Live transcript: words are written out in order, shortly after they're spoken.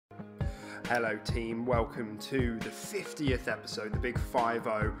Hello team, welcome to the 50th episode, the big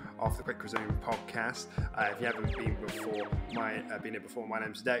 5-0 of the Quick Resume podcast. If you haven't been here before, my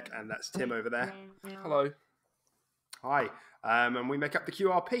name's Deck and that's Tim over there. Hello. Hi, and we make up the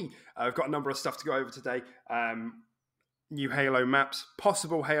QRP. We've got a number of stuff to go over today. New Halo maps,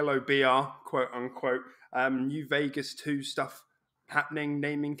 possible Halo BR, quote unquote, new Vegas 2 stuff happening,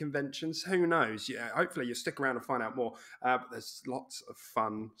 naming conventions, who knows? Yeah, hopefully you'll stick around and find out more. But there's lots of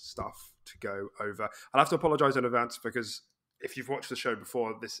fun stuff to go over. I'll have to apologise in advance because if you've watched the show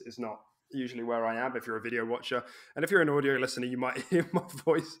before, this is not usually where I am if you're a video watcher. And if you're an audio listener, you might hear my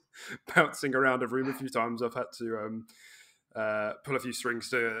voice bouncing around a room a few times. I've had to pull a few strings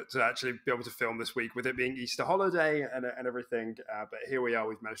to actually be able to film this week with it being Easter holiday and everything. But here we are,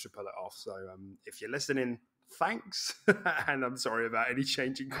 we've managed to pull it off. So if you're listening, thanks. And I'm sorry about any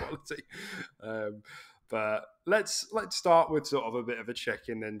changing quality. But let's start with sort of a bit of a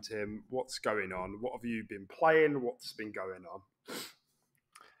check-in then, Tim. What's going on? What have you been playing? What's been going on?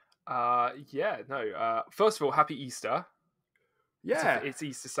 First of all, happy Easter. Yeah. It's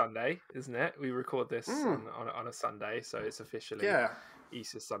Easter Sunday, isn't it? We record this on a Sunday, so it's officially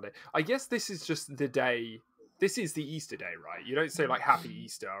Easter Sunday. I guess this is just the day. This is the Easter day, right? You don't say like happy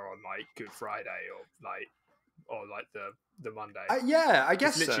Easter on like Good Friday or the Monday. I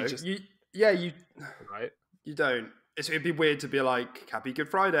guess it's literally so. Just, you right? You don't. It'd be weird to be like happy Good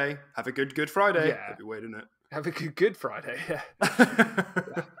Friday. Have a good Friday. Yeah. It'd be weird, isn't it? Have a good Friday. Yeah.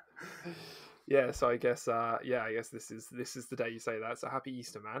 Yeah, so I guess this is the day you say that. So happy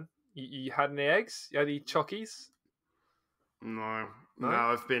Easter, man. You had any eggs? You had any chockies? No,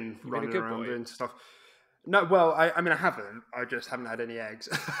 I've been running around doing stuff. No, well, I mean, I haven't. I just haven't had any eggs.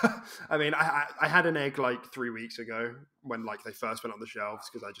 I mean, I had an egg like 3 weeks ago when like they first went on the shelves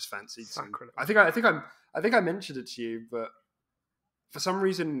because I just fancied some. I think I mentioned it to you, but for some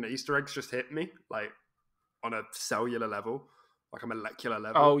reason Easter eggs just hit me like on a cellular level. Like a molecular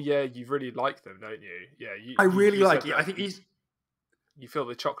level. Oh yeah, you really like them, don't you? Yeah, I really like it. I think you feel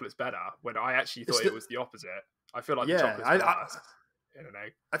the chocolate's better when I actually thought it was the opposite. I feel like the chocolate's worse in an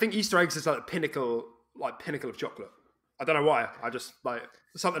egg. I think Easter eggs is like the pinnacle of chocolate. I don't know why. I just like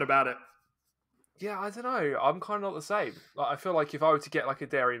something about it. Yeah, I don't know. I'm kind of not the same. Like I feel like if I were to get like a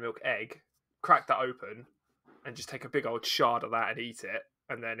dairy milk egg, crack that open, and just take a big old shard of that and eat it.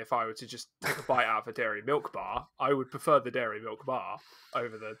 And then if I were to just take a bite out of a dairy milk bar, I would prefer the dairy milk bar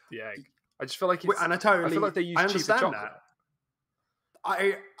over the egg. I just feel like it's... And I feel like they use cheaper chocolate.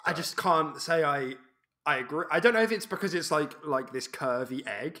 I just can't say I agree. I don't know if it's because it's like this curvy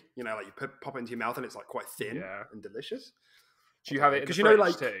egg, you know, like you pop it into your mouth and it's like quite thin and delicious. Do you have it in the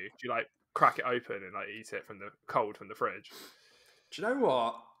fridge too? Do you like crack it open and like eat it from the fridge? Do you know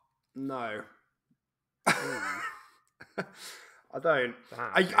what? No. I don't.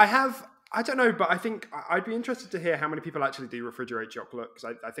 I don't know, but I think I'd be interested to hear how many people actually do refrigerate chocolate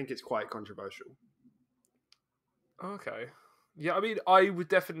because I think it's quite controversial. Okay. Yeah, I mean, I would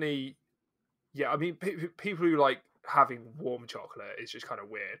definitely... Yeah, I mean, people who like having warm chocolate is just kind of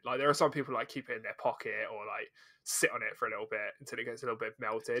weird. Like, there are some people who like keep it in their pocket or like sit on it for a little bit until it gets a little bit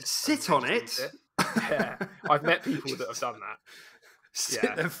melted. Sit on it? Yeah, I've met people that have done that.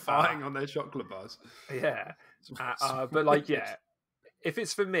 Sit there fighting on their chocolate bars. Yeah. But like, yeah, if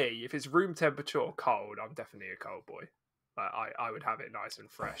it's for me, if it's room temperature or cold, I'm definitely a cold boy. Like, I would have it nice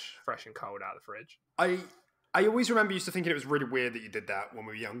and fresh and cold out of the fridge. I always remember used to thinking it was really weird that you did that when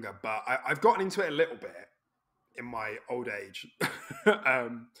we were younger, but I've gotten into it a little bit in my old age. But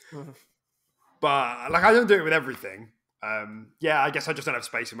like, I don't do it with everything. I guess I just don't have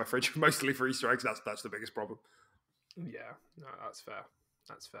space in my fridge, mostly for Easter eggs. That's the biggest problem. Yeah, no, that's fair.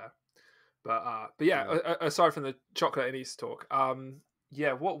 But yeah, aside from the chocolate and Easter talk,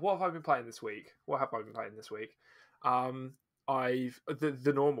 what have I been playing this week? I've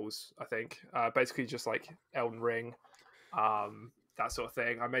the normals, I think, basically just like Elden Ring, that sort of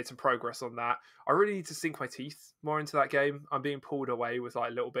thing. I made some progress on that. I really need to sink my teeth more into that game. I'm being pulled away with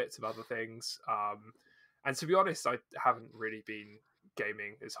like little bits of other things, and to be honest, I haven't really been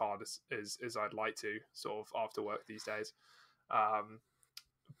gaming as hard as I'd like to, sort of after work these days.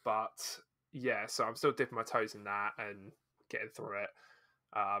 But yeah, so I'm still dipping my toes in that and getting through it.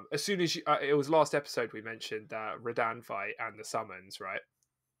 As soon as it was last episode we mentioned that Radan fight and the summons, right?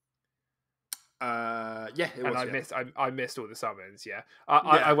 It was. I missed all the summons. Yeah,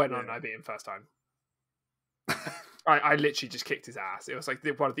 I went on and I beat him first time. I literally just kicked his ass. It was like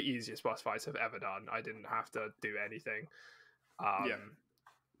one of the easiest boss fights I've ever done. I didn't have to do anything. I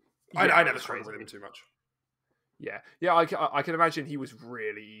never struggled with him too much. Yeah. I can imagine he was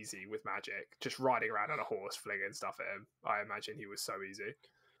really easy with magic, just riding around on a horse, flinging stuff at him. I imagine he was so easy.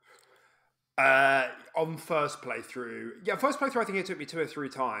 On first playthrough, I think it took me 2 or 3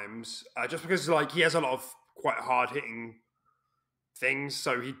 times, just because like he has a lot of quite hard hitting things,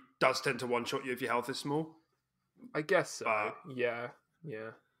 so he does tend to one shot you if your health is small. I guess so. But, Yeah,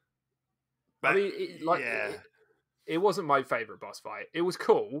 yeah. but I mean, yeah, it wasn't my favorite boss fight. It was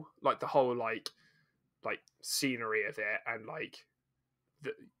cool, like the whole like scenery of it, and like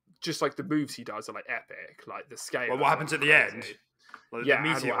the, just like the moves he does are like epic. Like the scale. well, what happens at the crazy. end? Like the Yeah,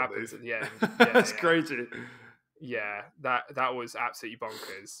 and meteor what happens move. at the end? That's Yeah, crazy. yeah. That was absolutely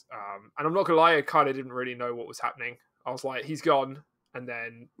bonkers. And I'm not gonna lie, I kind of didn't really know what was happening. I was like, he's gone, and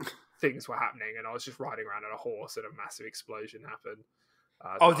then things were happening, and I was just riding around on a horse, and a massive explosion happened.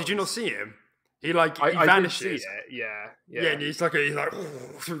 Oh, did you not see him? He he I did vanishes. see it. Yeah, Yeah, and he's like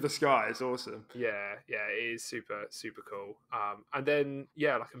through the sky. It's awesome. yeah, yeah. It is super super cool. And then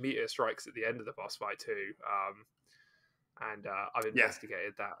yeah, like a meteor strikes at the end of the boss fight too. And I've Yeah.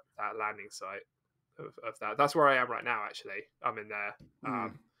 investigated that landing site of that. That's where I am right now. Actually, I'm in there,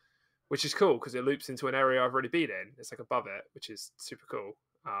 which is cool because it loops into an area I've already been in. It's like above it, which is super cool.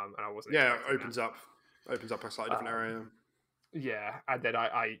 And I wasn't. Yeah, it expecting opens up a slightly different area. Yeah, and then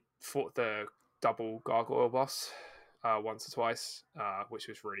I fought the double gargoyle boss once or twice, which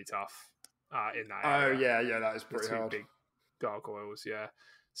was really tough in that area. Oh yeah, that is pretty hard. Big gargoyles, yeah.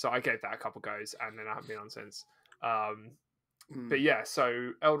 So I gave that a couple goes, and then I haven't been on since. But yeah,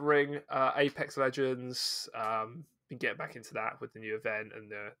 so Elden Ring, Apex Legends, been getting back into that with the new event and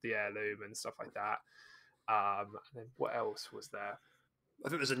the heirloom and stuff like that. And then what else was there? I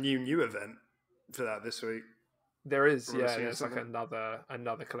think there's a new event for that this week. There is, yeah. There's like another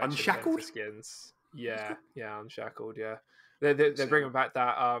collection Unshackled of skins. Yeah, Unshackled. Yeah, they're bringing back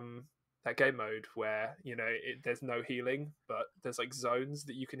that game mode where there's no healing, but there's like zones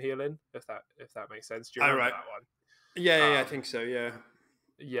that you can heal in. If that makes sense. Do you remember that one? Yeah, I think so.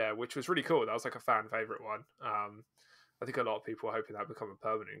 Yeah, which was really cool. That was like a fan favorite one. I think a lot of people are hoping that would become a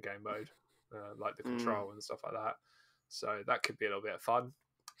permanent game mode, like the control and stuff like that. So that could be a little bit of fun.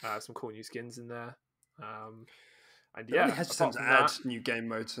 Some cool new skins in there. And yeah, it has to add new game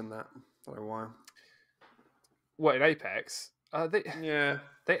modes in that for a while. What, in Apex? They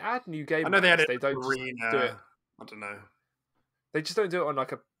add new game modes. I know they added they don't arena. Do it. I don't know. They just don't do it on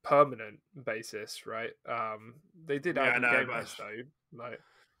like a permanent basis, right? They did add new game modes though. Like,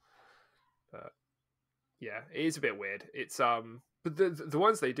 yeah, it is a bit weird. It's but the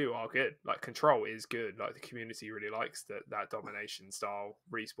ones they do are good. Like Control is good. Like the community really likes that domination style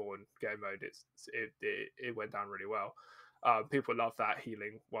respawn game mode. It went down really well. People love that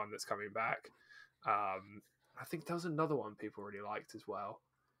healing one that's coming back. I think there was another one people really liked as well.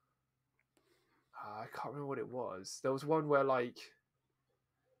 I can't remember what it was. There was one where like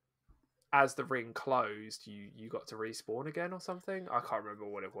as the ring closed, you got to respawn again or something. I can't remember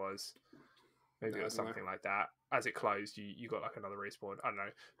what it was. Maybe it was something like that. As it closed, you got like another respawn. I don't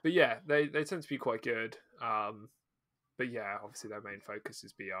know. But yeah, they tend to be quite good. But yeah, obviously their main focus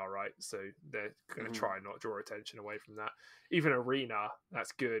is BR, right? So they're going to try and not draw attention away from that. Even Arena,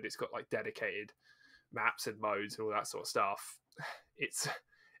 that's good. It's got like dedicated maps and modes and all that sort of stuff. It's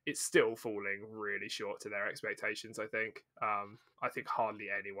still falling really short to their expectations, I think. I think hardly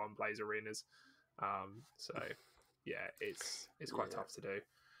anyone plays Arenas. So yeah, it's quite tough to do.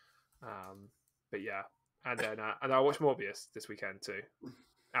 But yeah, and then I watched Morbius this weekend too,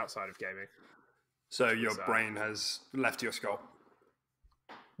 outside of gaming. So your brain has left your skull.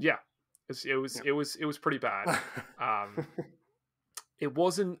 Yeah, it was pretty bad. It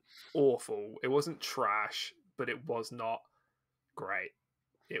wasn't awful. It wasn't trash, but it was not great.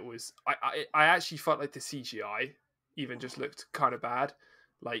 It was. I actually felt like the CGI even just looked kind of bad.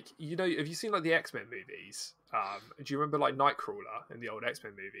 Like, have you seen like the X-Men movies? Do you remember like Nightcrawler in the old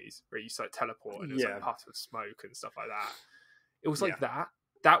X-Men movies where you used to like teleport and there's like puffs of smoke and stuff like that? It was like that.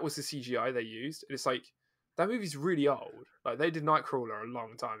 That was the CGI they used. And it's like, that movie's really old. Like they did Nightcrawler a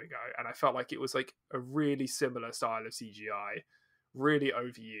long time ago, and I felt like it was like a really similar style of CGI, really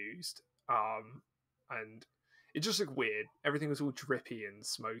overused. And it just looked weird. Everything was all drippy and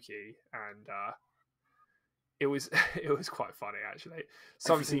smoky, and it was quite funny actually.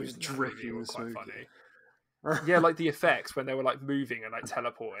 Some scenes drippy were quite funny. Yeah, like the effects when they were like moving and like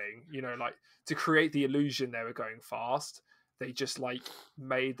teleporting, like to create the illusion they were going fast, they just like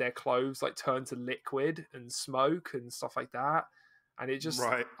made their clothes like turn to liquid and smoke and stuff like that. And it just,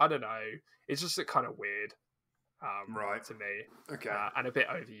 I don't know, it just looked kind of weird to me. Okay. And a bit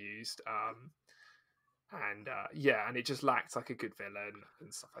overused. And it just lacked like a good villain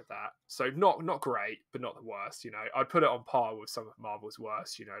and stuff like that. So not great, but not the worst. I'd put it on par with some of Marvel's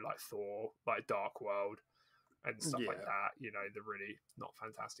worst. Like Thor, like Dark World, and stuff like that. You know, the really not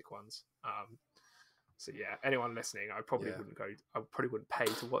fantastic ones. So yeah, anyone listening, I probably wouldn't go. I probably wouldn't pay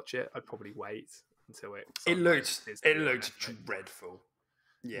to watch it. I'd probably wait until it looked dreadful.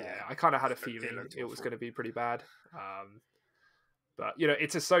 Yeah, I kind of had a feeling it was going to be pretty bad. But you know,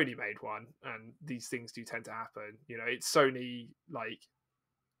 it's a Sony made one, and these things do tend to happen. You know, it's Sony like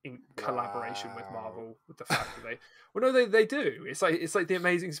in collaboration with Marvel, with the fact that they do. It's like the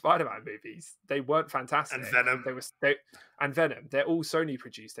Amazing Spider-Man movies. They weren't fantastic. And Venom. And Venom. They're all Sony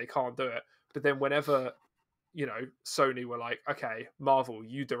produced. They can't do it. But then whenever, you know, Sony were like, okay, Marvel,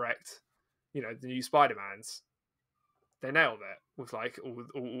 you direct, you know, the new Spider-Mans, they nailed it with like all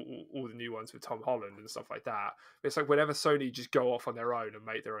the new ones with Tom Holland and stuff like that. But it's like whenever Sony just go off on their own and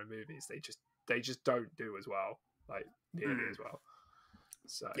make their own movies, they just don't do as well, like nearly as well.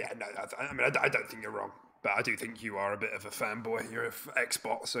 So yeah, no, I mean, I don't think you're wrong, but I do think you are a bit of a fanboy. You're an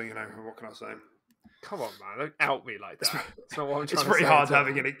Xbox, so you know what can I say? Come on, man, don't out me like that. It's not what I'm trying It's pretty hard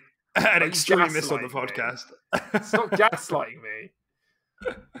having an extremist on the podcast. Stop gaslighting me.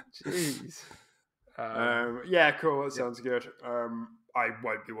 Jeez. Yeah, cool. That sounds good. I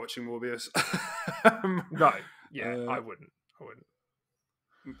won't be watching Morbius. No, I wouldn't.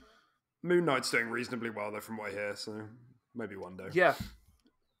 Moon Knight's doing reasonably well though, from what I hear. So maybe one day. Yeah.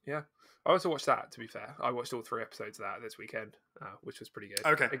 I also watched that. To be fair, I watched all 3 episodes of that this weekend, which was pretty good.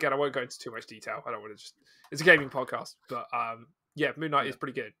 Okay. Again, I won't go into too much detail. I don't want to just. It's a gaming podcast, but yeah, Moon Knight is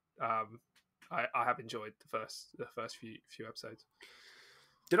pretty good. I have enjoyed the first few episodes.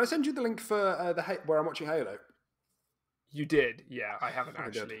 Did I send you the link for where I'm watching Halo? You did, yeah. I haven't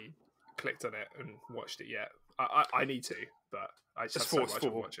actually clicked on it and watched it yet. I need to, but I just have so much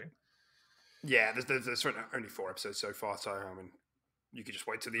of watching. Yeah, there's only 4 episodes so far, so I mean, you could just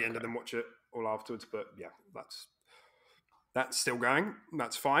wait till the end and then watch it all afterwards. But yeah, that's still going.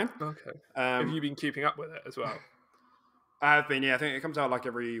 That's fine. Okay. Have you been keeping up with it as well? I have been. Yeah, I think it comes out like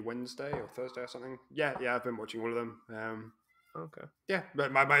every Wednesday or Thursday or something. Yeah, I've been watching all of them. Okay. Yeah,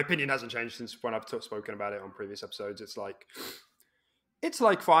 but my opinion hasn't changed since when I've spoken about it on previous episodes. It's like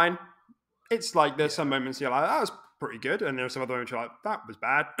fine. It's like there's some moments you're like, that was pretty good, and there's some other moments you're like, that was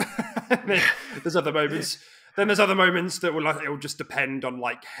bad. There's other moments. Then there's other moments that it'll just depend on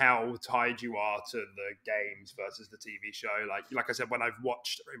like how tied you are to the games versus the TV show. Like I said, when I've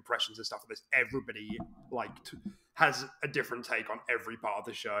watched impressions and stuff of this, everybody has a different take on every part of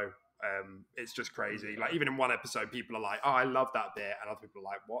the show. It's just crazy. Like even in one episode, people are like, "Oh, I love that bit," and other people are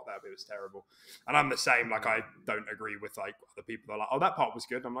like, "What? That bit was terrible." And I'm the same. Like I don't agree with like other people that are like, "Oh, that part was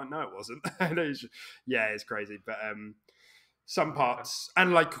good." I'm like, "No, it wasn't." It's crazy. But some parts,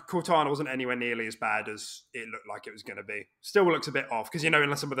 and like Cortana wasn't anywhere nearly as bad as it looked like it was going to be. Still looks a bit off because in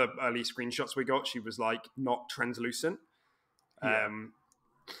some of the early screenshots we got, she was like not translucent.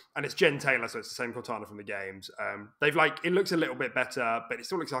 And it's Jen Taylor, so it's the same Cortana from the games. They've it looks a little bit better, but it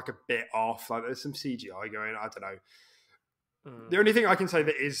still looks like a bit off. Like there's some CGI going. I don't know. The only thing I can say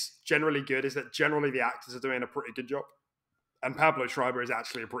that is generally good is that generally the actors are doing a pretty good job. And Pablo Schreiber is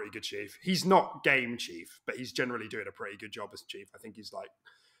actually a pretty good chief. He's not game chief, but he's generally doing a pretty good job as chief. I think he's like,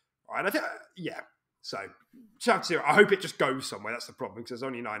 all right. I think, yeah. So, I hope it just goes somewhere. That's the problem because there's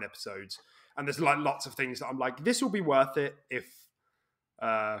only 9 episodes, and there's like lots of things that I'm like, this will be worth it if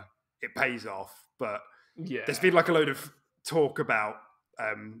it pays off. But there's been like a load of talk about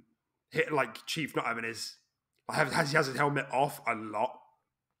like Chief not having he has his helmet off a lot,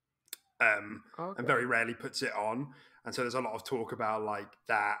 and very rarely puts it on. And so there's a lot of talk about like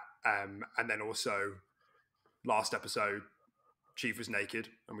that. And then also last episode, Chief was naked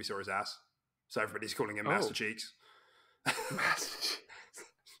and we saw his ass. So everybody's calling him Master Cheeks. Master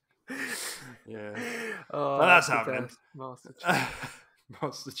Cheeks. Yeah. But that's happening. Master Cheeks.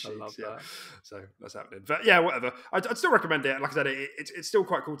 Master Cheeks, yeah. That. So that's happening. But yeah, whatever. I'd still recommend it. Like I said, it's still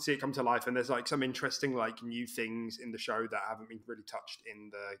quite cool to see it come to life. And there's like some interesting like new things in the show that haven't been really touched in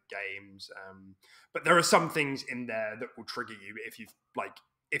the games. But there are some things in there that will trigger you if you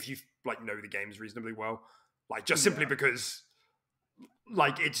know the games reasonably well. Like just simply because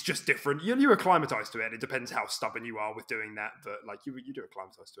like it's just different. You acclimatize to it. It depends how stubborn you are with doing that, but like you do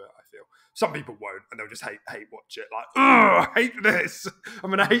acclimatize to it. I feel some people won't, and they'll just hate watch it. Like, oh, I hate this. I'm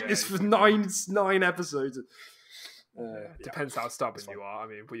gonna hate this for nine episodes. Depends how stubborn you are. I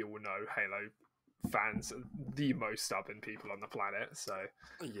mean, we all know Halo fans are the most stubborn people on the planet. So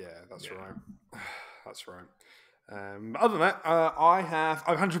yeah, that's right. That's right. Other than that, I've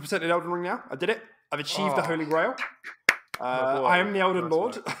 100% in Elden Ring now. I did it. I've achieved the Holy Grail. I am the Elden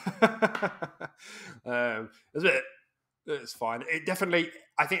Lord. It's fine. It definitely,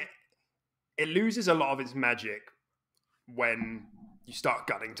 I think it loses a lot of its magic when you start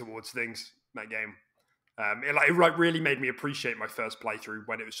gunning towards things in that game. It like really made me appreciate my first playthrough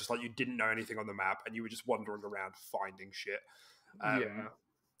when it was just like you didn't know anything on the map and you were just wandering around finding shit. Yeah.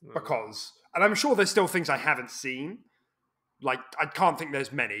 Because, and I'm sure there's still things I haven't seen. Like, I can't think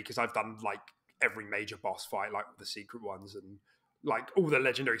there's many because I've done like every major boss fight, like the secret ones and like all the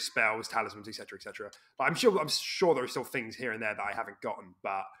legendary spells, talismans, etc., etc. Like, I'm sure there are still things here and there that I haven't gotten,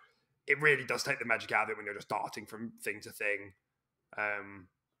 but it really does take the magic out of it when you're just darting from thing to thing.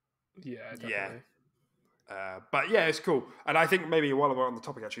 Yeah, definitely. Yeah. But yeah, it's cool. And I think maybe while we're on the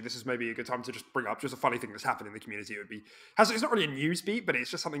topic, actually, this is maybe a good time to just bring up just a funny thing that's happened in the community. It's not really a news beat, but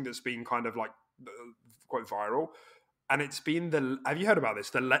it's just something that's been kind of like quite viral. And it's been have you heard about this?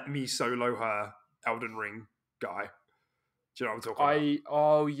 The Let Me Solo Her Elden Ring guy. Do you know what I'm talking about?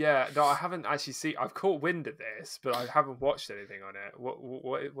 Oh yeah, no, I haven't actually seen. I've caught wind of this, but I haven't watched anything on it.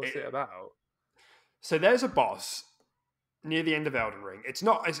 What's it about? So there's a boss near the end of Elden Ring. It's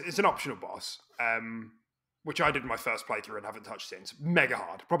an optional boss, which I did my first playthrough and haven't touched since. Mega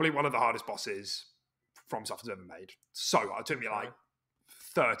hard, probably one of the hardest bosses FromSoft has ever made. So hard. It took me like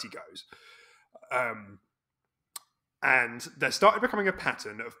 30 goes. And there started becoming a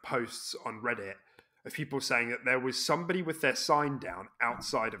pattern of posts on Reddit of people saying that there was somebody with their sign down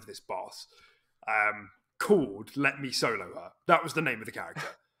outside of this boss called Let Me Solo Her. That was the name of the character.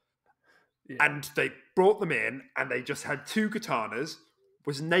 Yeah. And they brought them in and they just had 2 katanas,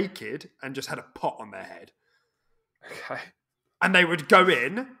 was naked, and just had a pot on their head. Okay. And they would go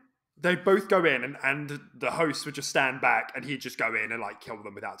in, they'd both go in and the host would just stand back and he'd just go in and like kill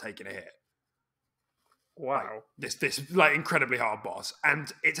them without taking a hit. Wow. Like, this like incredibly hard boss.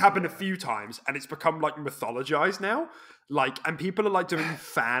 And it's happened a few times and it's become like mythologized now. Like, and people are like doing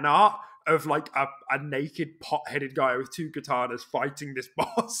fan art of like a naked pot-headed guy with 2 katanas fighting this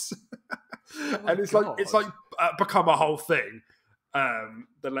boss. And it's like become a whole thing.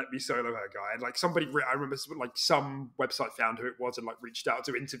 The Let Me Solo Her guy. And like I remember like some website found who it was and like reached out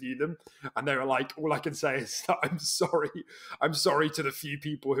to interview them. And they were like, all I can say is that I'm sorry to the few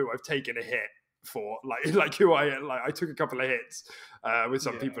people who I've taken a hit for, like who I took a couple of hits with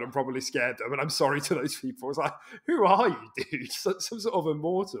some people and probably scared them, and I'm sorry to those people. It's like, who are you, dude? Some sort of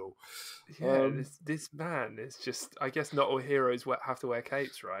immortal. Yeah, this man is just, I guess not all heroes have to wear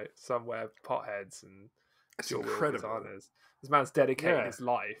capes, right? Some wear potheads and it's incredible. Katanas. This man's dedicating his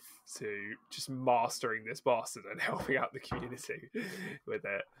life to just mastering this boss and then helping out the community with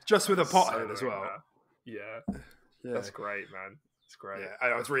it. Just with a pothead as well. Yeah, that's great, man. It's great. Yeah,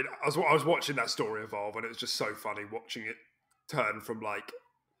 I was watching that story evolve, and it was just so funny watching it turn from like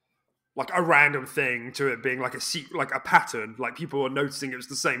a random thing to it being like a pattern. Like people were noticing it was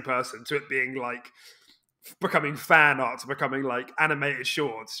the same person to it being like becoming fan art to becoming like animated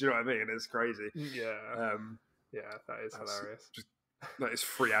shorts. You know what I mean? It's crazy. Yeah. Yeah, that is hilarious. That is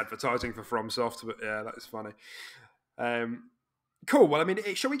free advertising for FromSoft, but yeah, that is funny. Cool. Well, I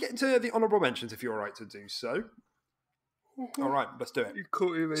mean, shall we get into the honourable mentions if you're all right to do so? All right, let's do it. You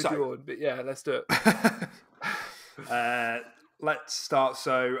caught me later on, but yeah, let's do it. Let's start.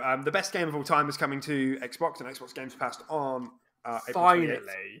 So, the best game of all time is coming to Xbox and Xbox Games Pass on April 28th.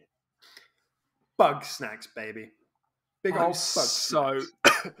 Finally. Bug Snacks, baby. Big old Bug Snacks.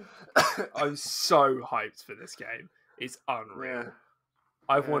 I'm so hyped for this game. It's unreal. Yeah.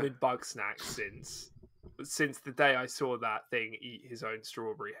 I've wanted Bug Snacks since the day I saw that thing eat his own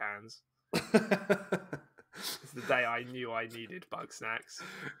strawberry hands. It's the day I knew I needed Bug Snacks.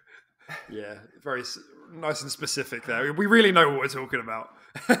 Yeah, very nice and specific there. We really know what we're talking about.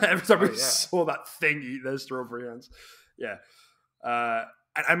 Every time we saw that thing eat their strawberry hands. Yeah. I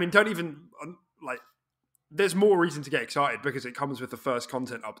mean, don't even, like, there's more reason to get excited because it comes with the first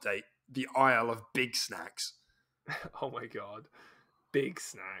content update, the Isle of Big Snacks. Oh my god. Big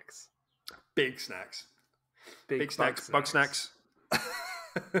Snacks. Big Snacks. Big Snacks. Bug Snacks.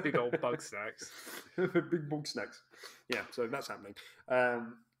 Big old Bug Snacks. Big Bug Snacks. Yeah, so that's happening.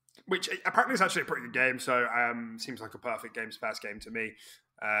 Which apparently is actually a pretty good game, so seems like a perfect Games Pass game to me.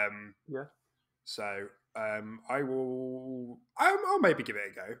 Yeah. So I'll maybe give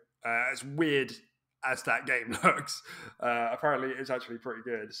it a go. As weird as that game looks, apparently it's actually pretty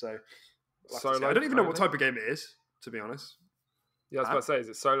good. So I don't even know what type of game it is, to be honest. Yeah, I was about to say, is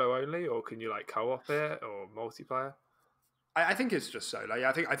it solo only, or can you like co-op it or multiplayer? I think it's just solo.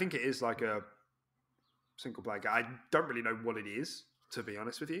 Yeah, I think it is like a single player game. I don't really know what it is, to be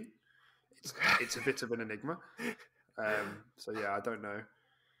honest with you. It's a bit of an enigma. So yeah, I don't know.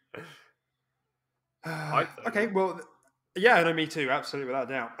 Okay, well, yeah, no, me too, absolutely, without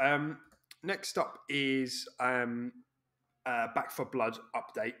doubt. Next up is Back for Blood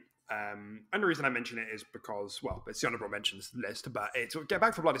update. And the reason I mention it is because, well, it's the honourable mentions list, but it's Get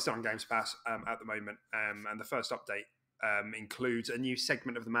Back 4 Blood is still on Games Pass at the moment, and the first update includes a new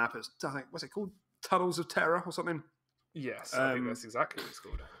segment of the map. What's it called? Tunnels of Terror or something? Yes, I think that's exactly what it's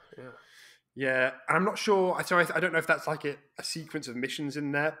called. Yeah. Yeah, and I'm not sure. So I don't know if that's like a sequence of missions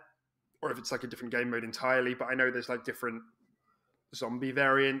in there, or if it's like a different game mode entirely. But I know there's like different zombie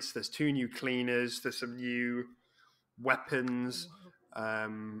variants. There's 2 new cleaners. There's some new weapons,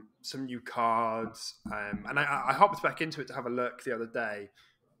 some new cards, and I hopped back into it to have a look the other day,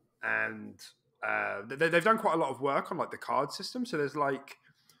 and they've done quite a lot of work on like the card system. So there's like,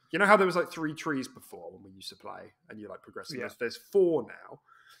 you know how there was like 3 trees before when we used to play, and you like progressing. Yeah. There's 4 now,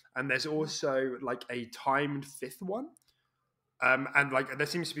 and there's also like a timed 5th one. And like there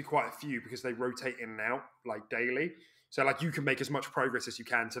seems to be quite a few because they rotate in and out like daily. So like you can make as much progress as you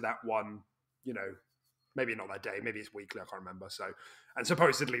can to that one, you know, maybe not that day, maybe it's weekly, I can't remember. So, and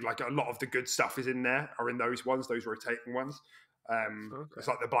supposedly like a lot of the good stuff is in there, or in those ones, those rotating ones. Okay. It's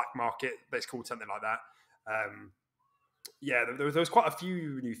like the black market, but it's called something like that. Yeah, there was quite a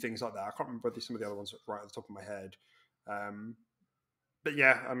few new things like that. I can't remember some of the other ones right at the top of my head. But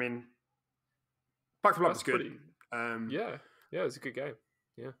yeah, I mean, Back 4 Blood was good. Yeah, it's a good game.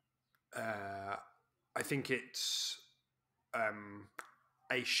 Yeah. I think it's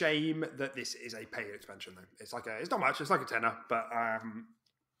a shame that this is a paid expansion though. It's not much, it's like a tenner, but I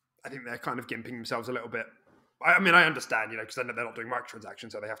think they're kind of gimping themselves a little bit. I mean, I understand, you know, because they're not doing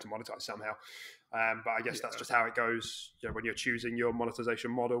microtransactions, so they have to monetize somehow. But I guess that's just how it goes, you know, when you're choosing your monetization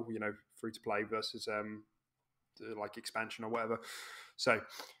model, you know, free to play versus like expansion or whatever. So,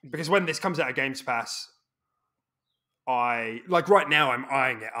 because when this comes out of Games Pass, right now I'm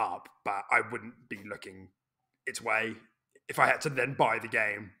eyeing it up, but I wouldn't be looking its way if I had to then buy the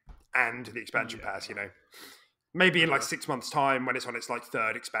game and the expansion pass, you know. Maybe in like 6 months' time when it's on its like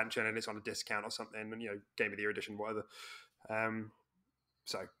 3rd expansion and it's on a discount or something, and you know, Game of the Year edition, whatever.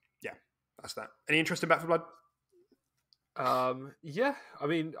 So yeah, that's that. Any interest in Back 4 Blood? Yeah, I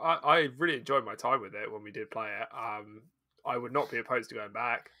mean, I really enjoyed my time with it when we did play it. I would not be opposed to going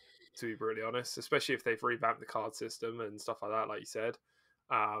back, to be brutally honest, especially if they've revamped the card system and stuff like that, like you said.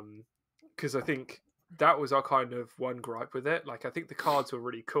 Because I think that was our kind of one gripe with it. Like, I think the cards were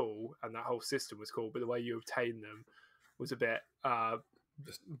really cool and that whole system was cool, but the way you obtain them was a bit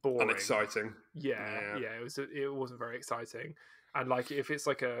boring, unexciting. Yeah, it wasn't very exciting. And like, if it's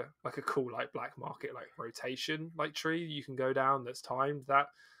like a cool like black market like rotation like tree you can go down that's timed, that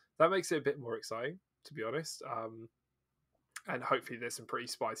makes it a bit more exciting, to be honest. And hopefully there's some pretty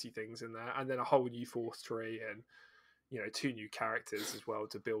spicy things in there, and then a whole new 4th tree, and you know, 2 new characters as well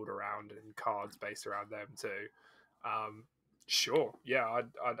to build around, and cards based around them too. Sure, yeah,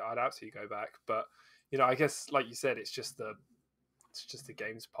 I'd absolutely go back, but you know, I guess like you said, it's just the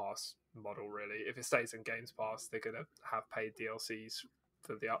Games Pass model really. If it stays in Games Pass, they're gonna have paid DLCs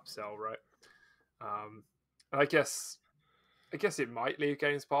for the upsell, right? And I guess it might leave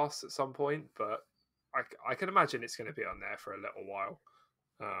Games Pass at some point, but I can imagine it's going to be on there for a little while,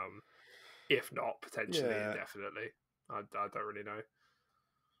 if not potentially indefinitely. I don't really know.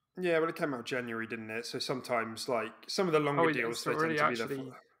 Yeah, well, it came out January, didn't it? So sometimes, like some of the longer deals, they tend to be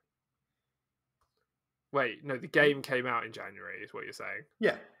there. Wait, no, the game came out in January, is what you're saying?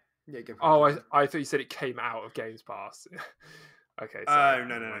 Yeah. I thought you said it came out of Games Pass. Okay. So,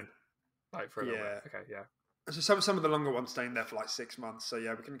 no. Like for a little bit. Okay, yeah. So some of the longer ones staying there for like 6 months. So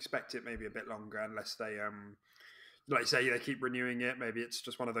yeah, we can expect it maybe a bit longer unless they like you say, they keep renewing it. Maybe it's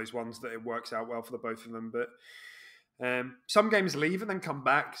just one of those ones that it works out well for the both of them. But some games leave and then come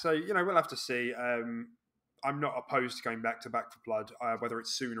back. So, you know, we'll have to see. I'm not opposed to going back to Back 4 Blood, whether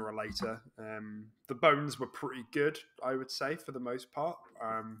it's sooner or later. The bones were pretty good, I would say, for the most part.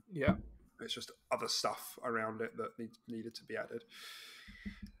 Yeah. It's just other stuff around it that needed to be added.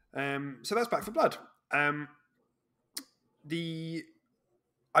 So that's Back 4 Blood. I'm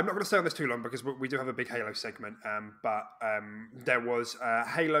not going to stay on this too long because we do have a big Halo segment. But there was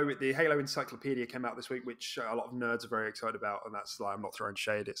Halo. The Halo Encyclopedia came out this week, which a lot of nerds are very excited about. And that's like, I'm not throwing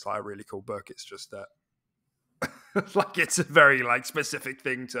shade. It's like a really cool book. It's just that like it's a very like specific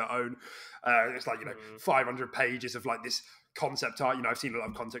thing to own. It's like, you know, 500 pages of like this concept art. You know, I've seen a lot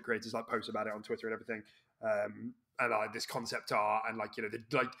of content creators like post about it on Twitter and everything. And like this concept art and like, you know,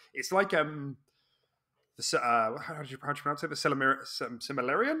 it's like how do you pronounce it? The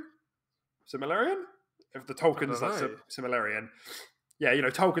Similarian? If the Tolkien's like Similarian. Yeah, you know,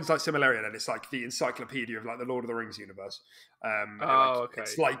 Tolkien's like Similarian, and it's like the encyclopedia of like the Lord of the Rings universe. Okay.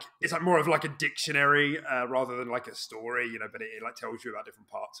 It's like more of like a dictionary rather than like a story, you know. But it like tells you about different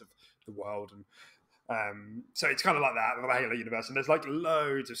parts of the world, So it's kind of like that with the Halo universe, and there's like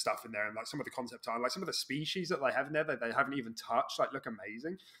loads of stuff in there, and like some of the concept art, like some of the species that they have in there that they haven't even touched, like look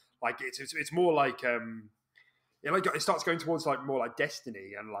amazing. Like it's more like like it starts going towards like more like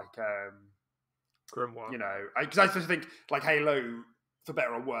Destiny and like Grimoire. you know, because I just think like Halo, for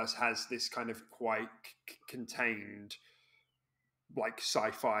better or worse, has this kind of quite contained like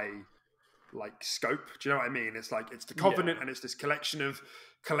sci-fi like scope. Do you know what I mean? It's like it's the Covenant, and it's this collection of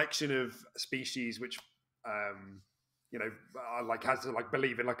species which you know like has to like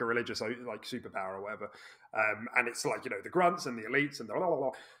believe in like a religious like superpower or whatever. And it's like, you know, the grunts and the elites and the blah, blah,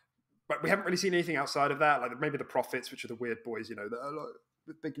 blah. But we haven't really seen anything outside of that. Like maybe the prophets, which are the weird boys, you know, that are like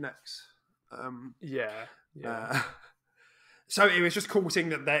with big necks. Yeah. So it was just cool seeing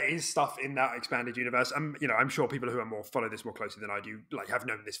that there is stuff in that expanded universe. You know, I'm sure people who are more follow this more closely than I do, like, have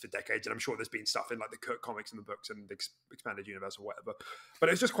known this for decades, and I'm sure there's been stuff in like the comics and the books and the expanded universe or whatever. But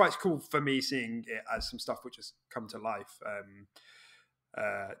it's just quite cool for me seeing it as some stuff which has come to life.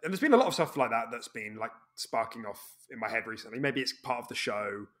 And there's been a lot of stuff like that that's been like sparking off in my head recently. Maybe it's part of the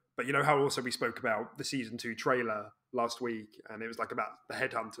show, but you know how also we spoke about the season 2 trailer last week, and it was like about the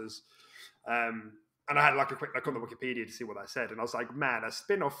headhunters. And I had like a quick look on the Wikipedia to see what that said, and I was like, man, a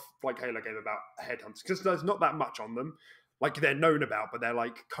spin-off like Halo game about headhunters, because there's not that much on them. Like they're known about, but they're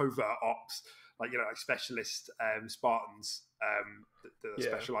like covert ops, like, you know, like specialist Spartans that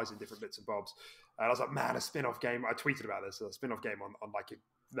specialize in different bits and bobs. And I was like, man, a spin-off game. I tweeted about this, a spin-off game on like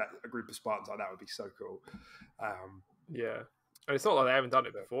a group of Spartans like that would be so cool. Yeah. And it's not like they haven't done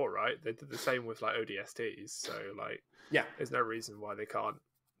it before, right? They did the same with like ODSTs, so like, yeah, there's no reason why they can't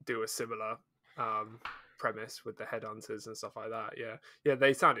do a similar premise with the headhunters and stuff like that. Yeah,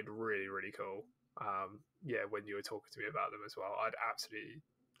 they sounded really, really cool. When you were talking to me about them as well, I'd absolutely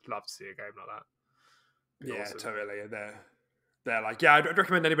love to see a game like that. Yeah, awesome. totally. They're like, yeah, I'd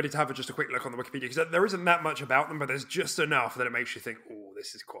recommend anybody to have just a quick look on the Wikipedia, because there isn't that much about them, but there's just enough that it makes you think, oh,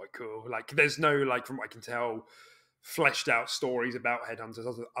 this is quite cool. Like there's no, like, from what I can tell, fleshed out stories about headhunters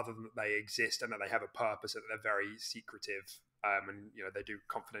other than that they exist and that they have a purpose and that they're very secretive, and you know, they do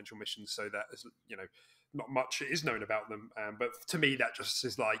confidential missions, so that, you know, not much is known about them. But to me, that just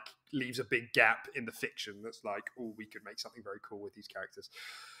is like leaves a big gap in the fiction. That's like, oh, we could make something very cool with these characters.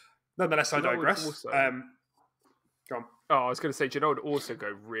 Nonetheless, I digress. Go on. Oh, I was going to say, do you know, it would also go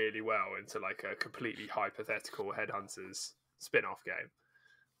really well into like a completely hypothetical Headhunters spin-off game,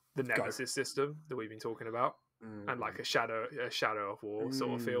 the Nemesis system that we've been talking about, and like a shadow of war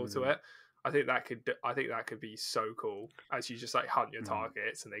sort of feel to it. I think that could be so cool, as you just like hunt your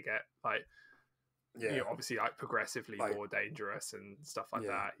targets and they get like, you know, obviously like progressively like, more dangerous and stuff like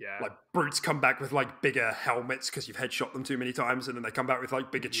that. Yeah, like brutes come back with like bigger helmets because you've headshot them too many times, and then they come back with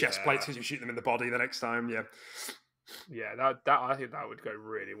like bigger chest plates because you shoot them in the body the next time. Yeah, that I think that would go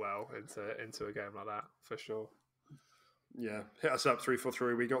really well into a game like that for sure. Yeah, hit us up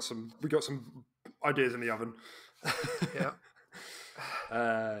 343. We got some ideas in the oven.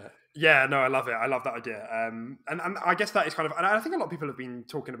 Yeah, no, I love it. I love that idea. And I guess that is kind of, and I think a lot of people have been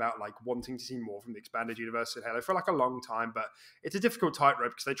talking about like wanting to see more from the expanded universe in Halo for like a long time, but it's a difficult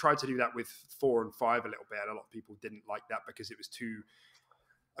tightrope because they tried to do that with 4 and 5 a little bit, and a lot of people didn't like that because it was too.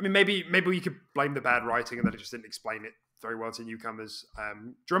 I mean, maybe we could blame the bad writing and that it just didn't explain it very well to newcomers. Do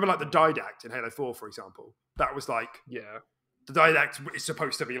you remember like the Didact in Halo 4, for example? That was like, the Didact is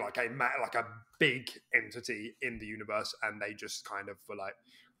supposed to be like a big entity in the universe, and they just kind of were like,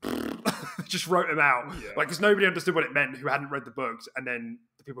 just wrote him out, like, because nobody understood what it meant who hadn't read the books, and then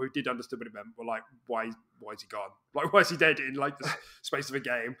the people who did understand what it meant were like, why is he gone? Like, why is he dead in like the space of a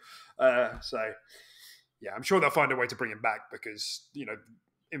game? So yeah, I'm sure they'll find a way to bring him back because, you know,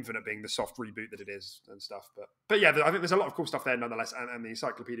 Infinite being the soft reboot that it is and stuff. But yeah, I think there's a lot of cool stuff there nonetheless, and the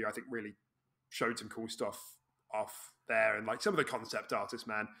encyclopedia I think really showed some cool stuff off there, and like some of the concept artists,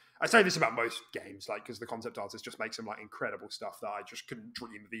 man. I say this about most games, like, because the concept artists just make some like incredible stuff that I just couldn't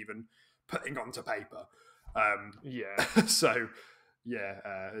dream of even putting onto paper. So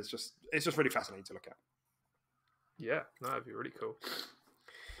yeah, it's just really fascinating to look at. Yeah, no, that'd be really cool.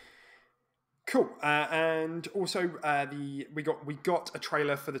 Cool, and also we got a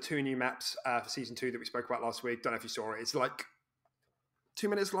trailer for the 2 new maps for season 2 that we spoke about last week. Don't know if you saw it. It's like 2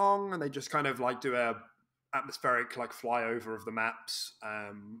 minutes long, and they just kind of like do a atmospheric like flyover of the maps.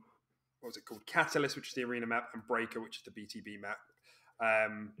 What was it called? Catalyst, which is the arena map, and Breaker, which is the BTB map.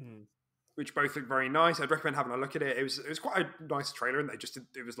 Which both look very nice. I'd recommend having a look at it. It was quite a nice trailer, and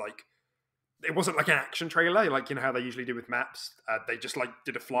it was like, it wasn't like an action trailer, like, you know how they usually do with maps. They just like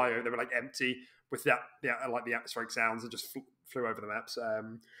did a flyover. They were like empty with like the atmospheric sounds, and just flew over the maps.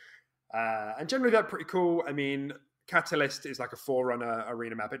 And generally they're pretty cool. I mean, Catalyst is like a Forerunner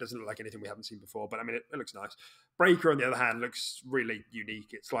arena map. It doesn't look like anything we haven't seen before, but I mean, it looks nice. Breaker, on the other hand, looks really unique.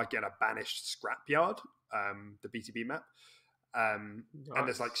 It's like in a banished scrapyard, the BTB map. And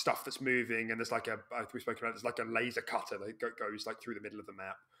there's like stuff that's moving, and there's like we've spoken about, there's like a laser cutter that goes like through the middle of the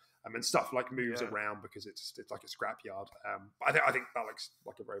map. And stuff like moves around because it's like a scrapyard. But I think that looks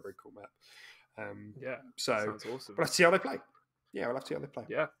like a very, very cool map. So sounds awesome. But let's see how they play. Yeah, we'll have to see how they play.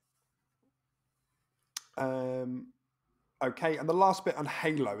 Yeah. Okay, and the last bit on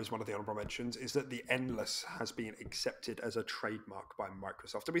Halo is one of the honorable mentions, is that the Endless has been accepted as a trademark by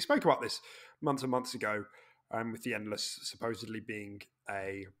Microsoft. And we spoke about this months and months ago, with the Endless supposedly being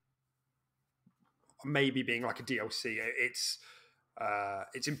maybe being like a DLC.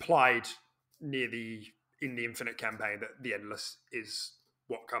 It's implied in the Infinite campaign that the Endless is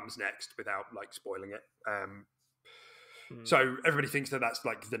what comes next without like spoiling it. So everybody thinks that that's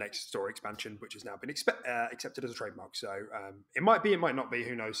like the next story expansion, which has now been accepted as a trademark. So it might be, it might not be.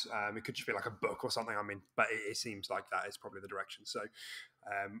 Who knows? It could just be like a book or something. I mean, but it seems like that is probably the direction. So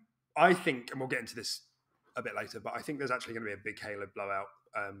I think, and we'll get into this a bit later, but I think there's actually going to be a big Halo blowout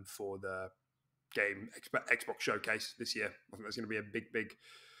for the game Xbox showcase this year. I think there's going to be a big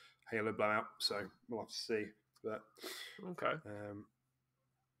Halo blowout. So we'll have to see. But okay,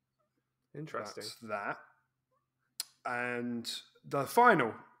 interesting. That's that. And the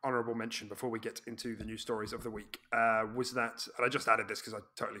final honourable mention before we get into the news stories of the week was that, and I just added this because I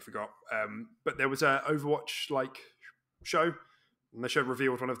totally forgot, but there was a Overwatch like show, and the show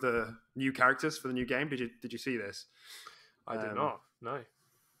revealed one of the new characters for the new game. Did you see this? I did not. No.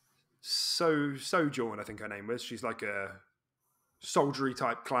 Sojourn, I think her name was. She's like a soldiery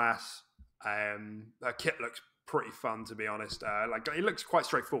type class. Her kit looks pretty fun, to be honest. Like it looks quite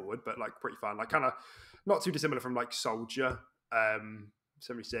straightforward, but like pretty fun. Like kind of not too dissimilar from like Soldier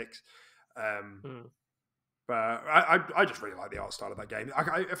 76. But I just really like the art style of that game.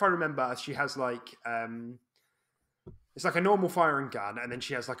 If I remember, she has like it's like a normal firing gun, and then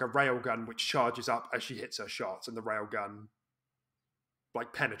she has like a rail gun which charges up as she hits her shots, and the rail gun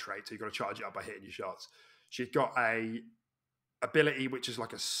like penetrates. So you've got to charge it up by hitting your shots. She's got a ability which is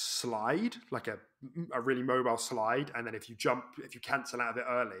like a slide, like a really mobile slide, and then if you cancel out of it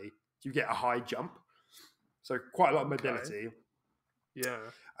early, you get a high jump. So quite a lot of mobility. Yeah.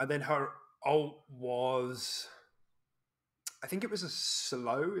 And then her ult was, I think it was it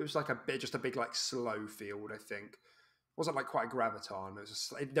was like just a big like slow field, I think. It wasn't like quite a graviton.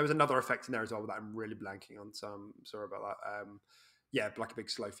 There was another effect in there as well that I'm really blanking on, so I'm sorry about that. Yeah, like a big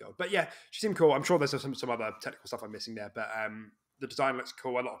slow field. But yeah, she seemed cool. I'm sure there's some other technical stuff I'm missing there, but the design looks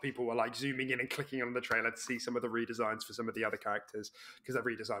cool. A lot of people were like zooming in and clicking on the trailer to see some of the redesigns for some of the other characters, because they've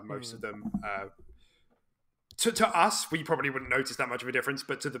redesigned most of them. To us, we probably wouldn't notice that much of a difference,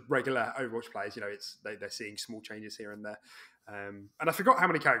 but to the regular Overwatch players, you know, they're seeing small changes here and there. And I forgot how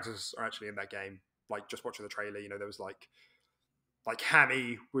many characters are actually in that game. Like just watching the trailer, you know, there was like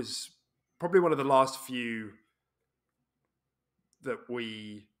Hammy was probably one of the last few that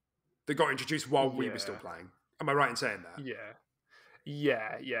got introduced while we were still playing. Am I right in saying that?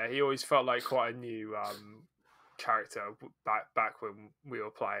 Yeah. He always felt like quite a new character back when we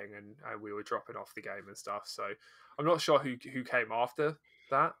were playing and we were dropping off the game and stuff. So I'm not sure who came after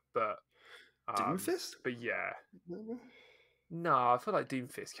that, but Doomfist? But yeah, no, I feel like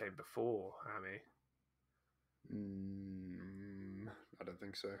Doomfist came before Hammy. I don't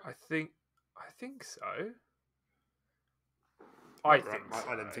think so. I think so. I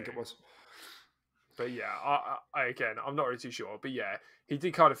didn't think it was. But yeah, I again, I'm not really too sure. But yeah, he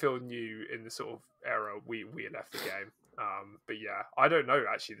did kind of feel new in the sort of era we had left the game. But yeah, I don't know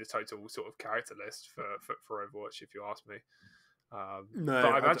actually the total sort of character list for Overwatch, if you ask me. No,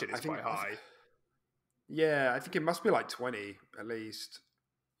 but I imagine it's quite high. Yeah, I think it must be like 20 at least.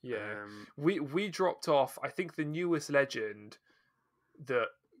 Yeah, we dropped off. I think the newest legend that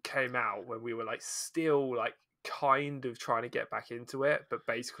came out when we were like still like kind of trying to get back into it, but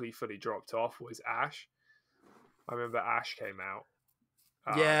basically fully dropped off, was Ashe. I remember Ashe came out.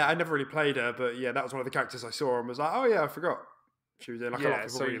 Yeah, I never really played her, but yeah, that was one of the characters I saw and was like, oh yeah, I forgot she was there. Like a lot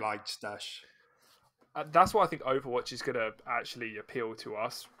of people really liked Ashe. That's what I think Overwatch is going to actually appeal to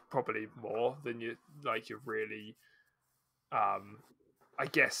us probably more than you're really I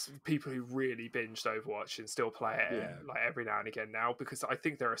guess people who really binged Overwatch and still play it like every now and again now, because I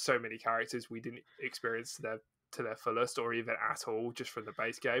think there are so many characters we didn't experience to their fullest or even at all just from the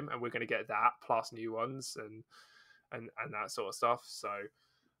base game, and we're going to get that plus new ones and that sort of stuff. So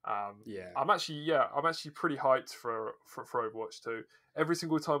I'm actually pretty hyped for Overwatch 2. Every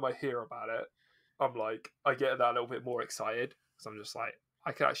single time I hear about it, I'm like, I get that little bit more excited because I'm just like,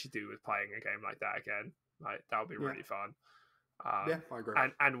 I could actually do with playing a game like that again. Like that would be really fun. Yeah, I agree.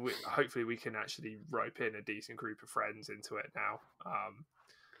 And hopefully we can actually rope in a decent group of friends into it now.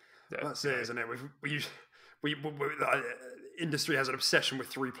 That's it, isn't it? Industry has an obsession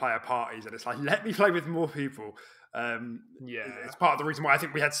with 3-player parties, and it's like, let me play with more people. It's part of the reason why I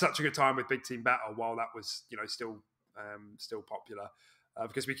think we had such a good time with Big Team Battle while that was, still popular.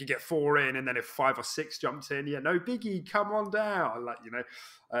 Because we could get 4 in, and then if 5 or 6 jumped in, no biggie, come on down,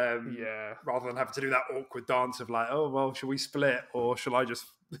 rather than having to do that awkward dance of like, oh well, should we split or shall I just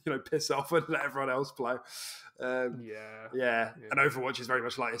piss off and let everyone else play? And Overwatch is very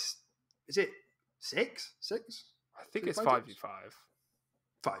much like, is it 6? I think it's 5v5.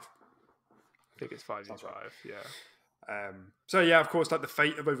 5. I think it's 5v5. Right. Yeah. Of course, like the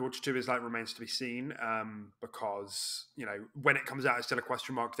fate of Overwatch 2 is like remains to be seen, because when it comes out, it's still a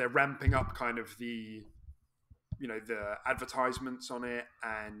question mark. They're ramping up kind of the advertisements on it,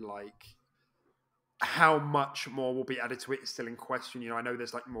 and like how much more will be added to it is still in question. I know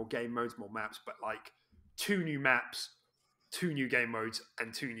there's like more game modes, more maps, but like 2 new maps, 2 new game modes,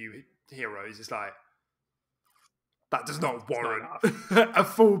 and 2 new heroes is like, that does not warrant a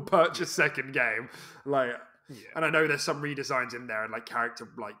full purchase second game. Like, and I know there's some redesigns in there and like character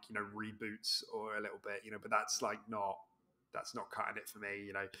reboots or a little bit, but that's like not cutting it for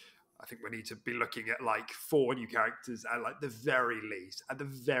me. I think we need to be looking at like 4 new characters at like the very least. And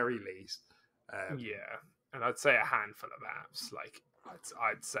I'd say a handful of maps. Like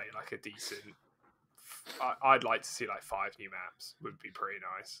I'd say like a decent. I'd like to see like 5 new maps would be pretty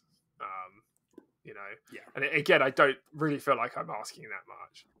nice. And again, I don't really feel like I'm asking that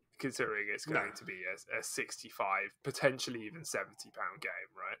much, considering it's going to be a 65, potentially even £70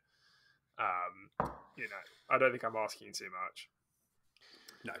 game, right? I don't think I'm asking too much.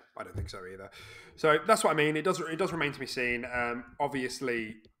 No, I don't think so either. So that's what I mean. It does remain to be seen.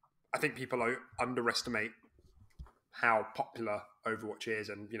 Obviously, I think people underestimate how popular Overwatch is,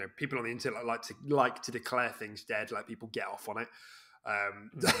 and people on the internet like to declare things dead, like people get off on it.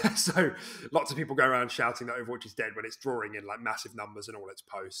 So lots of people go around shouting that Overwatch is dead when it's drawing in like massive numbers in all its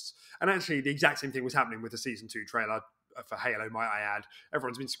posts. And actually, the exact same thing was happening with the Season 2 trailer for Halo, might I add.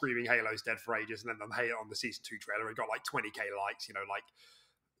 Everyone's been screaming Halo's dead for ages, and then on the Season 2 trailer, it got like 20k likes, like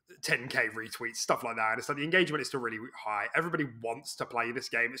 10k retweets, stuff like that. And it's like the engagement is still really high. Everybody wants to play this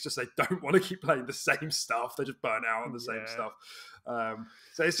game. It's just they don't want to keep playing the same stuff. They're just burnt out on the same stuff.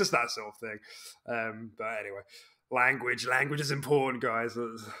 So it's just that sort of thing. But anyway, language is important, guys.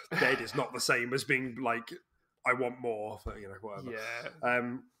 Dead is not the same as being like, I want more, but whatever.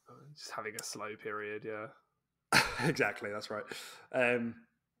 Just having a slow period. Exactly, that's right.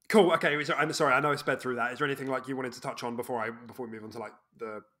 Cool. Okay, I'm sorry, I know I sped through that. Is there anything like you wanted to touch on before we move on to like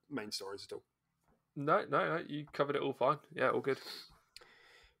the main stories at all? No, you covered it all fine. Yeah, all good.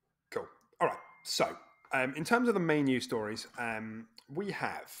 Cool. All right. So, in terms of the main news stories, we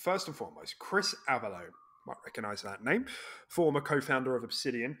have first and foremost Chris Avellone. Might recognise that name. Former co-founder of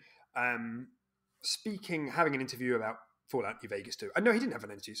Obsidian, having an interview about Fallout New Vegas 2. No, he didn't have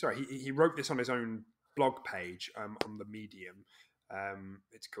an interview. Sorry, he wrote this on his own blog page on the Medium.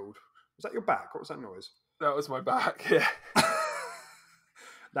 It's called. Was that your back? What was that noise? That was my back. Yeah.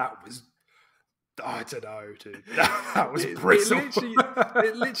 That was. I don't know, dude. That was bristle.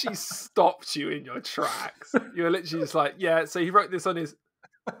 It literally stopped you in your tracks. You were literally just like, yeah. So he wrote this on his.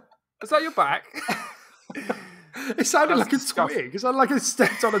 Is that your back? It sounded like a twig. It sounded like I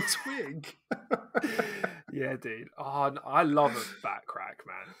stepped on a twig. Yeah, dude. Oh, I love a back crack,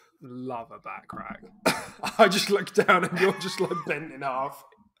 man. Love a back crack. I just looked down and you're just like bent in half.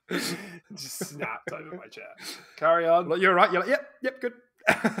 Just snapped over my chair. Carry on. Like, you're right. You're like, yep, good.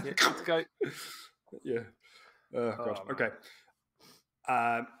 Let's go. Yeah. Oh, God. Okay.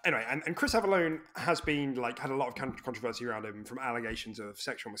 Anyway, and Chris Avellone has been had a lot of controversy around him from allegations of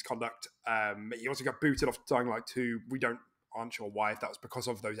sexual misconduct. He also got booted off Dying Light 2. Aren't sure why, if that was because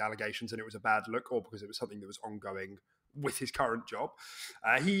of those allegations and it was a bad look, or because it was something that was ongoing with his current job.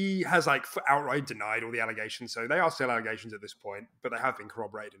 He has outright denied all the allegations, so they are still allegations at this point, but they have been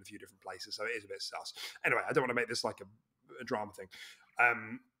corroborated in a few different places, so it is a bit sus. Anyway, I don't want to make this like a drama thing.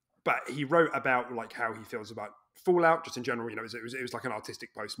 But he wrote about how he feels about Fallout, just in general. It was like an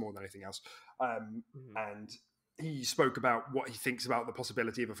artistic post more than anything else. And he spoke about what he thinks about the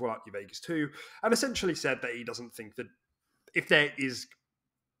possibility of a Fallout New Vegas 2, and essentially said that he doesn't think that if there is,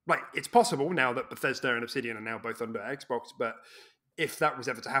 it's possible now that Bethesda and Obsidian are now both under Xbox, but if that was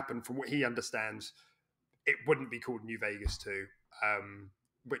ever to happen, from what he understands, it wouldn't be called New Vegas 2,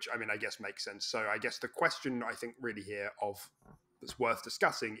 which, I guess makes sense. So I guess the question, I think, really here that's worth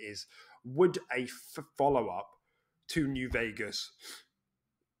discussing is, would a follow-up to New Vegas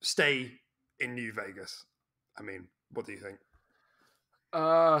stay in New Vegas? I mean, what do you think?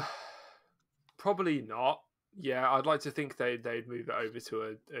 Probably not. Yeah, I'd like to think they'd move it over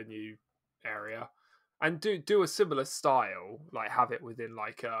to a new area and do a similar style, like have it within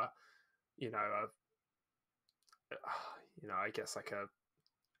like a you know I guess like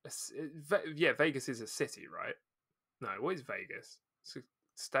yeah, Vegas is a city, right? No, what is Vegas? It's a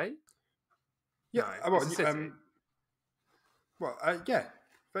state? Yeah, No, well, it's a city. Yeah,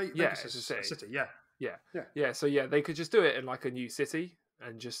 Yeah, Vegas it's a is a city. city. Yeah, Yeah, yeah. yeah. So yeah, they could just do it in like a new city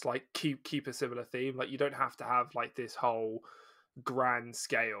and just like keep a similar theme. Like you don't have to have like this whole grand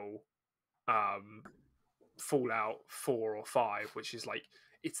scale um Fallout 4 or 5, which is like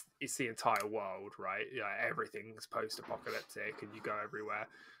it's the entire world, right? Yeah, everything's post-apocalyptic and you go everywhere.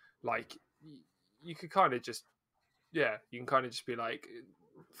 Like you could kind of just you can kind of just be like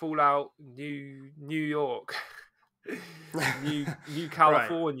Fallout New York, New Right.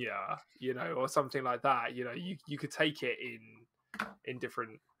 California, or something like that. You could take it in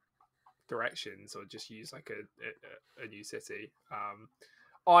different directions or just use like a new city.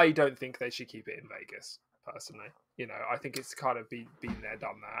 I don't think they should keep it in Vegas personally. I think it's kind of been there,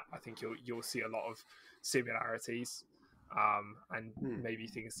 done that. I think you'll see a lot of similarities, and maybe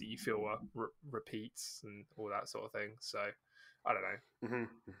things that you feel are repeats and all that sort of thing. So I don't know. Mm-hmm.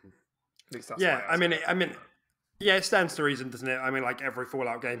 Mm-hmm. At least that's the way Yeah, I see it. yeah, it stands to reason, doesn't it? I mean, like every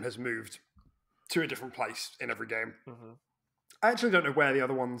Fallout game has moved to a different place in every game. Mm-hmm. I actually don't know where the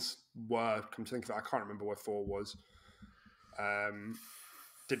other ones were. Come to think of it, I can't remember where 4 was. I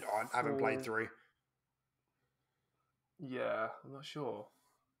haven't played 3. Yeah, I'm not sure.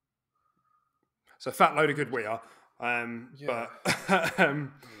 So fat load of good we are. Yeah. But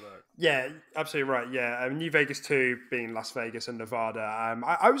yeah, absolutely right. Yeah, New Vegas 2 being Las Vegas and Nevada.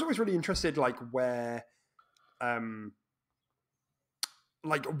 I was always really interested, like where,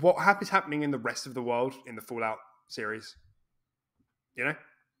 like what is happening in the rest of the world in the Fallout series.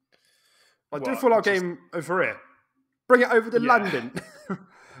 Like do a Fallout game over here. Bring it over to London.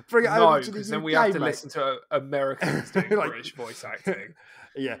 Bring it over to the because UK, then we have to mate. listen to Americans doing British voice acting.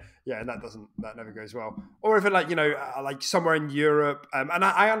 Yeah, and that never goes well. Or if it like somewhere in Europe, and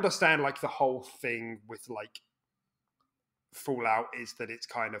I understand like the whole thing with like Fallout is that it's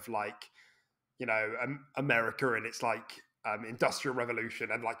kind of like America and it's like Industrial Revolution,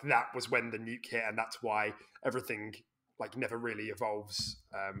 and like that was when the nuke hit, and that's why everything like never really evolves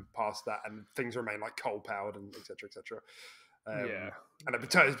past that, and things remain like coal powered and etc. etc. And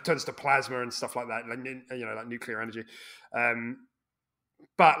it turns to plasma and stuff like that, like like nuclear energy.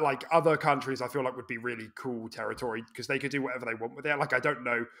 But like other countries, I feel like would be really cool territory because they could do whatever they want with it. Like I don't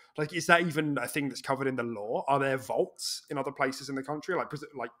know, like is that even a thing that's covered in the law? Are there vaults in other places in the country? Like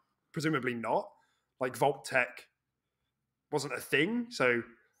presumably not. Like vault tech wasn't a thing, so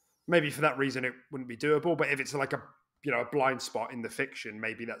maybe for that reason it wouldn't be doable. But if it's like a a blind spot in the fiction,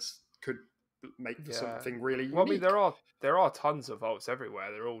 maybe that's could make for something really unique. Well, I mean, there are tons of vaults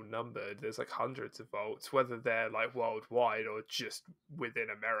everywhere. They're all numbered. There's like hundreds of vaults, whether they're like worldwide or just within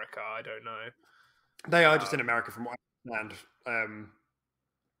America. I don't know. They are just in America, from what I understand.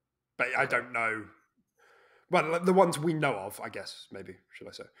 But I don't know. Well, the ones we know of, I guess, maybe should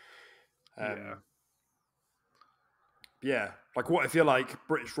I say? Yeah. Like, what if you're like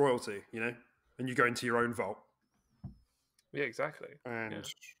British royalty, and you go into your own vault? Yeah, exactly. And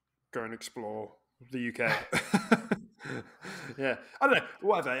go and explore the UK. Yeah, I don't know.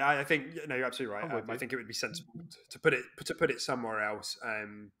 Whatever. I think you're absolutely right. I think it would be sensible to put it somewhere else.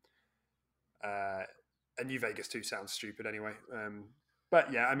 And New Vegas 2 sounds stupid anyway.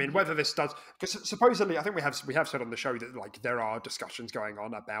 But yeah, I mean, whether this does, because supposedly, I think we have said on the show that like there are discussions going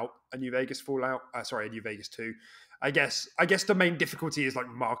on about a New Vegas Fallout. A New Vegas 2. I guess the main difficulty is like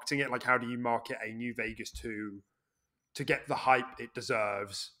marketing it. Like, how do you market a New Vegas 2 to get the hype it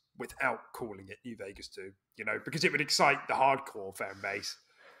deserves without calling it New Vegas 2? Because it would excite the hardcore fan base,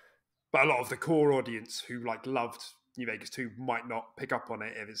 but a lot of the core audience who like loved New Vegas 2 might not pick up on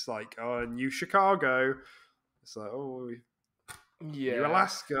it if it's like, oh, New Chicago. It's like, oh, New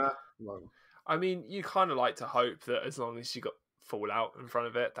Alaska. Well, I mean, you kind of like to hope that as long as you got Fallout in front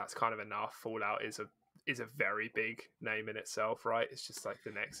of it, that's kind of enough. Fallout is a very big name in itself, right? It's just like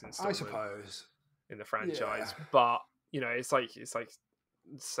the next installment, I suppose, in the franchise. Yeah. But it's like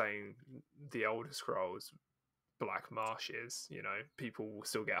saying the Elder Scrolls Black Marshes. People will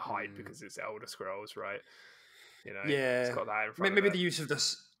still get hype because it's Elder Scrolls, right? Yeah, it's got that in front maybe of it. the use of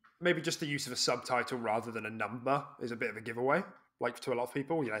this, maybe just the use of a subtitle rather than a number is a bit of a giveaway. Like to a lot of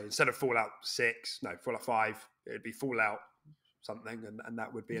people, instead of Fallout 6, no, Fallout 5, it'd be Fallout something, and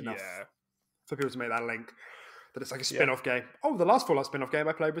that would be enough for people to make that link. That it's like a spin-off game. Oh, the last Fallout spin-off game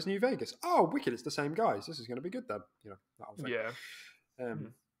I played was New Vegas. Oh, wicked! It's the same guys. This is going to be good then. That whole thing. Yeah.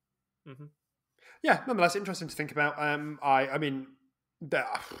 Um, Yeah, nonetheless, interesting to think about. I mean,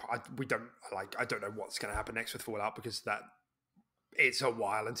 we don't like. I don't know what's going to happen next with Fallout because it's a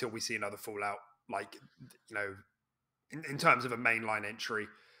while until we see another Fallout. Like, in terms of a mainline entry.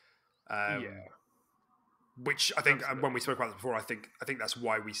 Which I think when we spoke about this before, I think that's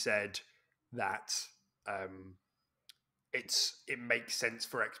why we said that it makes sense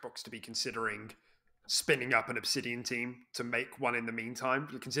for Xbox to be considering spinning up an Obsidian team to make one in the meantime.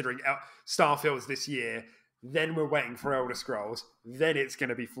 Considering Starfield's this year, then we're waiting for Elder Scrolls, then it's going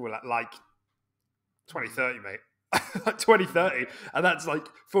to be Fallout like 2030, mate. Like 2030, and that's like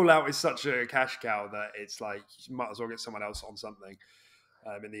Fallout is such a cash cow that it's like you might as well get someone else on something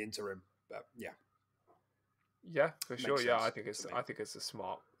in the interim. But yeah, for sure. Makes Yeah, sense I think it's a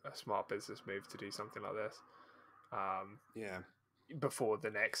smart business move to do something like this. Before the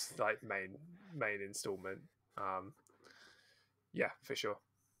next like main installment. Yeah, for sure.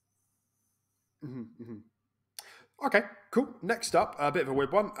 Okay, cool. Next up, a bit of a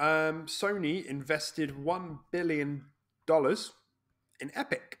weird one. Sony invested $1 billion in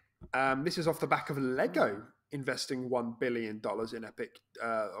Epic. This is off the back of Lego investing $1 billion in Epic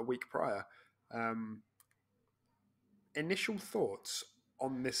a week prior. Initial thoughts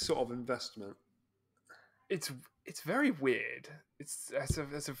on this sort of investment? It's very weird. It's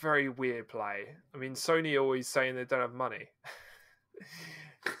a very weird play. I mean, Sony always saying they don't have money.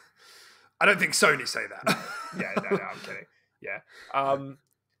 I don't think Sony say that. No, I'm kidding. Yeah.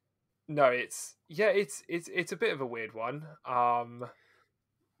 No, it's a bit of a weird one.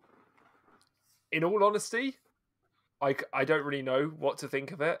 In all honesty, I don't really know what to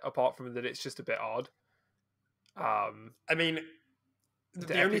think of it apart from that it's just a bit odd. I mean,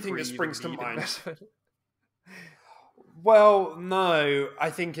 the only thing that springs to mind. Well, no,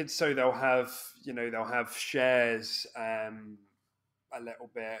 I think it's so they'll have shares a little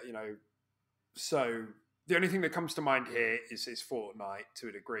bit, So the only thing that comes to mind here is Fortnite to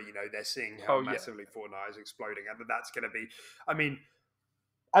a degree. They're seeing how massively Fortnite is exploding, and that's going to be. I mean,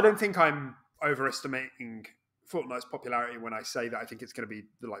 I don't think I'm overestimating Fortnite's popularity when I say that I think it's going to be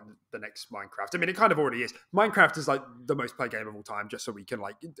the next Minecraft. I mean, it kind of already is. Minecraft is like the most played game of all time, just so we can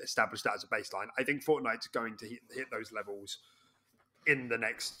establish that as a baseline. I think Fortnite's going to hit those levels in the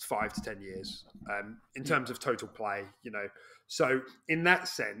next 5 to 10 years in terms of total play. So in that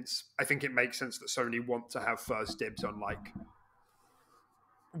sense, I think it makes sense that Sony want to have first dibs on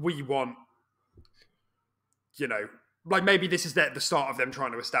we want, maybe this is the start of them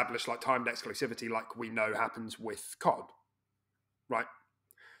trying to establish timed exclusivity like we know happens with COD, right?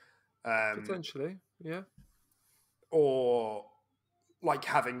 Potentially, yeah. Or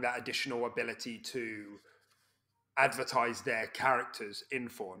having that additional ability to advertise their characters in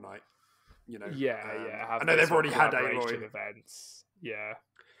Fortnite. I know they've already had Aloy events. Yeah,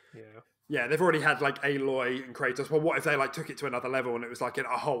 they've already had Aloy and Kratos. Well, what if they took it to another level and it was a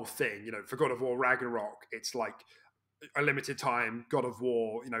whole thing? For God of War Ragnarok, it's a limited time God of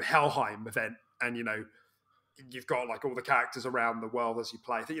War, Helheim event, and you've got all the characters around the world as you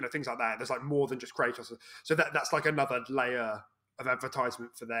play, things like that. There's more than just Kratos, so that's another layer of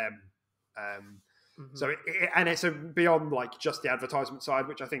advertisement for them. So it's beyond just the advertisement side,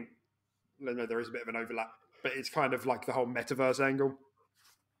 which I think there is a bit of an overlap, but it's kind of the whole metaverse angle.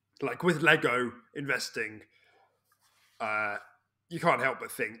 With Lego investing, you can't help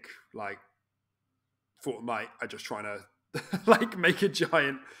but think Fortnite are just trying to make a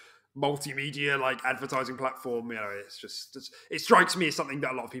giant multimedia advertising platform. It strikes me as something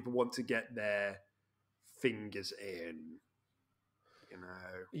that a lot of people want to get their fingers in.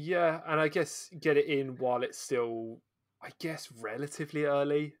 Yeah, and I guess get it in while it's still, I guess, relatively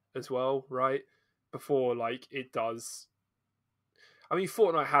early as well, right? Before it does. I mean,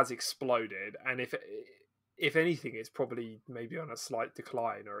 Fortnite has exploded, and if anything, it's probably maybe on a slight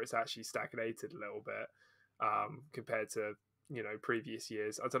decline, or it's actually stagnated a little bit compared to previous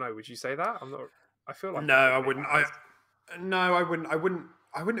years. I don't know. Would you say that? I'm not. I feel like no, I wouldn't. I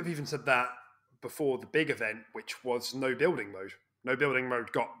wouldn't have even said that before the big event, which was no building mode. No building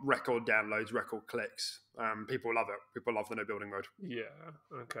mode got record downloads, record clicks. People love it. People love the no building mode. Yeah.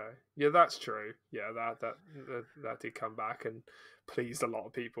 Okay. Yeah, that's true. Yeah, that did come back and pleased a lot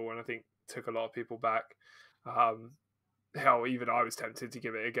of people, and I think took a lot of people back. Hell, even I was tempted to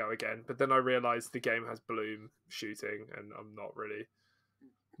give it a go again, but then I realised the game has Bloom shooting, and I'm not really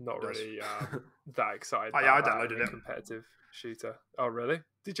that excited. I downloaded it. Competitive shooter. Oh, really?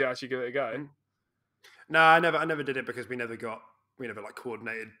 Did you actually give it a go? No, I never did it because we never got we never like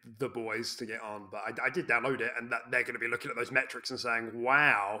coordinated the boys to get on, but I did download it, and that they're going to be looking at those metrics and saying,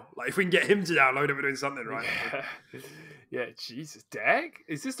 "Wow, like if we can get him to download it, we're doing something right." Yeah, yeah. Jesus, Deck,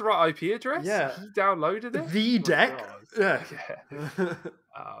 is this the right IP address? Yeah, He downloaded it. the Deck. Yeah, yeah.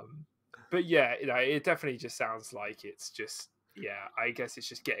 But yeah, it definitely just sounds like it's just I guess it's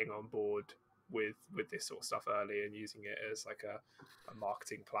just getting on board with this sort of stuff early and using it as like a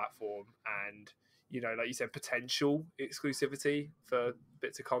marketing platform, and like you said, potential exclusivity for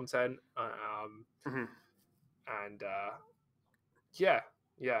bits of content. mm-hmm. And yeah,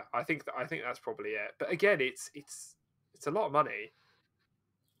 I think that's probably it. But again, it's a lot of money.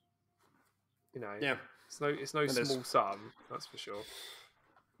 Yeah, it's no small sum, that's for sure.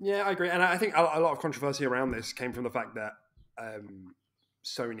 Yeah, I agree, and I think a lot of controversy around this came from the fact that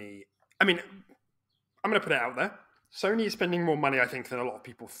Sony. I mean, I'm going to put it out there. Sony is spending more money, I think, than a lot of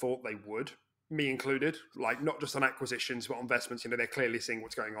people thought they would, me included. Like, not just on acquisitions, but on investments. They're clearly seeing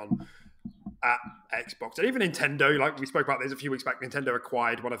what's going on at Xbox. And even Nintendo, like we spoke about this a few weeks back, Nintendo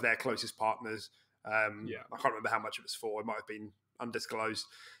acquired one of their closest partners. I can't remember how much it was for. It might have been undisclosed.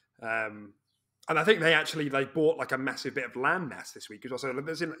 And I think they bought like a massive bit of land mass this week. Also,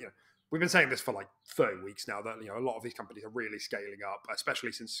 we've been saying this for like 30 weeks now that a lot of these companies are really scaling up,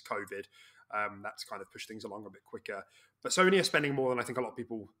 especially since COVID. That's kind of pushed things along a bit quicker. But Sony are spending more than I think a lot of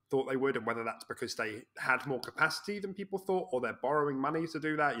people thought they would, and whether that's because they had more capacity than people thought, or they're borrowing money to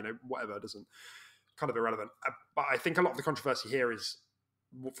do that, whatever, doesn't kind of irrelevant. But I think a lot of the controversy here is,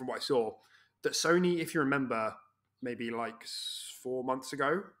 from what I saw, that Sony, if you remember, maybe like 4 months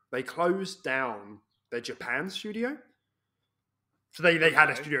ago, they closed down their Japan studio. So they had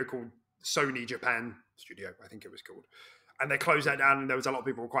a studio called Sony Japan Studio, I think it was called. And they closed that down, and there was a lot of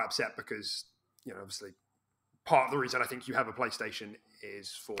people who were quite upset because, obviously part of the reason I think you have a PlayStation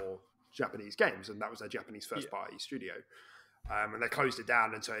is for Japanese games, and that was their Japanese first-party studio. And they closed it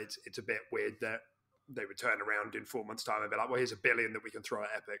down, and so it's a bit weird that they would turn around in 4 months' time and be like, well, here's $1 billion that we can throw at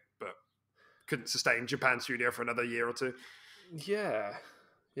Epic, but couldn't sustain Japan studio for another year or two. Yeah,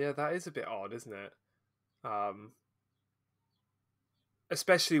 that is a bit odd, isn't it?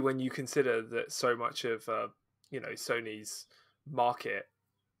 Especially when you consider that so much of Sony's market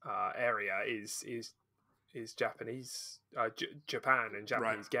area is Japanese, Japan and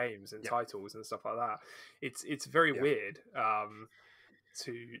Japanese games and titles and stuff like that. It's very weird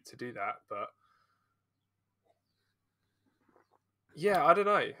to do that, but I don't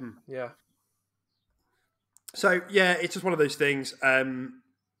know. Yeah. So it's just one of those things.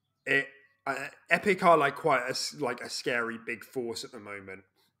 Epic are like quite a scary big force at the moment.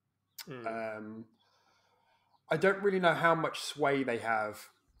 I don't really know how much sway they have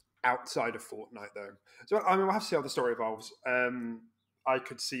outside of Fortnite, though. So we'll have to see how the story evolves. I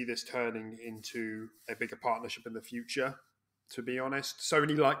could see this turning into a bigger partnership in the future. To be honest,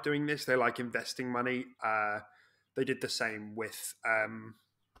 Sony like doing this. They like investing money. They did the same with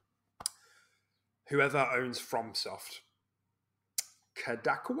whoever owns FromSoft.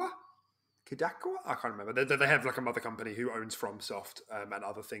 Kodakuwa? I can't remember. They have like a mother company who owns FromSoft and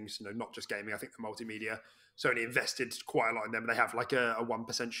other things, not just gaming. I think the multimedia. Sony invested quite a lot in them. They have like a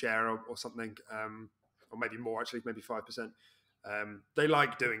 1% share or something, or maybe more actually, maybe 5%. They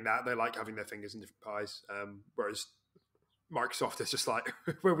like doing that. They like having their fingers in different pies. Whereas Microsoft is just like,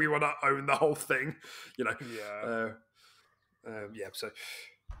 where we want to own the whole thing, so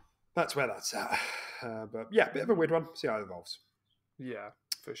that's where that's at. But bit of a weird one. See how it evolves. Yeah,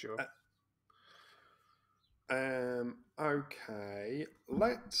 for sure. Okay,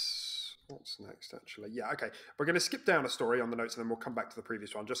 what's next actually? Okay, we're going to skip down a story on the notes and then we'll come back to the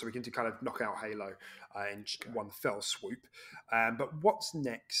previous one just so we can kind of knock out Halo in one fell swoop. But what's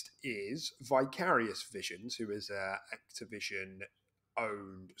next is Vicarious Visions, who is an Activision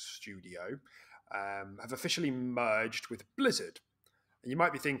owned studio, have officially merged with Blizzard. And you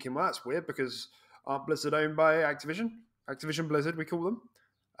might be thinking, well, that's weird because aren't Blizzard owned by Activision? Activision Blizzard, we call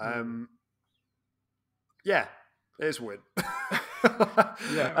them. Yeah, it is weird.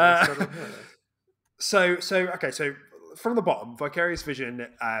 So from the bottom, Vicarious Vision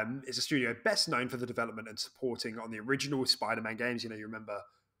is a studio best known for the development and supporting on the original Spider-Man games. You remember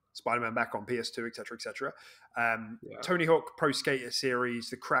Spider-Man back on PS2, etc. Tony Hawk Pro Skater series,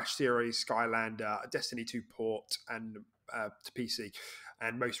 the Crash series, Skylander, Destiny 2 port, and to PC,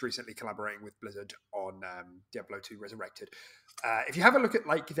 and most recently collaborating with Blizzard on Diablo 2 Resurrected. If you have a look at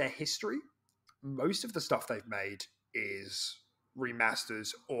like their history, most of the stuff they've made is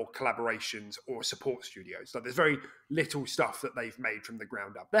remasters or collaborations or support studios. Like there's very little stuff that they've made from the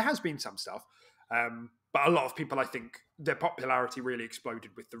ground up. There has been some stuff, but a lot of people, I think, their popularity really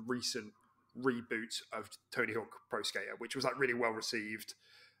exploded with the recent reboot of Tony Hawk Pro Skater, which was like really well received,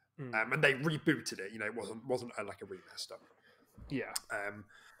 Mm. and they rebooted it. You know, it wasn't like a remaster. Yeah.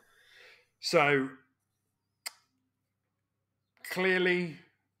 So clearly,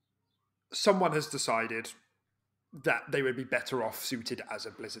 someone has decided that they would be better off suited as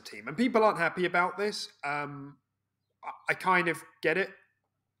a Blizzard team, and people aren't happy about this. I kind of get it,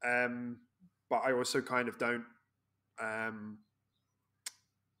 but I also kind of don't,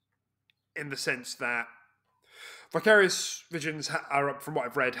 in the sense that Vicarious Visions are, from what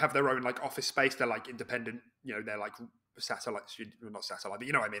I've read, have their own like office space. They're like independent, you know, they're like satellite, well, not satellite, but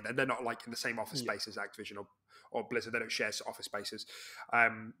you know what I mean. They're not like in the same office space as Activision or Blizzard. They don't share office spaces.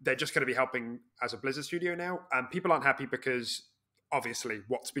 They're just going to be helping as a Blizzard studio now. People aren't happy because obviously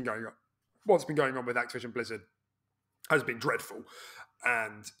what's been going on with Activision Blizzard has been dreadful,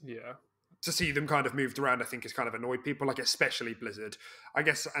 and Yeah. to see them kind of moved around, I think, has kind of annoyed people, like especially Blizzard, I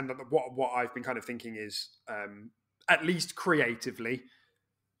guess. And what I've been kind of thinking is, at least creatively,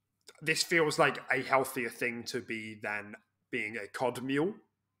 this feels like a healthier thing to be than being a COD mule.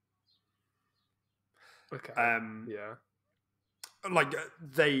 Okay. Yeah. Like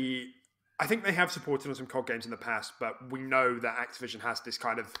I think they have supported on some COD games in the past, but we know that Activision has this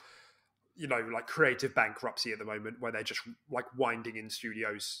kind of, you know, like creative bankruptcy at the moment, where they're just like winding in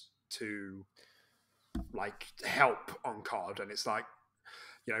studios to like help on COD, and it's like,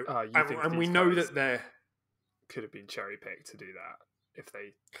 you know, and we know that they're could have been cherry picked to do that if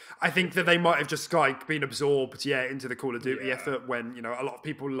they. I think that they might have just like been absorbed, into the Call of Duty effort, when, you know, a lot of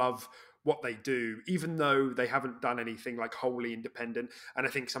people love what they do, even though they haven't done anything like wholly independent. And I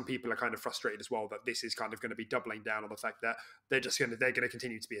think some people are kind of frustrated as well that this is kind of going to be doubling down on the fact that they're going to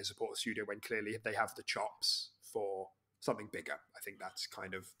continue to be a support studio when clearly they have the chops for something bigger. I think that's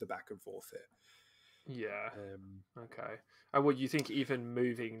kind of the back and forth here. Yeah. Okay. And what you think, even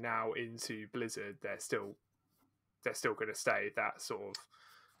moving now into Blizzard, they're still going to stay that sort of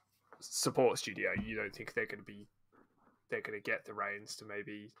support studio? You don't think they're going to get the reins to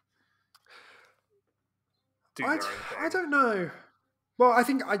maybe do their own thing? I don't know. Well, I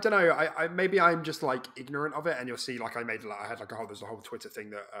don't know. I maybe I'm just like ignorant of it, and you'll see. Like I had like there's a whole Twitter thing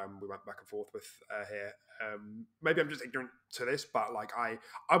that we went back and forth with here. Maybe I'm just ignorant to this, but like I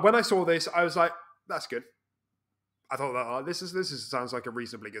when I saw this, I was like, that's good. I thought that this sounds like a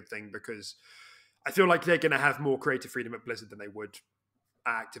reasonably good thing, because I feel like they're going to have more creative freedom at Blizzard than they would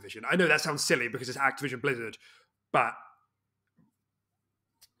at Activision. I know that sounds silly because it's Activision Blizzard, but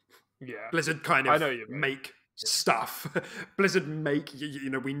Blizzard kind of make stuff. Blizzard make, you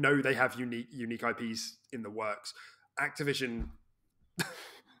know, we know they have unique IPs in the works. Activision,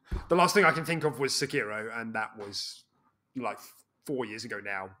 the last thing I can think of was Sekiro, and that was like 4 years ago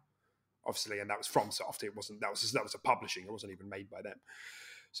now, obviously, and that was FromSoft. It wasn't, that was a publishing. It wasn't even made by them.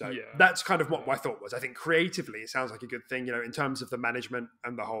 So that's kind of what my thought was. I think creatively it sounds like a good thing, you know, in terms of the management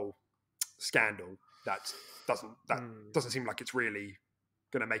and the whole scandal. That doesn't seem like it's really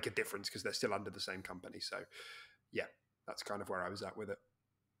going to make a difference because they're still under the same company. So yeah, that's kind of where I was at with it.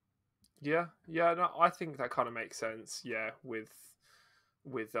 Yeah, no, I think that kind of makes sense. Yeah, with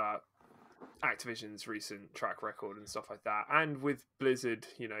Activision's recent track record and stuff like that, and with Blizzard,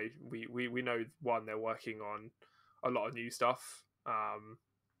 you know, we know, one, they're working on a lot of new stuff.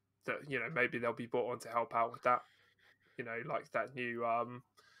 That, you know, maybe they'll be brought on to help out with that. You know, like that new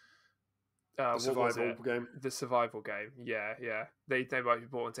the survival game. The survival game. Yeah. They might be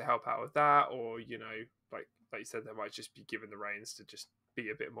brought on to help out with that, or, you know, like you said, they might just be given the reins to just be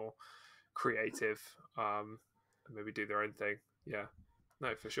a bit more creative, and maybe do their own thing. Yeah.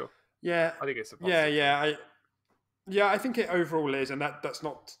 No, for sure. Yeah. I think it's a positive thing. I think it overall is, and that's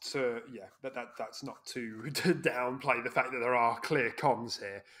not to that's not to downplay the fact that there are clear cons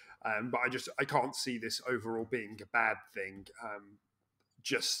here, but I can't see this overall being a bad thing.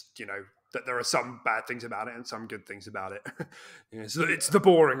 Just, you know, that there are some bad things about it and some good things about it. So it's the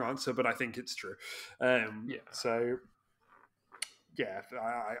boring answer, but I think it's true. So yeah,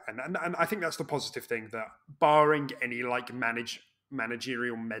 and I think that's the positive thing, that barring any like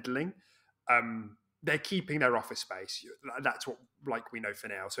managerial meddling, they're keeping their office space. That's what, like, we know for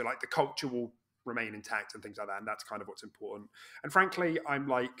now. So like the culture will remain intact and things like that, and that's kind of what's important. And frankly, I'm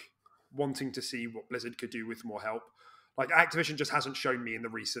like wanting to see what Blizzard could do with more help. Like Activision just hasn't shown me in the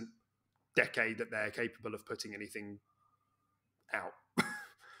recent decade that they're capable of putting anything out.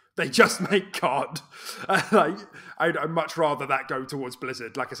 They just make COD. Like I'd much rather that go towards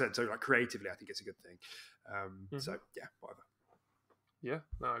Blizzard. Like I said, so like creatively, I think it's a good thing. So yeah, whatever. Yeah,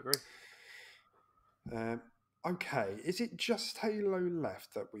 no, I agree. Okay, is it just Halo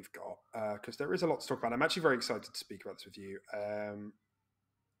left that we've got? Because there is a lot to talk about. I'm actually very excited to speak about this with you.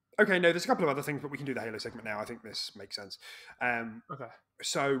 Okay, no, there's a couple of other things, but we can do the Halo segment now. I think this makes sense. Okay.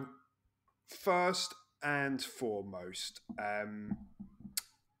 So first and foremost,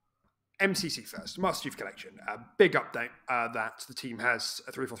 MCC first, Master Chief Collection. A big update that the team has,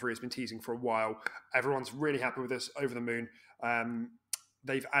 343 has been teasing for a while. Everyone's really happy with this, over the moon.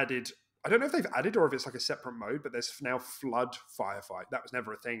 They've added, I don't know if they've added or if it's like a separate mode, but there's now Flood Firefight. That was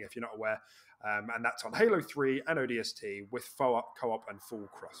never a thing if you're not aware. And that's on Halo 3 and ODST with co-op and full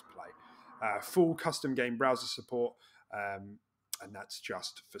crossplay. Full custom game browser support. And that's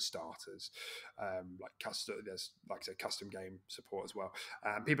just for starters. There's, like I said, custom game support as well.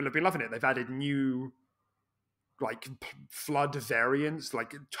 People have been loving it. They've added new like flood variants,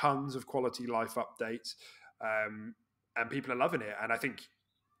 like tons of quality life updates, and people are loving it. And I think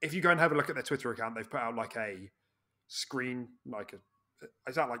if you go and have a look at their Twitter account, they've put out like a screen,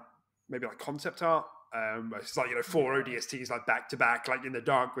 is that like maybe like concept art? It's like, 4 ODSTs like back to back, like in the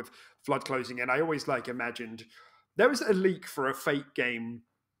dark with flood closing in. I always imagined. There was a leak for a fake game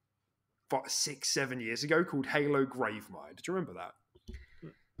 6-7 years ago called Halo Gravemind. Do you remember that?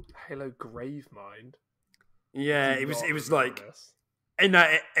 Halo Gravemind? Yeah, it was like... This. And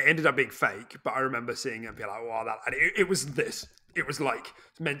it ended up being fake, but I remember seeing it and being like, wow, that... And it was this. It was like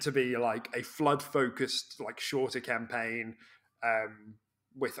meant to be like a flood-focused, like shorter campaign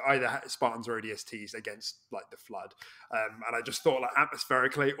with either Spartans or ODSTs against like the flood. And I just thought like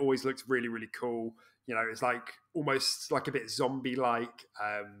atmospherically it always looked really, really cool. It's like almost like a bit zombie-like,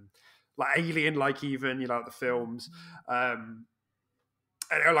 like alien-like even, like the films. And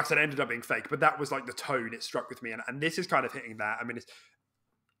like I said, it ended up being fake, but that was like the tone it struck with me. And this is kind of hitting that. I mean,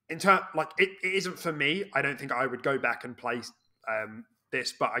 it isn't for me. I don't think I would go back and play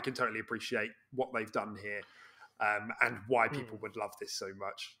this, but I can totally appreciate what they've done here and why people would love this so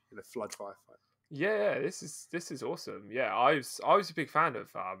much. Flood Firefight. Yeah, this is awesome. Yeah, I was a big fan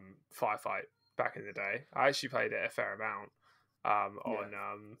of Firefight back in the day. I actually played it a fair amount on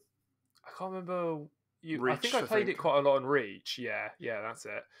I can't remember Reach, I think I played it quite a lot on Reach. Yeah, that's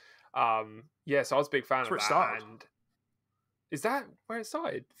it. So I was a big fan of that. And is that where it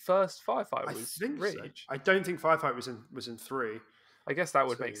started? First Firefight was Reach. So. I don't think Firefight was in 3. I guess that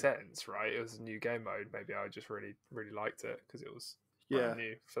would make sense, right? It was a new game mode. Maybe I just really, really liked it because it was brand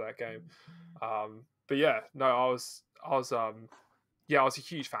new for that game. But yeah, no, I was a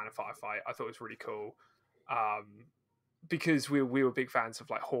huge fan of Firefight. I thought it was really cool. Because we were big fans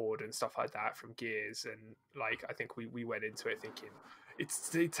of like Horde and stuff like that from Gears, and like I think we went into it thinking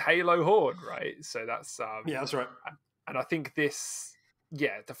it's Halo Horde, right? So that's that's right. And I think this,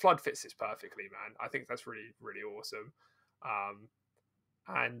 the flood fits this perfectly, man. I think that's really, really awesome.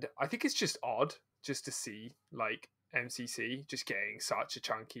 And I think it's just odd just to see like MCC just getting such a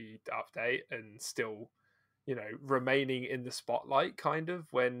chunky update and still, remaining in the spotlight kind of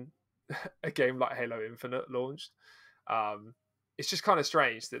when a game like Halo Infinite launched. It's just kind of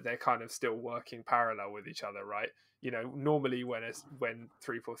strange that they're kind of still working parallel with each other, right? Normally when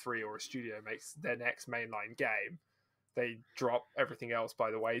 343 or a studio makes their next mainline game, they drop everything else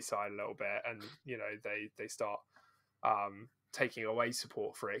by the wayside a little bit, and they start taking away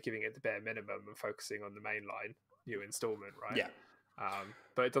support for it, giving it the bare minimum, and focusing on the mainline new installment, right? Yeah.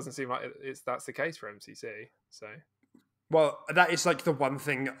 But it doesn't seem like that's the case for MCC. So. Well, that is like the one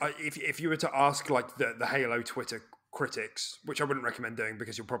thing. If you were to ask like the Halo Twitter critics, which I wouldn't recommend doing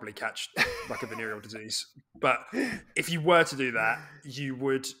because you'll probably catch like a venereal disease, but if you were to do that, you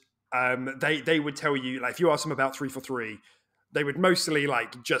would. They would tell you, like, if you ask them about 343, they would mostly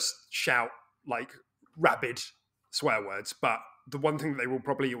like just shout like rabid swear words. But the one thing that they will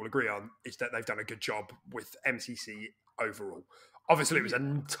probably all agree on is that they've done a good job with MCC overall. Obviously, it was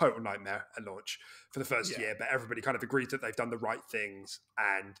a total nightmare at launch for the first year, but everybody kind of agrees that they've done the right things,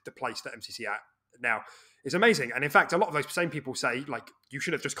 and the place that MCC at now is amazing. And in fact, a lot of those same people say like you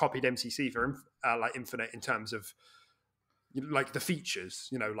should have just copied MCC for like Infinite in terms of like the features,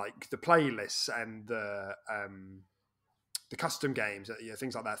 like the playlists and the custom games,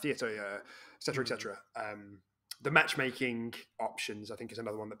 things like that, theater, et cetera, et cetera. The matchmaking options, I think, is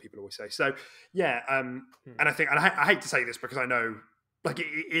another one that people always say. So, and I think, and I hate to say this because I know, like, it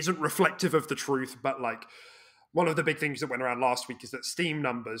isn't reflective of the truth, but like, one of the big things that went around last week is that Steam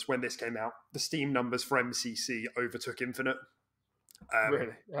numbers, when this came out, the Steam numbers for MCC overtook Infinite.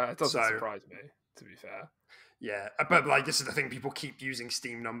 Really? It doesn't surprise me, to be fair. Yeah, but like this is the thing, people keep using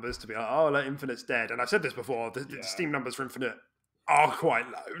Steam numbers to be like, oh, like Infinite's dead. And I've said this before, the Steam numbers for Infinite are quite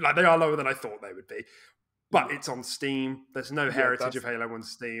low. Like they are lower than I thought they would be. But it's on Steam. There's no heritage of Halo on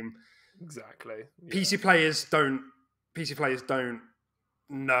Steam. Exactly. Yeah. PC players don't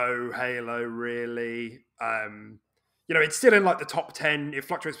know Halo really. it's still in like the top 10. It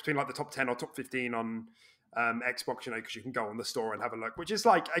fluctuates between like the top 10 or top 15 on Xbox, because you can go on the store and have a look, which is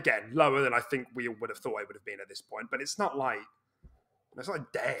like, again, lower than I think we would have thought it would have been at this point. But it's not like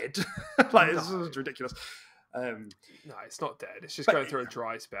dead. Like, it's ridiculous. No, it's not dead. It's just going through a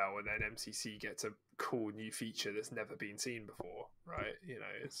dry spell, and then MCC gets a cool new feature that's never been seen before, right?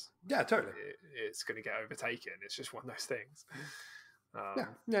 It's totally. It's going to get overtaken. It's just one of those things.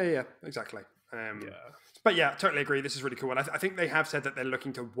 Yeah, exactly. But yeah, totally agree. This is really cool, and I think they have said that they're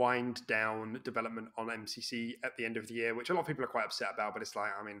looking to wind down development on MCC at the end of the year, which a lot of people are quite upset about. But it's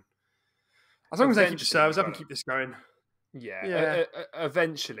like, I mean, as long as they keep the servers up and keep this going. Yeah.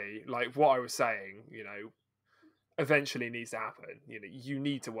 Eventually, like what I was saying, eventually needs to happen. You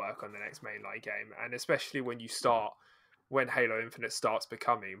need to work on the next mainline game, and especially when Halo Infinite starts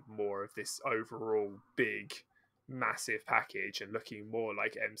becoming more of this overall big, massive package and looking more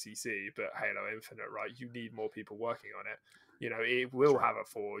like MCC, but Halo Infinite, right? You need more people working on it. It will have a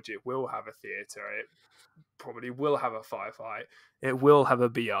forge, it will have a theater, it probably will have a firefight, it will have a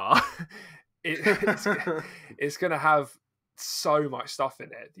BR. It's going to have so much stuff in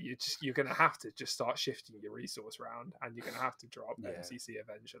it that you're going to have to just start shifting your resource around, and you're going to have to drop MCC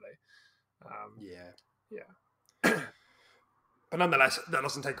eventually. But nonetheless, that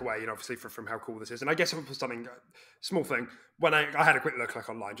doesn't take away, obviously from how cool this is. And I guess for something small thing, when I had a quick look like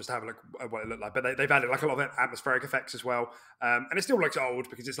online just to have a look at what it looked like, but they've added like a lot of atmospheric effects as well, and it still looks old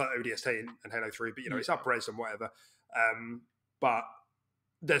because it's like ODST and Halo 3, but it's up-res and whatever. But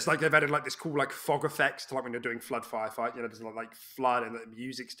there's like they've added like this cool like fog effects to like when you're doing flood firefight. There's like flood and the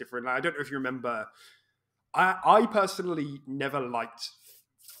music's different. Like, I don't know if you remember. I personally never liked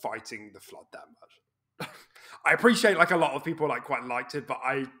fighting the flood that much. I appreciate like a lot of people like quite liked it, but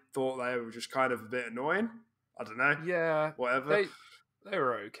I thought they were just kind of a bit annoying. I don't know. Yeah, whatever. They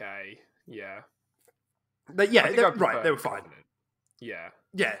were okay. Yeah. They were fine. Yeah,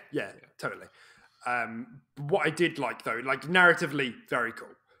 totally. What I did like though, like narratively, very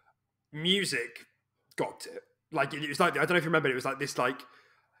cool. Music got it. Like it was like, I don't know if you remember, it was like this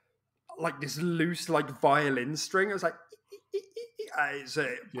this loose like violin string. It was like,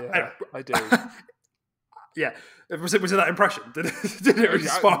 anyway. I do. Yeah, was it that impression? Did it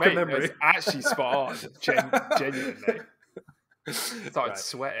spark a memory? It's actually spot on. Genuinely, started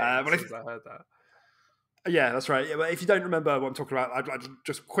sweating as I heard that. Yeah, that's right. Yeah, but if you don't remember what I'm talking about, I'd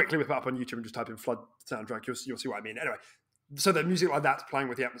just quickly whip it up on YouTube and just type in "flood soundtrack." You'll see what I mean. Anyway, so the music like that's playing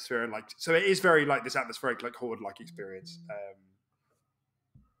with the atmosphere, and like, so it is very like this atmospheric like horde like experience.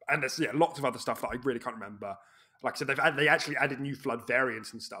 And there's lots of other stuff that I really can't remember. Like I said, they actually added new flood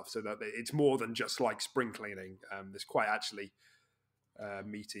variants and stuff, so that it's more than just like spring cleaning. There's quite actually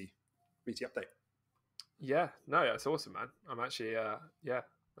meaty update. Yeah, no, that's awesome, man. I'm actually, I'm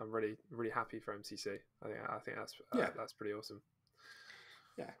really, really happy for MCC. I think that's pretty awesome.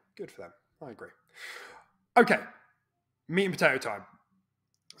 Yeah, good for them. I agree. Okay, meat and potato time.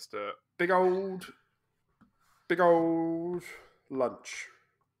 Let's do it. Big old lunch.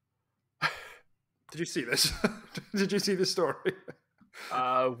 Did you see this? Did you see this story?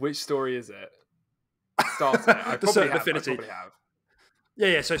 Which story is it? Start it. The Certain Affinity. I probably have.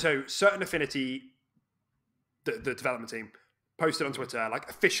 Yeah. So Certain Affinity, the development team, posted on Twitter, like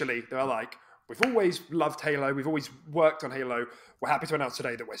officially, they were like, we've always loved Halo. We've always worked on Halo. We're happy to announce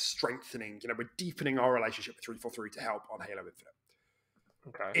today that we're strengthening, we're deepening our relationship with 343 to help on Halo Infinite.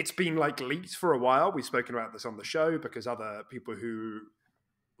 Okay. It's been like leaked for a while. We've spoken about this on the show because other people who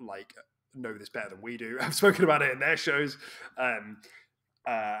like know this better than we do have spoken about it in their shows,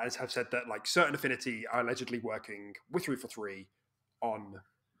 as have said that like Certain Affinity are allegedly working with 343 on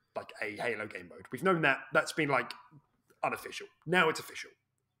like a Halo game mode. We've known that's been like unofficial. Now it's official.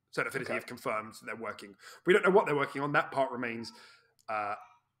 Certain Affinity have confirmed they're working. We don't know what they're working on. That part remains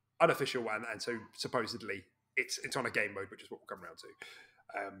unofficial, and so supposedly it's on a game mode, which is what we'll come around to.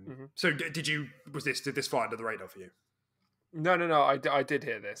 So did this fly under the radar for you? No. I did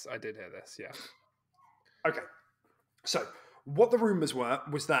hear this. Yeah. Okay. So what the rumors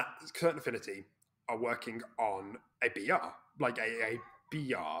was that Certain Affinity are working on a BR, like a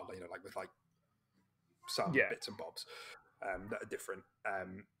BR, like with like some bits and bobs that are different,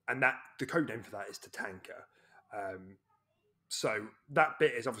 and that the code name for that is Tatanka. So that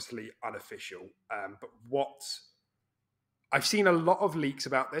bit is obviously unofficial, but what I've seen a lot of leaks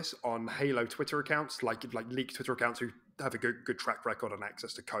about this on Halo Twitter accounts, like leaked Twitter accounts who have a good track record on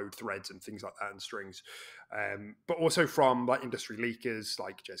access to code threads and things like that and strings, but also from like industry leakers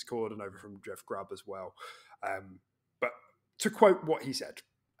like Jez Corden over from Jeff Grubb as well. But to quote what he said,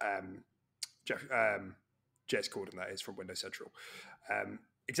 Jez Corden, that is from Windows Central,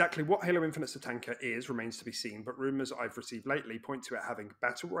 Exactly what Halo Infinite Tatanka is remains to be seen, but rumours I've received lately point to it having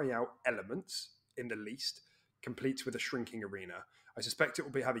battle royale elements, in the least, complete with a shrinking arena. I suspect it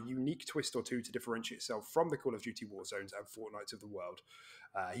will have a unique twist or two to differentiate itself from the Call of Duty Warzones and Fortnites of the world.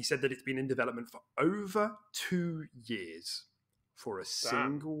 He said that it's been in development for over 2 years for a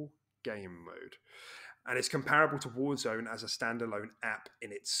single game mode, and it's comparable to Warzone as a standalone app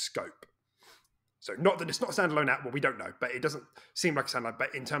in its scope. So not that it's not a standalone app, well, we don't know, but it doesn't seem like a standalone.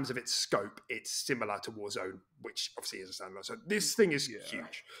 But in terms of its scope, it's similar to Warzone, which obviously is a standalone. So this thing is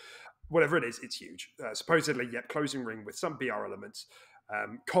huge. Whatever it is, it's huge. Supposedly, closing ring with some BR elements.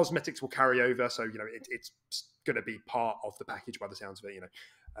 Cosmetics will carry over, so it's going to be part of the package by the sounds of it.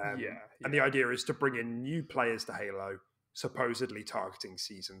 And the idea is to bring in new players to Halo, supposedly targeting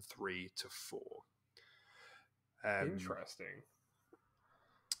season 3 to 4. Interesting.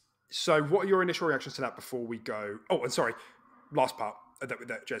 So, what are your initial reactions to that before we go? Oh, and sorry, last part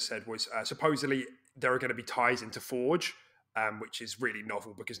that Jez said was supposedly there are going to be ties into Forge, which is really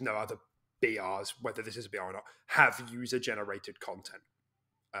novel because no other BRs, whether this is a BR or not, have user-generated content.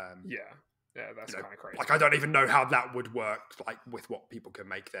 That's kind of crazy. Like, I don't even know how that would work, like with what people can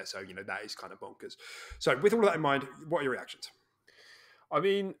make there. So, that is kind of bonkers. So, with all of that in mind, what are your reactions? I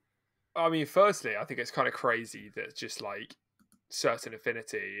mean, firstly, I think it's kind of crazy that just like Certain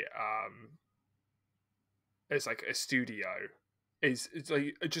Affinity, it's like a studio it's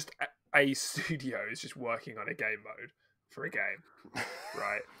like just a studio is just working on a game mode for a game,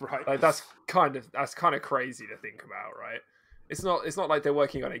 right? Right. Like that's kind of crazy to think about, right? It's not like they're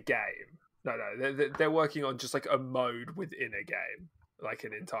working on a game. No, they're working on just like a mode within a game, like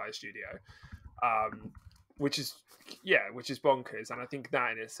an entire studio, which is bonkers. And I think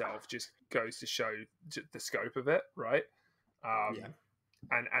that in itself just goes to show the scope of it, right?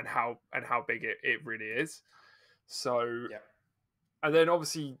 And how big it really is. So, and then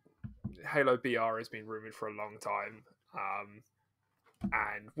obviously Halo BR has been rumored for a long time,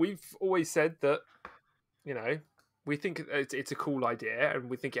 and we've always said that we think it's a cool idea and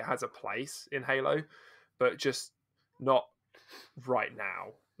we think it has a place in Halo, but just not right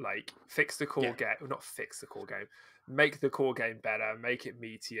now. Like fix the core game, not fix the core game, make the core game better, make it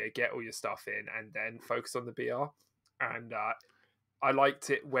meatier, get all your stuff in, and then focus on the BR. And I liked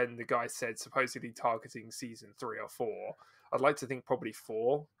it when the guy said supposedly targeting season 3 or 4. I'd like to think probably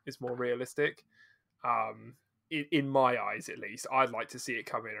 4 is more realistic. In my eyes, at least, I'd like to see it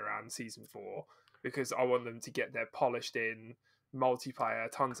come in around season 4 because I want them to get their polished in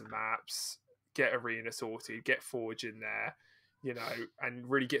multiplayer, tons of maps, get arena sorted, get Forge in there, and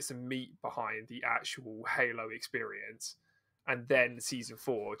really get some meat behind the actual Halo experience. And then season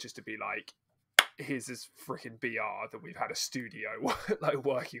 4 just to be like, here's this freaking BR that we've had a studio like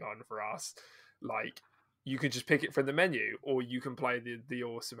working on for us. Like you can just pick it from the menu, or you can play the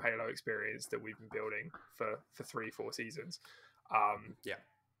awesome Halo experience that we've been building for 3-4 seasons.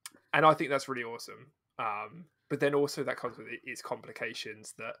 And I think that's really awesome. But then also that comes with its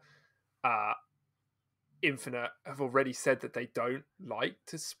complications that Infinite have already said that they don't like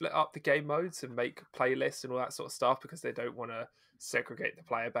to split up the game modes and make playlists and all that sort of stuff because they don't want to segregate the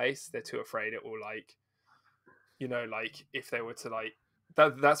player base. They're too afraid it will like if they were to like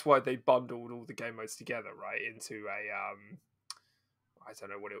that's why they bundled all the game modes together, right, into a I don't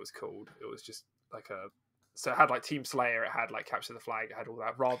know what it was called. It was just like so it had like Team Slayer, it had like Capture the Flag, it had all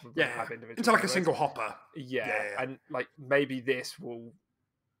that rather than have individual into like a single hopper. And like maybe this will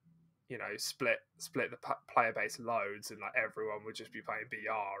split the player base loads, and like everyone would just be playing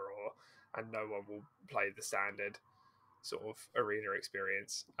BR and no one will play the standard sort of arena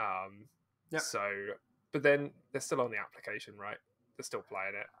experience. So, but then they're still on the application, right? They're still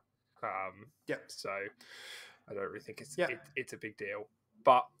playing it. So I don't really think it's a big deal.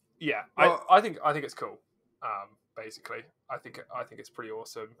 But well, I think it's cool. Basically, I think it's pretty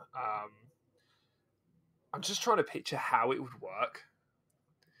awesome. I'm just trying to picture how it would work.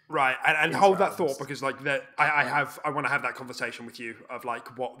 Right, and hold that thought because like that, I want to have that conversation with you of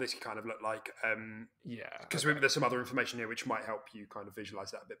like what this kind of look like. Because there's some other information here which might help you kind of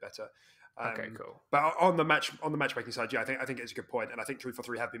visualize that a bit better. Okay, cool. But on the matchmaking side, I think it's a good point, and I think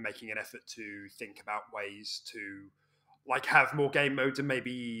 343 have been making an effort to think about ways to like have more game modes and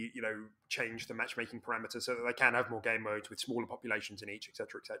maybe change the matchmaking parameters so that they can have more game modes with smaller populations in each,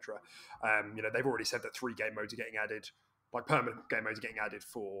 etc., etc. They've already said that 3 game modes are getting added. Like permanent game modes are getting added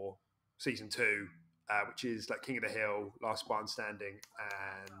for season 2, which is like King of the Hill, Last Spartan Standing,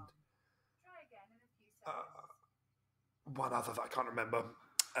 and one other that I can't remember.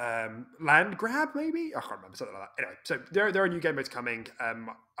 land grab, maybe? I can't remember, something like that. Anyway, so there are new game modes coming.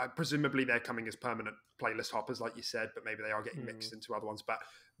 Presumably they're coming as permanent playlist hoppers, like you said, but maybe they are getting mixed into other ones. But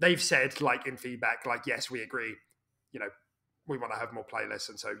they've said, like, in feedback, like, yes, we agree, you know, we want to have more playlists.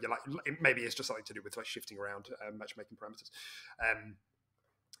 And so you're like, maybe it's just something to do with like shifting around matchmaking parameters.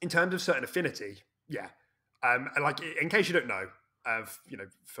 In terms of Certain Affinity, yeah. Like, in case you don't know,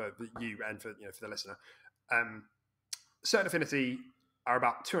 for you and for the listener, Certain Affinity are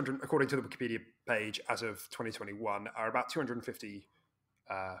about 200, according to the Wikipedia page, as of 2021, are about 250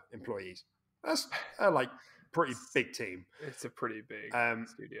 employees. That's like pretty big team. It's a pretty big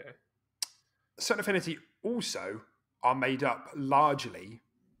studio. Certain Affinity also are made up largely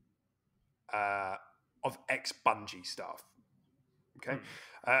of ex-Bungie staff. Okay,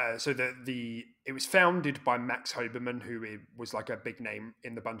 so it was founded by Max Hoberman, who was like a big name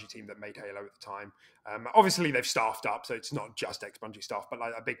in the Bungie team that made Halo at the time. Obviously, they've staffed up, so it's not just ex-Bungie staff, but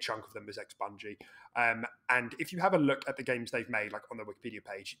like a big chunk of them is ex-Bungie. And if you have a look at the games they've made, like on the Wikipedia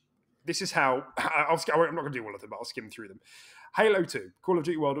page, this is how I'm not going to do all of them, but I'll skim through them. Halo 2, Call of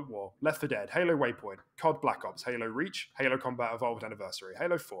Duty World at War, Left 4 Dead, Halo Waypoint, COD Black Ops, Halo Reach, Halo Combat Evolved Anniversary,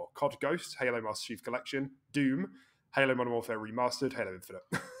 Halo 4, COD Ghosts, Halo Master Chief Collection, Doom, Halo Modern Warfare Remastered, Halo Infinite.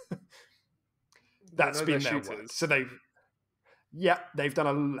 That's been their work. So they've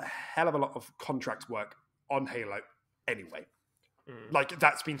done a hell of a lot of contract work on Halo anyway. Like,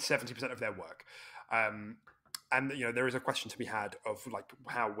 that's been 70% of their work. And there is a question to be had of like,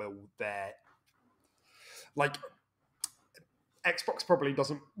 how will their, like, Xbox probably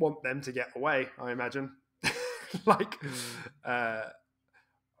doesn't want them to get away, I imagine. Like,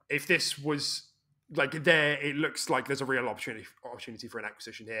 if this was like it looks like there's a real opportunity for an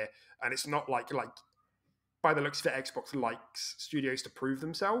acquisition here, and it's not like by the looks of it, Xbox likes studios to prove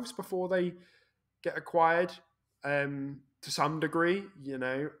themselves before they get acquired, to some degree,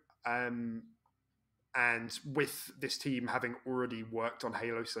 and with this team having already worked on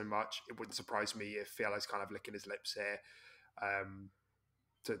Halo so much, it wouldn't surprise me if Fialo's kind of licking his lips here,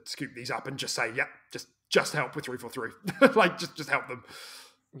 to scoop these up and just say, yeah, just help with 343, like just help them.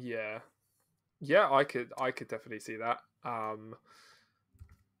 Yeah, I could definitely see that.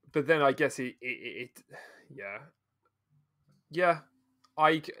 But then I guess I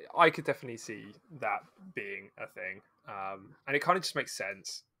could definitely see that being a thing. And it kind of just makes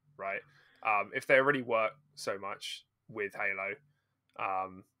sense, right? If they already work so much with Halo,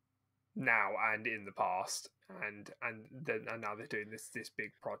 now and in the past, and now they're doing this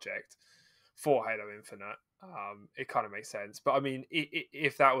big project for Halo Infinite, it kind of makes sense. But I mean,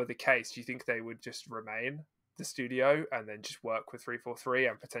 if that were the case, do you think they would just remain the studio and then just work with 343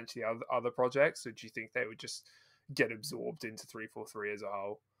 and potentially other projects, or do you think they would just get absorbed into 343 as a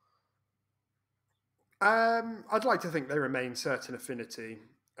whole? I'd like to think they remain Certain Affinity,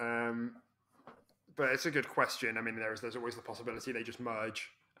 but it's a good question. I mean, there's always the possibility they just merge.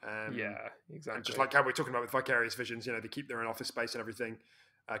 Yeah, exactly. And just like how we're talking about with Vicarious Visions, they keep their own office space and everything,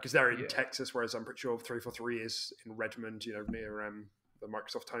 because they're in Texas, whereas I'm pretty sure 343 is in Redmond, near the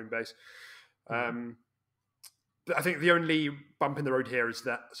Microsoft home base. But I think the only bump in the road here is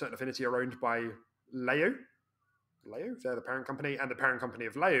that Certain Affinity are owned by Leo. They're the parent company, and the parent company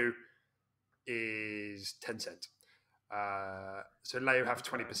of Leo is Tencent. So Leo have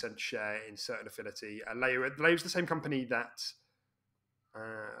 20% share in Certain Affinity. Leo's the same company that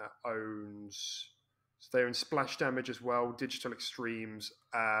owns. So they own Splash Damage as well, Digital Extremes.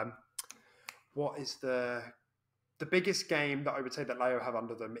 What is the biggest game that I would say that Leo have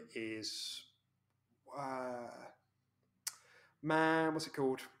under them is what's it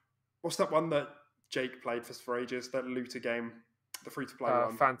called? What's that one that Jake played for ages? That looter game, the free-to-play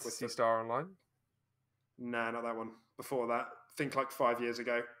one. Phantasy Star Online? Nah, not that one. Before that, think like 5 years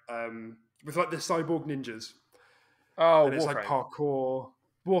ago, with like the cyborg ninjas. Oh, and it's Warframe. Like parkour.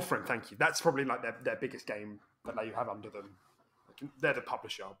 Warframe, thank you. That's probably like their biggest game that they have under them. They're the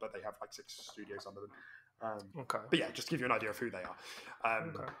publisher, but they have like 6 studios under them. Okay. But yeah, just to give you an idea of who they are.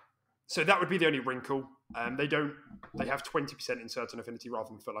 Okay. So that would be the only wrinkle. They have 20% in Certain Affinity rather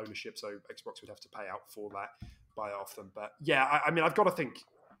than full ownership, so Xbox would have to pay out for that, buy it off them. But yeah, I mean, I've got to think,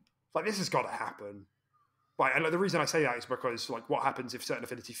 like, this has got to happen. Like, and the reason I say that is because, like, what happens if Certain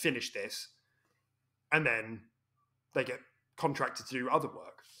Affinity finish this, and then they get contracted to do other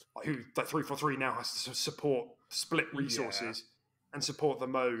work? Like 343 now has to support split resources and support the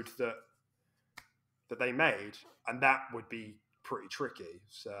mode that they made, and that would be pretty tricky.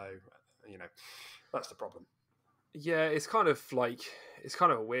 So, that's the problem. Yeah, it's kind of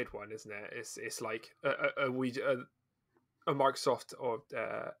a weird one, isn't it? It's like a Microsoft or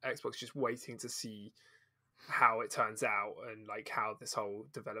Xbox just waiting to see how it turns out and like how this whole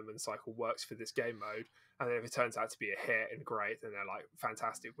development cycle works for this game mode. And then if it turns out to be a hit and great, then they're like,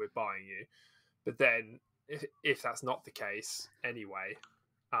 fantastic, we're buying you. But then if that's not the case anyway,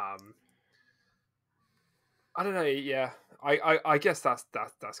 I don't know. Yeah, I guess that's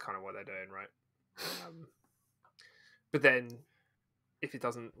kind of what they're doing, right? But then if it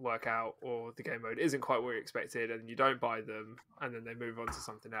doesn't work out or the game mode isn't quite what you expected and you don't buy them and then they move on to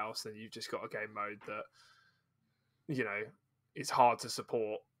something else, then you've just got a game mode that, you know, is hard to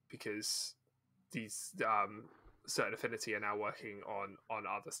support because these Certain Affinity are now working on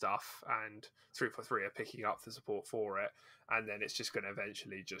other stuff and 343 are picking up the support for it, and then it's just going to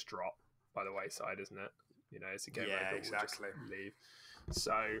eventually just drop by the wayside, isn't it? You know, it's a game mode that exactly. will just leave.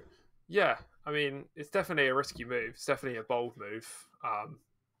 So yeah, I mean, it's definitely a risky move. It's definitely a bold move.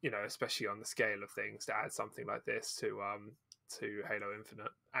 You know, especially on the scale of things, to add something like this to Halo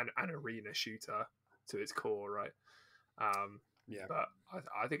Infinite and an arena shooter to its core, right? But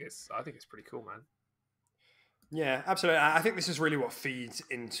I think it's pretty cool, man. Yeah, absolutely. I think this is really what feeds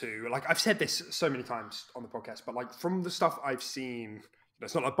into, like, I've said this so many times on the podcast, but like from the stuff I've seen,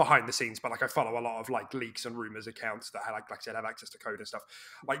 it's not like behind the scenes, but like I follow a lot of like leaks and rumors accounts that like I said, have access to code and stuff.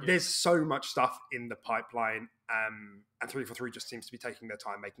 Like there's so much stuff in the pipeline, and 343 just seems to be taking their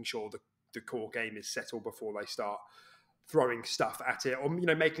time, making sure the core game is settled before they start throwing stuff at it, or, you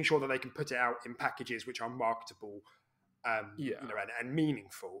know, making sure that they can put it out in packages which are marketable, you know, and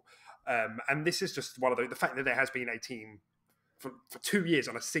meaningful. And this is just one of the fact that there has been a team for 2 years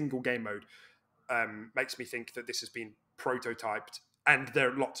on a single game mode makes me think that this has been prototyped, and there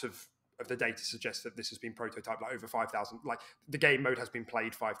are lots of the data suggests that this has been prototyped like over 5,000. Like the game mode has been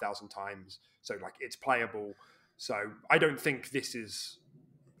played 5,000 times, so like it's playable. So I don't think this is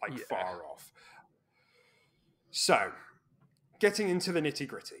like far off. So getting into the nitty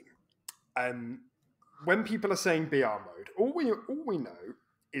gritty, when people are saying BR mode, all we know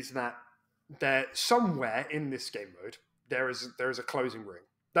is that there somewhere in this game mode there is a closing ring.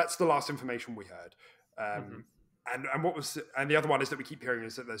 That's the last information we heard. And the other one is that we keep hearing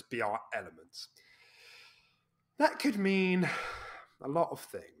is that there's BR elements. That could mean a lot of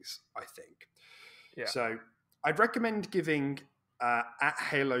things, I think. Yeah. So I'd recommend giving at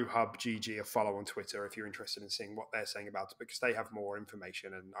Halo Hub GG a follow on Twitter if you're interested in seeing what they're saying about it, because they have more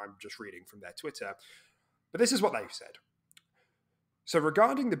information and I'm just reading from their Twitter. But this is what they've said. So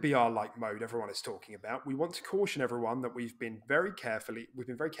regarding the BR-like mode everyone is talking about, we want to caution everyone that we've been very careful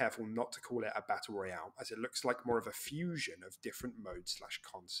not to call it a battle royale, as it looks like more of a fusion of different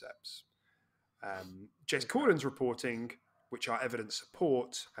modes/concepts. Jez Corden's reporting, which our evidence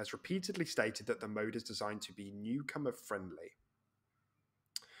support, has repeatedly stated that the mode is designed to be newcomer friendly.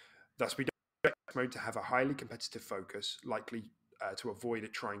 Thus, we don't expect the mode to have a highly competitive focus, likely to avoid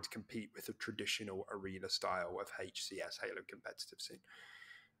it trying to compete with the traditional arena style of HCS Halo competitive scene.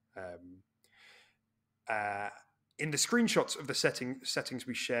 In the screenshots of the settings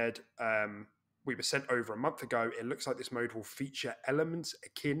we shared, we were sent over a month ago, it looks like this mode will feature elements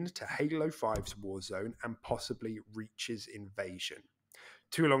akin to Halo 5's Warzone and possibly Reach's Invasion.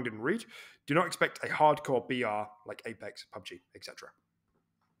 Too long didn't read. Do not expect a hardcore BR like Apex, PUBG, etc.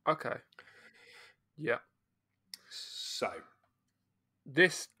 Okay. Yeah. So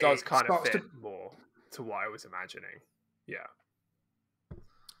this does kind of fit more to what I was imagining. Yeah.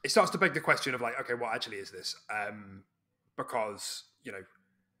 It starts to beg the question of like, okay, what actually is this? Because, you know,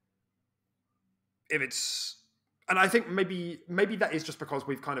 if it's, and I think maybe that is just because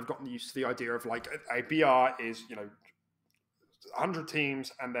we've kind of gotten used to the idea of like a BR is, you know, 100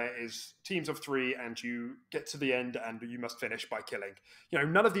 teams and there is teams of 3 and you get to the end and you must finish by killing. You know,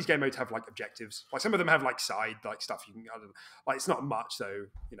 none of these game modes have like objectives. Like some of them have like side like stuff you can, I don't know, like it's not much. So,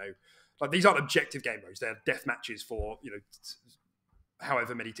 you know, like these aren't objective game modes. They're death matches for, you know,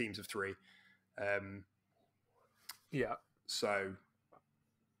 however many teams of 3. Yeah. So,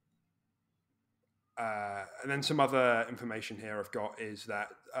 and then some other information here I've got is that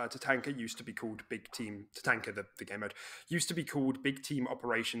Tatanka used to be called Big Team. Tatanka, the game mode, used to be called Big Team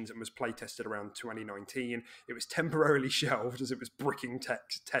Operations and was play tested around 2019. It was temporarily shelved as it was bricking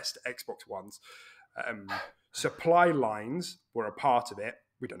test Xbox Ones. Supply lines were a part of it.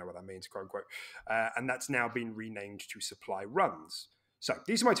 We don't know what that means, quote unquote. And that's now been renamed to Supply Runs. So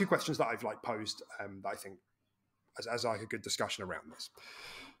these are my 2 questions that I've like posed that I think as like a good discussion around this.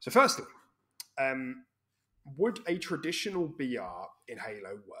 So firstly, would a traditional BR in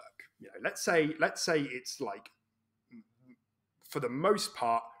Halo work? You know, let's say it's like, for the most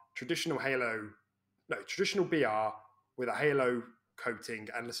part, traditional BR with a Halo coating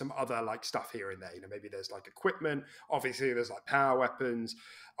and there's some other like stuff here and there. Maybe there's like equipment. Obviously, there's like power weapons.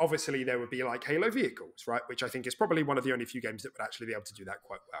 Obviously, there would be like Halo vehicles, right? Which I think is probably one of the only few games that would actually be able to do that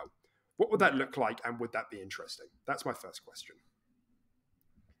quite well. What would that look like, and would that be interesting? That's my first question.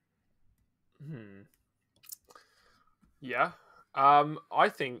 Yeah. I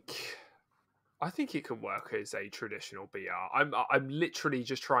think it could work as a traditional BR. I'm literally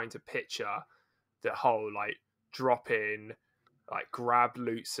just trying to picture the whole like drop in, like grab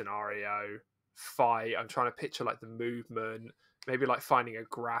loot scenario, fight. I'm trying to picture like the movement, maybe like finding a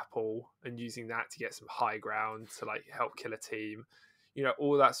grapple and using that to get some high ground to like help kill a team.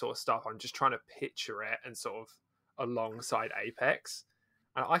 All that sort of stuff. I'm just trying to picture it and sort of alongside Apex,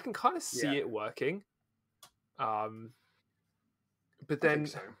 and I can kind of see it working. But then, I think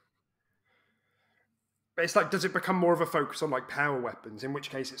so. But it's like, does it become more of a focus on like power weapons? In which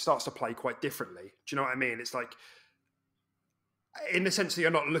case, it starts to play quite differently. Do you know what I mean? It's like, in the sense that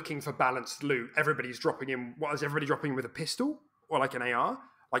you're not looking for balanced loot. Everybody's dropping in. What is everybody dropping in with a pistol or like an AR?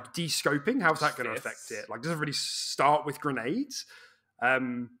 Like de-scoping? How's that going to affect it? Like, does everybody start with grenades?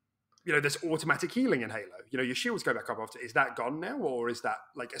 There's automatic healing in Halo. Your shields go back up after. Is that gone now, or is that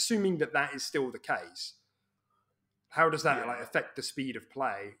like assuming that is still the case? How does that like affect the speed of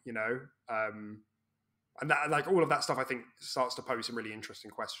play? And that, like, all of that stuff, I think starts to pose some really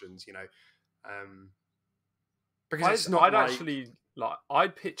interesting questions. Because it's not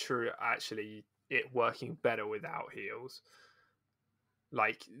I'd picture it working better without heals.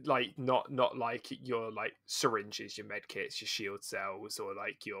 Like not like your like syringes, your med kits, your shield cells, or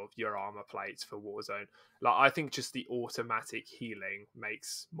like your armor plates for Warzone. Like, I think just the automatic healing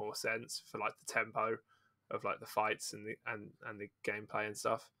makes more sense for like the tempo of like the fights and the gameplay and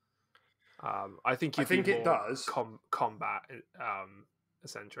stuff. I think it does combat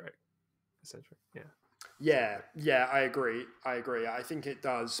eccentric. Yeah, I agree. I think it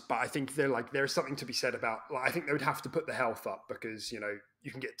does, but I think there's something to be said about, like, I think they would have to put the health up because you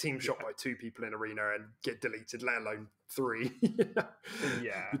can get team shot by 2 people in arena and get deleted, let alone 3.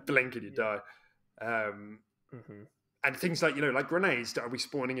 You blink and you die. And things like like grenades. Are we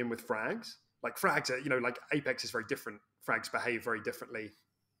spawning in with frags? Like frags are like Apex is very different. Frags behave very differently.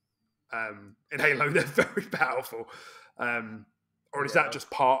 In Halo, they're very powerful. Or is that just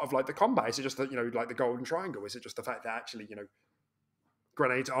part of like the combat? Is it just that like the golden triangle? Is it just the fact that actually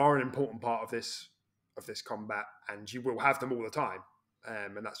grenades are an important part of this combat, and you will have them all the time,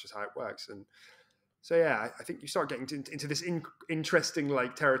 and that's just how it works. And so I think you start getting into this interesting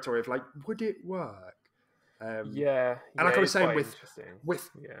like territory of like, would it work? And like I was saying with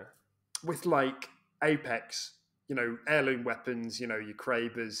like Apex. Heirloom weapons, your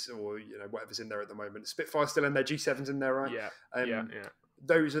Krabers or whatever's in there at the moment. Spitfire's still in there, G7's in there, right?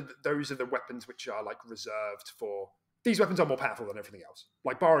 Those are the weapons which are like reserved for. These weapons are more powerful than everything else.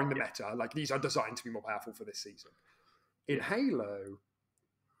 Like, barring the meta, like these are designed to be more powerful for this season. In Halo,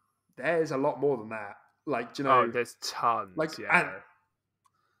 there's a lot more than that. Like, there's tons. Like,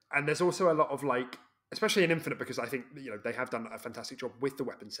 and there's also a lot of like, especially in Infinite, because I think they have done a fantastic job with the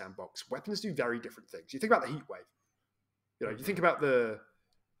weapon sandbox. Weapons do very different things. You think about the heat wave. You think about the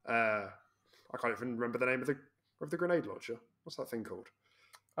I can't even remember the name of the grenade launcher. What's that thing called?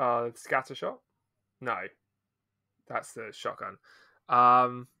 Scatter shot? No, that's the shotgun.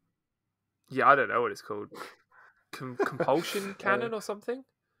 I don't know what it's called. Compulsion cannon or something?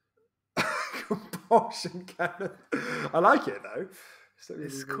 Compulsion cannon. I like it though.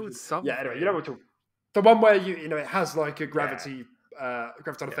 It's called something. Yeah, anyway, what we're talking. The one where it has like a gravity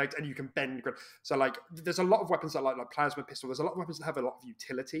graviton effect, and you can bend. So like, there's a lot of weapons that like plasma pistol. There's a lot of weapons that have a lot of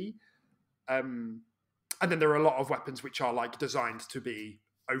utility, and then there are a lot of weapons which are like designed to be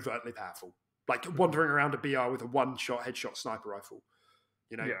overtly powerful, like wandering around a BR with a one-shot headshot sniper rifle,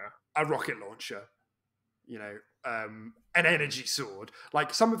 a rocket launcher, an energy sword.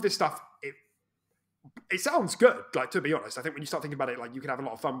 Like, some of this stuff, it sounds good. Like, to be honest, I think when you start thinking about it, like, you can have a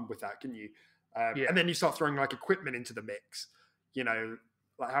lot of fun with that, can you? And then you start throwing like equipment into the mix.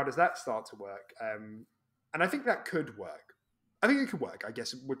 Like, how does that start to work? And I think that could work. I think it could work, I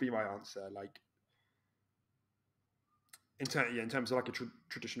guess, would be my answer. Like, in terms of like a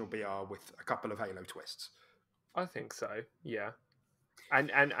traditional BR with a couple of Halo twists. I think so. Yeah.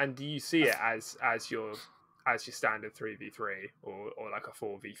 And do you see it as your standard 3v3 or like a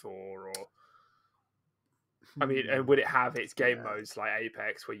 4v4 or? I mean, and would it have its game modes like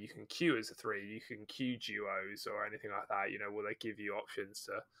Apex where you can queue as a 3, you can queue duos or anything like that? Will they give you options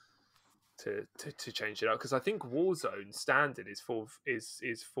to change it up? Because I think Warzone standard is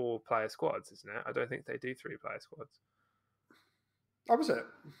 4-player squads, isn't it? I don't think they do 3-player squads. Oh, was it?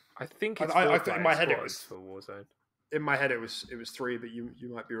 I think it's I think in my head it was for Warzone. in my head it was 3, but you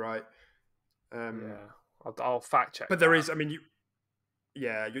might be right. I'll fact check. But there is, I mean,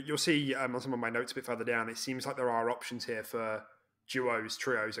 you'll see on some of my notes a bit further down. It seems like there are options here for duos,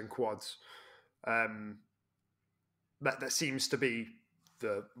 trios, and quads. That seems to be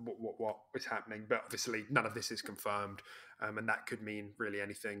what is happening, but obviously none of this is confirmed, and that could mean really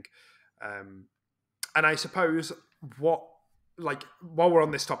anything. And I suppose while we're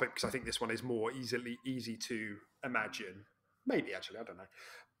on this topic, because I think this one is more easy to imagine, maybe actually, I don't know.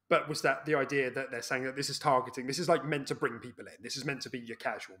 But was that the idea that they're saying that this is targeting? This is like meant to bring people in. This is meant to be your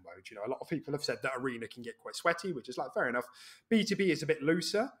casual mode. You know, a lot of people have said that arena can get quite sweaty, which is like fair enough. B2B is a bit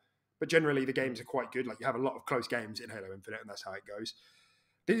looser, but generally the games are quite good. Like you have a lot of close games in Halo Infinite, and that's how it goes.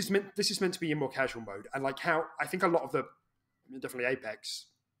 This is meant to be in more casual mode, and like how I think a lot of definitely Apex,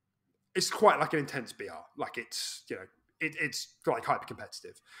 it's quite like an intense BR. Like it's it's like hyper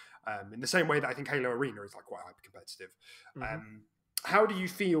competitive, in the same way that I think Halo Arena is like quite hyper competitive. Mm-hmm. How do you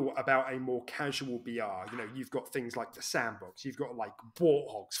feel about a more casual BR? You know, you've got things like the sandbox, you've got like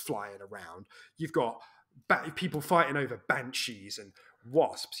warthogs flying around, you've got people fighting over banshees and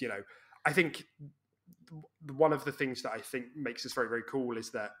wasps. You know, I think one of the things that I think makes this very, very cool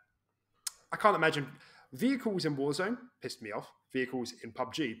is that I can't imagine vehicles in Warzone pissed me off. Vehicles in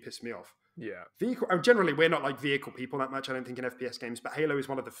PUBG pissed me off. Yeah. Generally, we're not like vehicle people that much, I don't think, in FPS games, but Halo is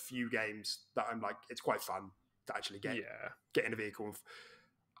one of the few games that I'm like, it's quite fun to actually get in a vehicle.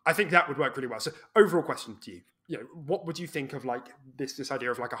 I think that would work really well. So overall question to you, what would you think of like this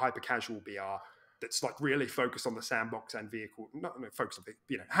idea of like a hyper casual BR that's like really focused on the sandbox and vehicle, not focused on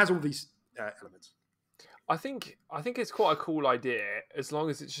it, has all these elements? I think it's quite a cool idea, as long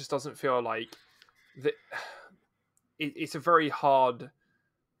as it just doesn't feel like that. It's a very hard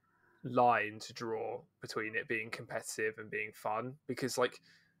line to draw between it being competitive and being fun, because like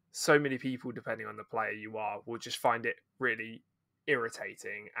so many people, depending on the player you are, will just find it really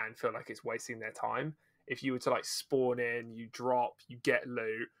irritating and feel like it's wasting their time. If you were to like spawn in, you drop, you get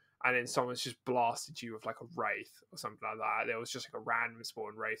loot, and then someone's just blasted you with like a wraith or something like that. There was just like a random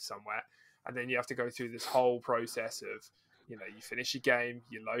spawn wraith somewhere, and then you have to go through this whole process of, you finish your game,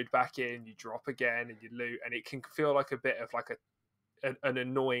 you load back in, you drop again, and you loot, and it can feel like a bit of like an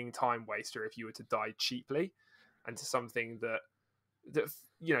annoying time waster if you were to die cheaply, and to something that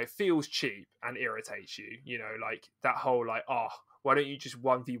feels cheap and irritates you. Like that whole like, oh, why don't you just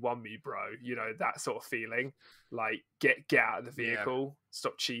 1v1 me, bro? That sort of feeling, like get out of the vehicle,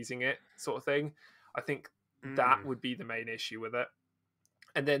 stop cheesing it, sort of thing. I think that would be the main issue with it.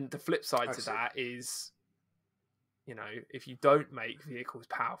 And then the flip side to that is, if you don't make vehicles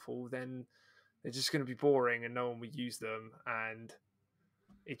powerful, then they're just going to be boring and no one will use them, and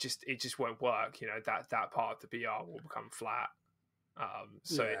it just won't work. That part of the BR will become flat.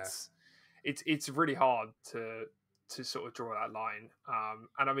 It's really hard to sort of draw that line.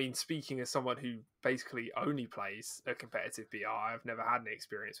 And I mean, speaking as someone who basically only plays a competitive BR, I've never had any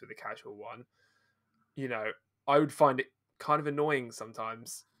experience with a casual one. I would find it kind of annoying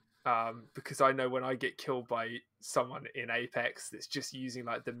sometimes, because I know when I get killed by someone in Apex that's just using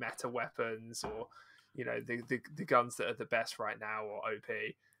like the meta weapons, or the guns that are the best right now, or OP,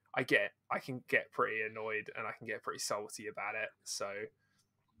 I can get pretty annoyed and I can get pretty salty about it. So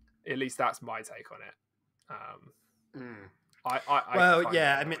at least that's my take on it. I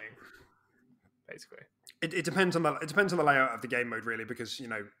mean, basically, it depends on the layout of the game mode, really, because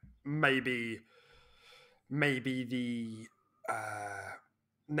maybe the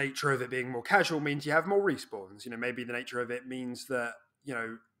nature of it being more casual means you have more respawns. Maybe the nature of it means that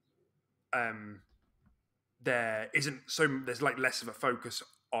there's like less of a focus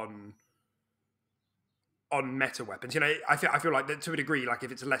on meta weapons. I feel like that to a degree, like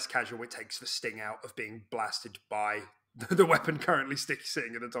if it's less casual, it takes the sting out of being blasted by the weapon currently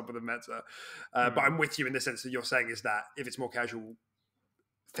sitting at the top of the meta. But I'm with you in the sense that you're saying is that if it's more casual,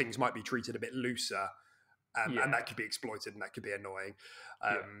 things might be treated a bit looser, and that could be exploited, and that could be annoying.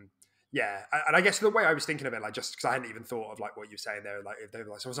 And I guess the way I was thinking of it, like, just because I hadn't even thought of like what you're saying there, like if they were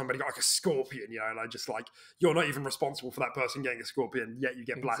like, so somebody got like a scorpion, and I just like, you're not even responsible for that person getting a scorpion, yet you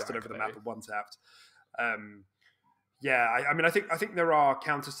get blasted over the map and one tapped. I mean, I think there are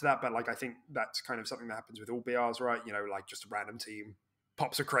counters to that, but like I think that's kind of something that happens with all BRs, right? Like just a random team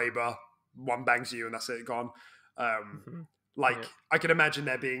pops a Kraber, one bangs you, and that's it, gone. I can imagine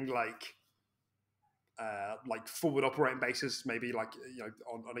there being like forward operating bases, maybe like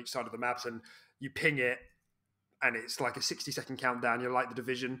on each side of the maps, and you ping it, and it's like a 60-second countdown. Like the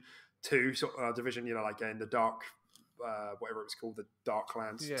Division 2 Division, like in the Dark, whatever it was called, the Dark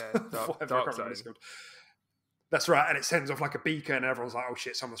Clans, Dark Zone. That's right, and it sends off like a beacon, and everyone's like, "Oh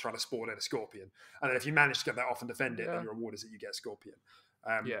shit, someone's trying to spawn in a scorpion." And then if you manage to get that off and defend it, then Yeah. your reward is that you get a scorpion.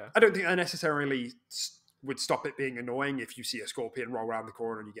 Yeah. I don't think that necessarily would stop it being annoying if you see a scorpion roll around the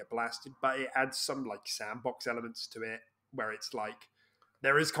corner and you get blasted, but it adds some like sandbox elements to it where it's like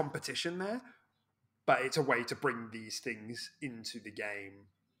there is competition there, but it's a way to bring these things into the game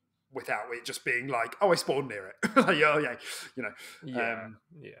without it just being like, "Oh, I spawned near it." Like, oh yeah, you know. Yeah.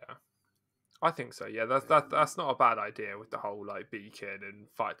 Yeah. I think so. Yeah, that's not a bad idea with the whole like beacon and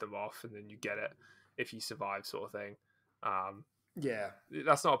fight them off, and then you get it if you survive, sort of thing. Yeah.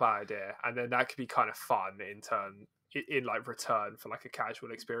 That's not a bad idea, and then that could be kind of fun in like return for like a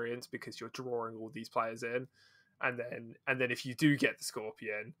casual experience because you're drawing all these players in, and then if you do get the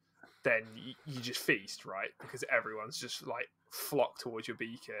scorpion, then you just feast, right? Because everyone's just like flocked towards your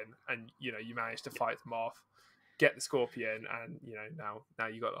beacon, and you manage to fight them off, get the scorpion, and now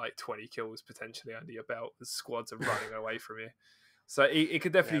you got like 20 kills potentially under your belt. The squads are running away from you, so it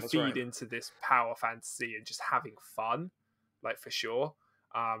could definitely feed into this power fantasy and just having fun, like for sure.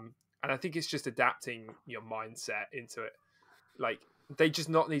 And I think it's just adapting your mindset into it. Like they just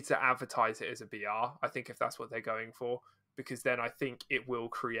not need to advertise it as a BR. I think if that's what they're going for, because then I think it will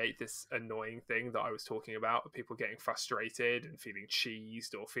create this annoying thing that I was talking about of people getting frustrated and feeling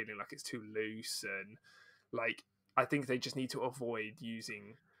cheesed or feeling like it's too loose. And like, I think they just need to avoid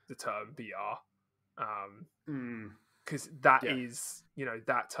using the term BR. Because that is,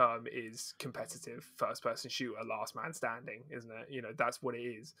 that term is competitive first person shooter, last man standing, isn't it? That's what it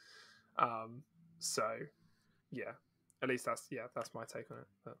is. So yeah, at least that's my take on it.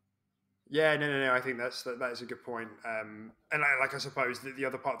 But... Yeah, no. I think that is a good point. And I suppose the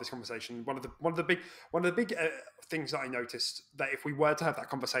other part of this conversation, one of the big things that I noticed, that if we were to have that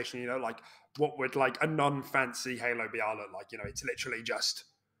conversation, like what would like a non-fancy Halo BR look like? It's literally just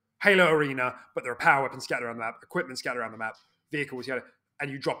Halo Arena, but there are power weapons scattered around the map, equipment scattered around the map, vehicles,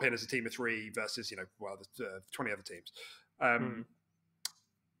 and you drop in as a team of 3 versus there's 20 other teams.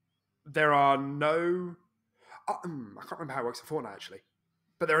 There are no. I can't remember how it works in Fortnite actually.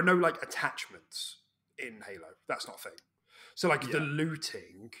 But there are no like attachments in Halo. That's not a thing. So like the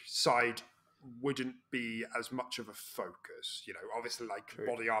looting side wouldn't be as much of a focus. Obviously like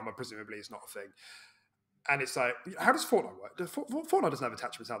body armor presumably is not a thing. And it's like, how does Fortnite work? Fortnite doesn't have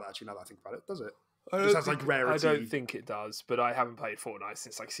attachments now that I think about it, does it? It just has like rarity. I don't think it does, but I haven't played Fortnite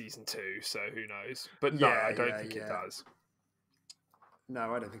since like season 2, so who knows? But no, I don't think it does.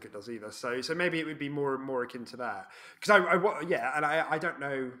 No, I don't think it does either. So maybe it would be more akin to that. Because I don't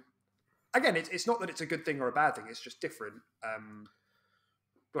know. Again, it's not that it's a good thing or a bad thing. It's just different.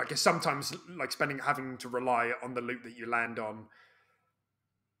 Like sometimes, like having to rely on the loot that you land on,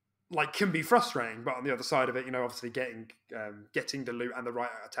 like can be frustrating. But on the other side of it, obviously getting the loot and the right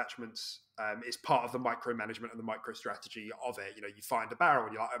attachments is part of the micromanagement and the micro strategy of it. You find a barrel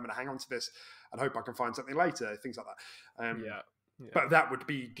and you're like, I'm going to hang on to this and hope I can find something later. Things like that. Yeah. But that would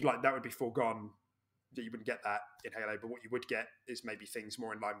be foregone. That you wouldn't get that in Halo. But what you would get is maybe things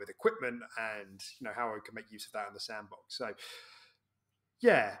more in line with equipment and how I can make use of that in the sandbox. So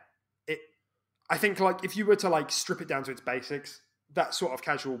yeah, I think like if you were to like strip it down to its basics, that sort of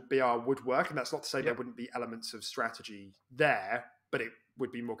casual BR would work. And that's not to say there wouldn't be elements of strategy there, but it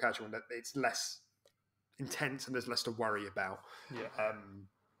would be more casual and that it's less intense and there's less to worry about. Yeah.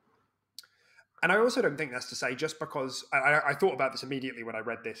 And I also don't think that's to say just because I thought about this immediately when I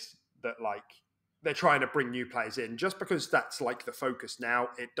read this, that like they're trying to bring new players in. Just because that's like the focus now,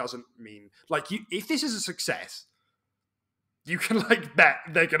 it doesn't mean like if this is a success, you can like bet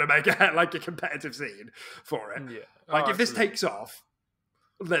they're going to make like a competitive scene for it. Yeah. Like if this takes off,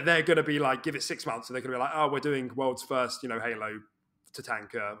 they're going to be like, give it 6 months and they're going to be like, oh, we're doing world's first, Halo to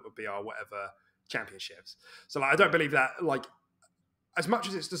tanker or BR, whatever championships. So like, I don't believe that like, as much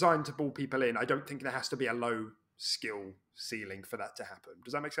as it's designed to pull people in, I don't think there has to be a low skill ceiling for that to happen.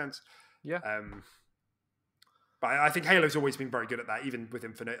 Does that make sense? Yeah. But I think Halo's always been very good at that, even with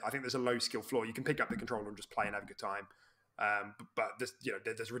Infinite. I think there's a low skill floor. You can pick up the controller and just play and have a good time. But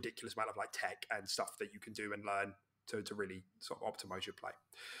there's a ridiculous amount of like tech and stuff that you can do and learn to really sort of optimize your play.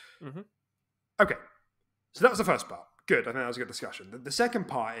 Mm-hmm. Okay. So that was the first part. Good. I think that was a good discussion. The second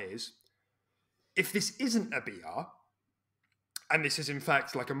part is, if this isn't a BR, and this is in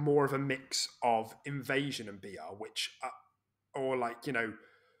fact like a more of a mix of invasion and BR, which, or like,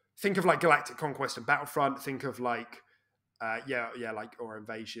 think of like Galactic Conquest and Battlefront. Think of like, or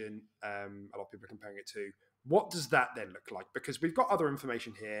Invasion. A lot of people are comparing it to. What does that then look like? Because we've got other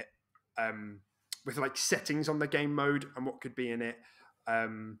information here with like settings on the game mode and what could be in it.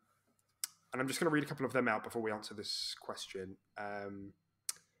 And I'm just going to read a couple of them out before we answer this question.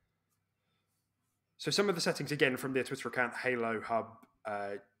 So some of the settings, again, from their Twitter account, Halo Hub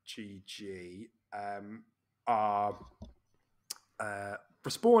GG, are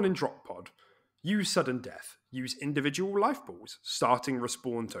respawn in drop pod, use sudden death, use individual life balls, starting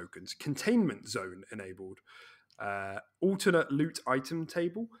respawn tokens, containment zone enabled, alternate loot item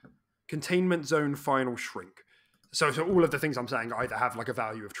table, containment zone final shrink. So all of the things I'm saying either have like a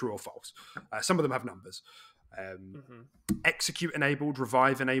value of true or false. Some of them have numbers. Execute enabled,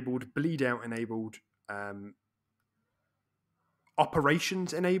 revive enabled, bleed out enabled,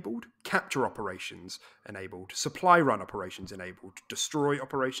 operations enabled, capture operations enabled, supply run operations enabled, destroy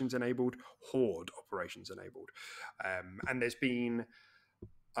operations enabled, horde operations enabled. And there's been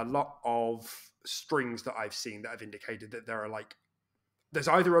a lot of strings that I've seen that have indicated that there are like, there's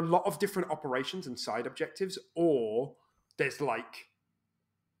either a lot of different operations and side objectives, or there's like,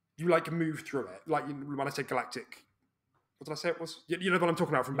 you like move through it. Like when I say galactic, what did I say it was? You know what I'm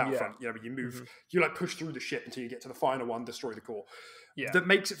talking about from Battlefront. You know, you move, you like push through the ship until you get to the final one, destroy the core. Yeah. That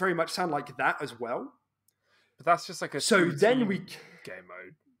makes it very much sound like that as well. But that's just like a then game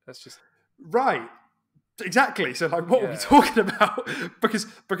mode. That's just right. Exactly. So like, what are we talking about? Because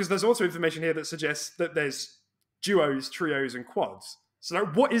there's also information here that suggests that there's duos, trios, and quads. So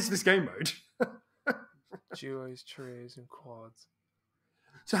like, what is this game mode? Duos, trios, and quads.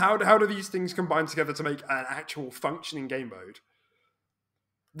 So how do these things combine together to make an actual functioning game mode?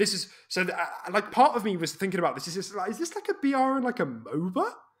 This is so like part of me was thinking about this. Is this like a BR and like a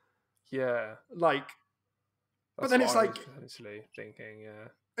MOBA? Yeah, like. That's but then it's like essentially thinking, yeah.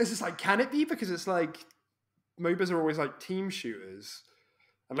 It's just like, can it be? Because it's like MOBAs are always like team shooters,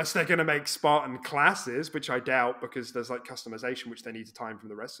 unless they're going to make Spartan classes, which I doubt, because there's like customization which they need to time from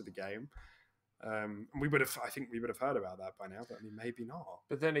the rest of the game. I think we would have heard about that by now, but I mean, maybe not.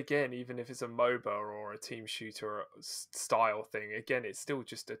 But then again, even if it's a MOBA or a team shooter style thing, again, it's still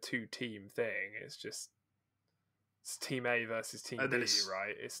just a 2-team thing. It's team A versus team B,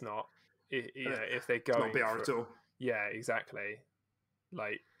 right? It's not, if they go. It's not BR at all. Yeah, exactly.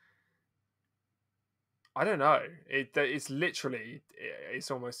 Like, I don't know. It's literally,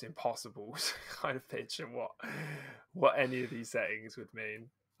 it's almost impossible to kind of picture what any of these settings would mean.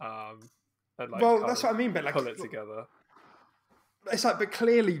 And like, well, that's what I mean, but like pull it together. It's like, but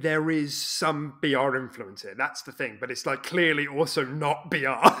clearly there is some BR influence here. That's the thing. But it's like clearly also not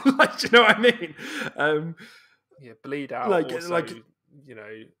BR. Like, do you know what I mean? Yeah, bleed out. Also, you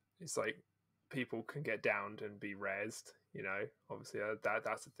know, it's like people can get downed and be rezzed. You know, obviously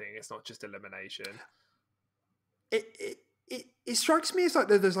that's the thing. It's not just elimination. It strikes me as like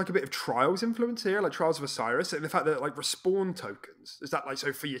there's like a bit of Trials influence here, like Trials of Osiris, and the fact that like respawn tokens, is that like,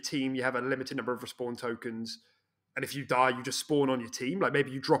 so for your team you have a limited number of respawn tokens, and if you die you just spawn on your team, like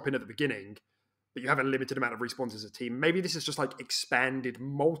maybe you drop in at the beginning but you have a limited amount of respawns as a team. Maybe this is just like expanded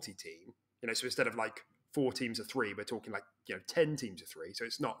multi-team, you know, so instead of like 4 teams of 3 we're talking like, you know, 10 teams of 3, so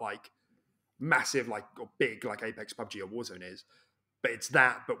it's not like massive like or big like Apex, PUBG or Warzone is, but it's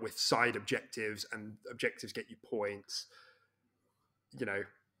that but with side objectives, and objectives get you points. You know,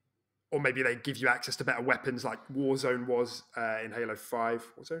 or maybe they give you access to better weapons like Warzone was in Halo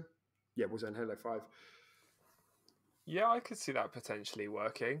 5. Warzone? Yeah, Warzone Halo 5. Yeah, I could see that potentially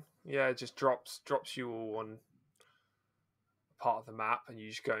working. Yeah, it just drops you all on part of the map, and you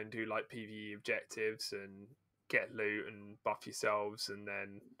just go and do like PvE objectives and get loot and buff yourselves, and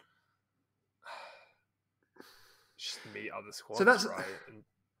then just meet other squads, so that's right, and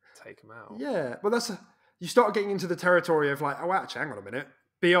take them out. Yeah, well, you start getting into the territory of like, oh, actually, hang on a minute.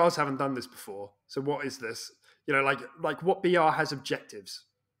 BRs haven't done this before. So what is this? You know, like what BR has objectives?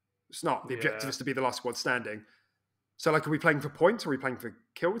 It's not. The objective is to be the last squad standing. So like, are we playing for points? Are we playing for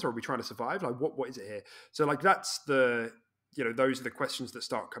kills? Or are we trying to survive? Like, what is it here? So like, that's the, you know, those are the questions that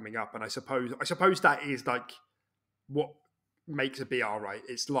start coming up. And I suppose that is like what makes a BR, right?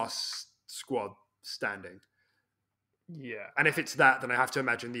 It's last squad standing. Yeah. And if it's that, then I have to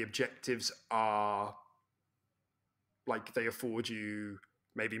imagine the objectives are like, they afford you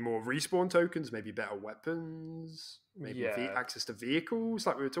maybe more respawn tokens, maybe better weapons, maybe access to vehicles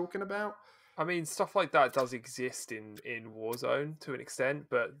like we were talking about. I mean, stuff like that does exist in Warzone to an extent,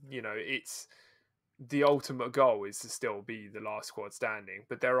 but, you know, it's the ultimate goal is to still be the last squad standing.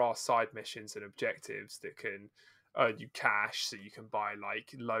 But there are side missions and objectives that can earn you cash, so you can buy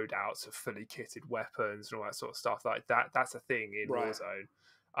like loadouts of fully kitted weapons and all that sort of stuff. Like that's a thing in Warzone.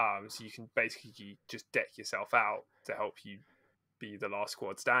 So you can basically just deck yourself out to help you be the last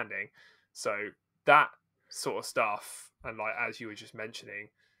squad standing. So that sort of stuff, and like as you were just mentioning,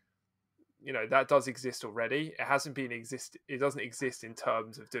 you know, that does exist already. It doesn't exist in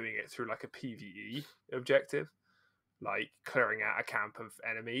terms of doing it through like a PvE objective. like clearing out a camp of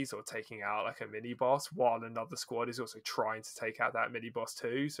enemies or taking out like a mini boss, while another squad is also trying to take out that mini boss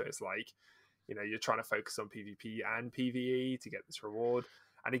too. So it's like, you're trying to focus on PvP and PvE to get this reward.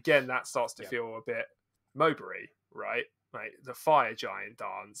 And again, that starts to feel a bit MOBA-y, right? Like the Fire Giant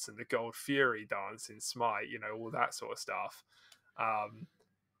dance and the Gold Fury dance in Smite, all that sort of stuff.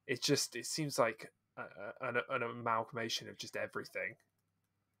 It seems like an amalgamation of just everything.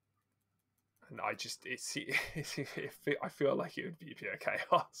 And I feel like it would be pure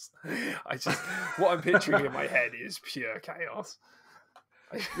chaos. What I'm picturing in my head is pure chaos.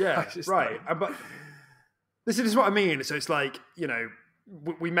 Right. But this is what I mean. So it's like,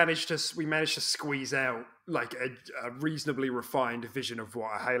 we managed to squeeze out like a reasonably refined vision of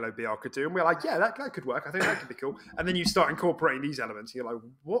what a Halo BR could do, and we're like, yeah, that could work. I think that could be cool. And then you start incorporating these elements, and you're like,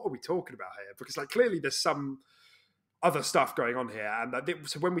 what are we talking about here? Because like clearly there's some other stuff going on here, and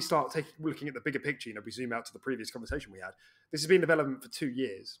so when we start looking at the bigger picture, we zoom out to the previous conversation we had. This has been in development for 2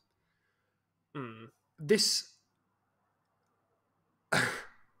 years. This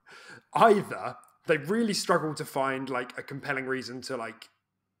either they really struggle to find like a compelling reason to like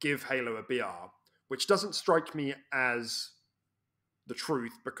give Halo a BR, which doesn't strike me as the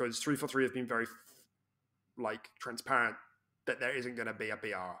truth, because 343 have been very like transparent that there isn't going to be a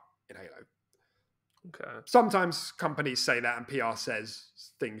BR in Halo. Okay. Sometimes companies say that and PR says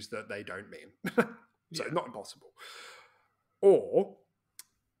things that they don't mean. So not impossible. Or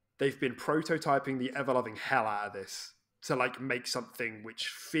they've been prototyping the ever-loving hell out of this to like make something which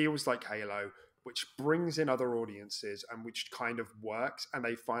feels like Halo, which brings in other audiences and which kind of works, and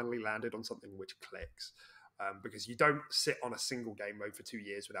they finally landed on something which clicks. Because you don't sit on a single game mode for 2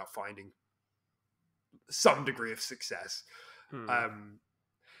 years without finding some degree of success.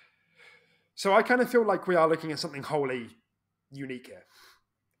 So I kind of feel like we are looking at something wholly unique here.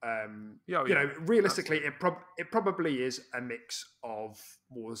 Realistically, it probably is a mix of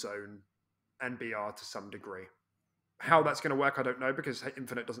Warzone and BR to some degree. How that's going to work, I don't know, because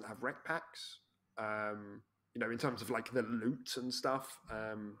Infinite doesn't have rec packs. In terms of like the loot and stuff.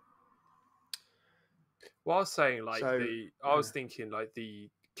 Well, I was saying like I was thinking like the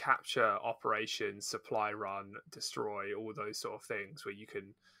capture, operation, supply run, destroy, all those sort of things where you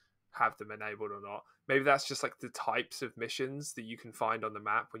can have them enabled or not. Maybe that's just like the types of missions that you can find on the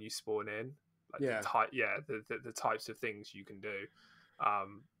map when you spawn in. Like the types of things you can do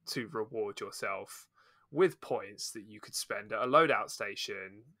to reward yourself with points that you could spend at a loadout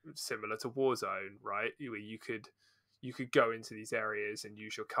station, similar to Warzone, right? Where you could go into these areas and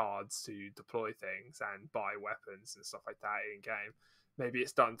use your cards to deploy things and buy weapons and stuff like that in game. Maybe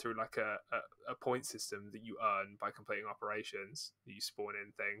it's done through like a point system that you earn by completing operations. You spawn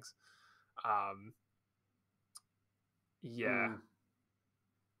in things. I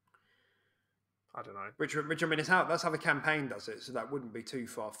don't know. Which I mean, that's how the campaign does it, so that wouldn't be too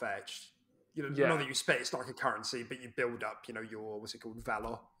far fetched. Not that you spend it's like a currency, but you build up, your what's it called,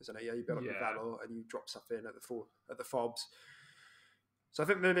 valor, isn't it? Yeah, you build up your valor and you drop stuff in at the fobs. So I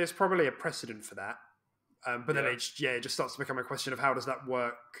think that there's probably a precedent for that. But then it just starts to become a question of how does that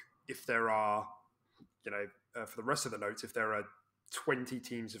work if there are, for the rest of the notes, if there are 20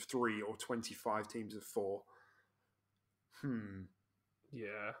 teams of 3 or 25 teams of 4. Yeah.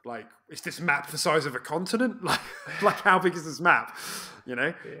 Like, is this map the size of a continent? Like how big is this map?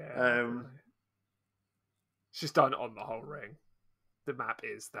 Yeah. It's just done on the whole ring. The map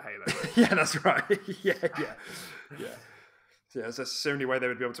is the Halo ring. Yeah, that's right. Yeah. Yeah, so that's the only way they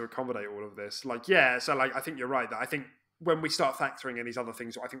would be able to accommodate all of this. So I think you're right. That I think when we start factoring in these other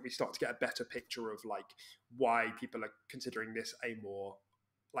things, I think we start to get a better picture of like why people are considering this a more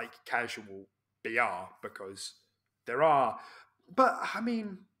like casual BR, because there are. But I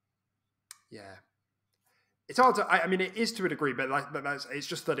mean, yeah, it's hard to. I mean, it is to a degree, but it's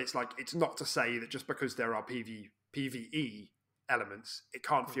just that it's like it's not to say that just because there are PvE elements, it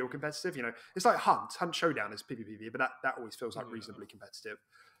can't feel competitive. It's like Hunt Showdown is PvP, but that always feels like reasonably competitive.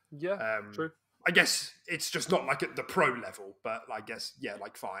 Yeah, true. I guess it's just not like at the pro level, but I guess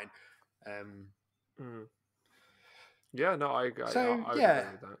like fine. Yeah, no, I agree with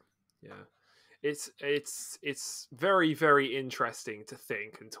that. Yeah, it's very, very interesting to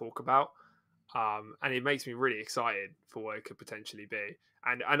think and talk about, and it makes me really excited for what it could potentially be.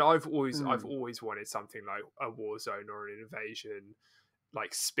 And I've always wanted something like a Warzone or an Invasion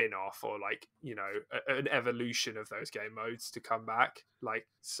like spin-off, or like an evolution of those game modes to come back. Like,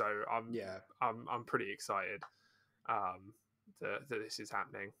 so I'm pretty excited that this is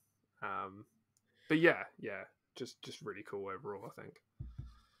happening. But just really cool overall, I think.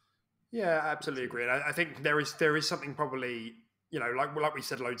 Yeah, absolutely agree. And I think there is something probably you know, like we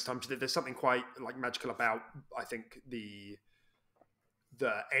said loads of times, there's something quite like magical about, I think, the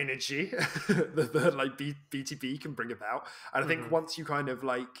energy that like BTB can bring about. And I think once you kind of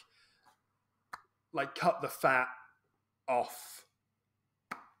like cut the fat off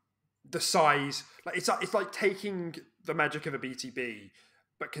the size, like it's like taking the magic of a BTB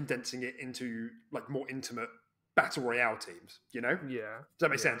but condensing it into like more intimate battle royale teams, you know? Yeah. Does that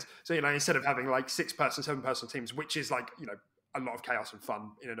make sense? So, you know, instead of having like 6-person, 7-person teams, which is like, you know, a lot of chaos and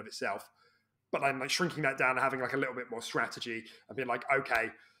fun in and of itself, but then like shrinking that down and having like a little bit more strategy and being like, okay,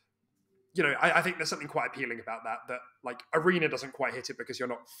 you know, I think there's something quite appealing about that like Arena doesn't quite hit it because you're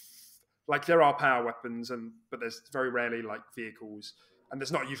not like, there are power weapons but there's very rarely like vehicles, and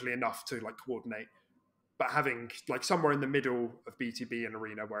there's not usually enough to like coordinate. But having like somewhere in the middle of BTB and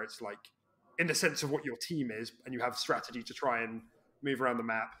Arena where it's like in the sense of what your team is, and you have strategy to try and move around the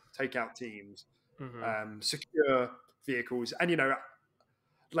map, take out teams, secure vehicles, and you know,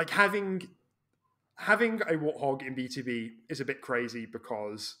 like having a Warthog in BTB is a bit crazy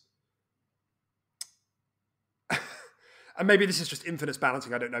because, and maybe this is just infinite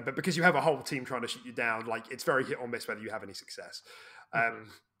balancing, I don't know, but because you have a whole team trying to shoot you down, like it's very hit or miss whether you have any success.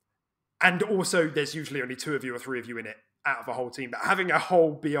 And also, there's usually only 2 of you or 3 of you in it out of a whole team. But having a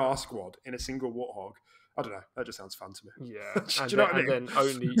whole BR squad in a single Warthog, I don't know, that just sounds fun to me. Yeah, Do you know what I mean? And then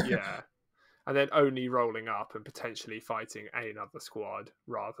only and then only rolling up and potentially fighting another squad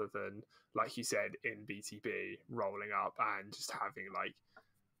rather than, like you said, in BTB, rolling up and just having like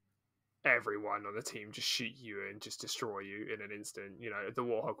everyone on the team just shoot you and just destroy you in an instant. You know, the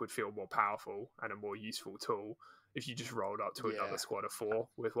Warthog would feel more powerful and a more useful tool if you just rolled up to another squad of 4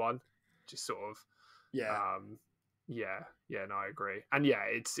 with one. Just sort of, no, I agree, and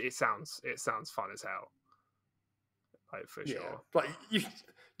it sounds fun as hell, like for sure. Like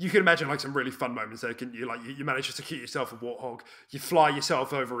you can imagine like some really fun moments there, couldn't you? Like you manage to secure yourself a Warthog, you fly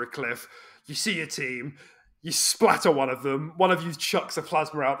yourself over a cliff, you see your team, you splatter one of them, one of you chucks a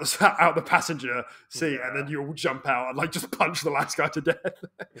plasma out the passenger seat, and then you all jump out and like just punch the last guy to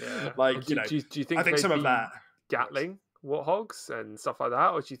death. Like, you know, do you think I think some of that Gatling Warthogs and stuff like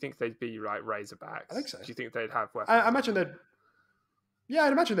that, or do you think they'd be like Razorbacks? I think so. Do you think they'd have weapons? I imagine they'd. Yeah,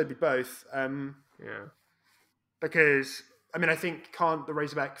 I'd imagine they'd be both. Because I mean, I think can't the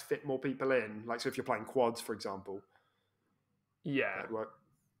Razorback fit more people in? Like, so if you're playing quads, for example. Yeah. That'd work.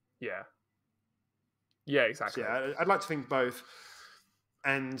 Yeah. Yeah, exactly. So, yeah, I'd like to think both.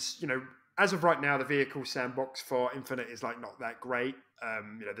 And you know, as of right now, the vehicle sandbox for Infinite is like not that great.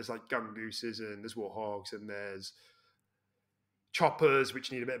 You know, there's like gun gooses and there's Warthogs and there's choppers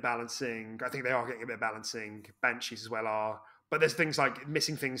which need a bit of balancing. I think they are getting a bit of balancing. Banshees as well are. But there's things like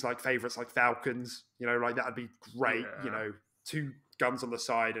missing things like favorites like Falcons. You know, like that'd be great. Yeah. You know, 2 guns on the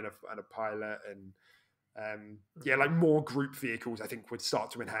side and a pilot and like more group vehicles. I think would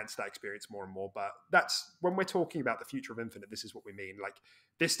start to enhance that experience more and more. But that's when we're talking about the future of Infinite. This is what we mean. Like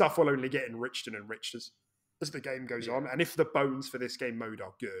this stuff will only get enriched and enriched as the game goes on. And if the bones for this game mode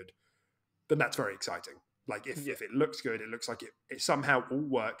are good, then that's very exciting. Like if it looks good, it looks like it somehow all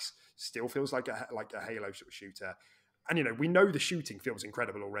works. Still feels like a Halo sort of shooter. And you know, we know the shooting feels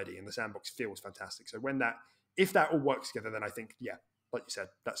incredible already, and the sandbox feels fantastic. So if that all works together, then I think, like you said,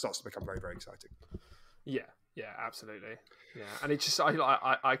 that starts to become very, very exciting. Yeah, absolutely. Yeah, and it's just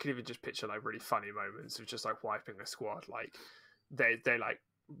I could even just picture like really funny moments of just like wiping a squad, like they like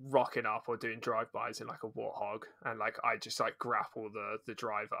rocking up or doing drive-bys in like a Warthog, and like I just like grapple the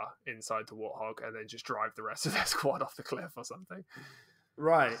driver inside the Warthog and then just drive the rest of their squad off the cliff or something.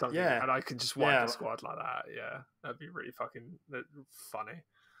 Right. Yeah. And I could just wipe the squad like that. Yeah, that'd be really fucking funny.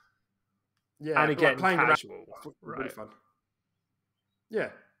 Yeah, and again, like playing casual, around, right? Really fun.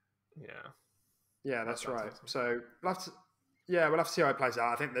 Yeah. Yeah, that's right. Awesome. So we'll have to see how it plays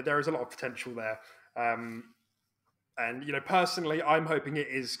out. I think that there is a lot of potential there. And you know, personally, I'm hoping it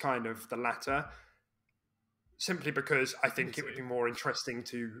is kind of the latter, simply because I think it would be more interesting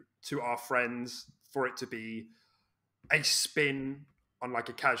to our friends for it to be a spin on like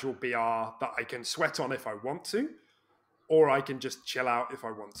a casual BR that I can sweat on if I want to, or I can just chill out if I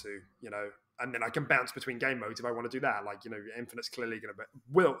want to, you know, and then I can bounce between game modes if I want to do that. Like, you know, Infinite's clearly going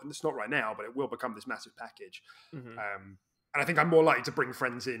to it's not right now, but it will become this massive package. And I think I'm more likely to bring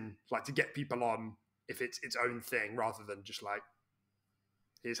friends in, like to get people on if it's its own thing rather than just like,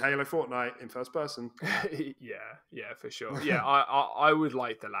 here's Halo Fortnite in first person. yeah, for sure. Yeah, I would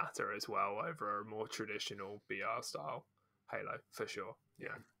like the latter as well over a more traditional BR style Halo, for sure.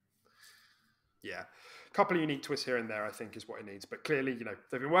 Yeah. A couple of unique twists here and there, I think, is what it needs. But clearly, you know,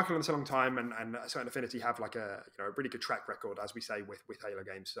 they've been working on this a long time, and Certain Affinity have like a really good track record, as we say, with Halo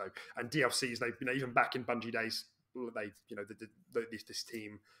games. So, and DLCs, they've been even back in Bungie days, they, this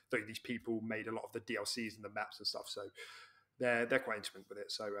team, these people made a lot of the DLCs and the maps and stuff, so they're quite intimate with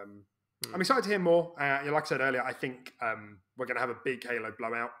it. So I'm excited to hear more. Like I said earlier, I think we're going to have a big Halo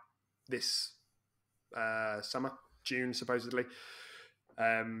blowout this summer, June supposedly,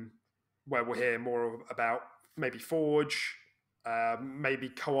 where we'll hear more about maybe Forge, maybe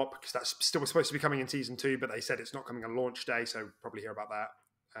co-op, because that's still supposed to be coming in season 2, but they said it's not coming on launch day, so probably hear about that.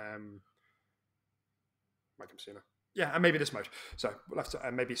 Might come sooner. Yeah, and maybe this mode. So we'll have to,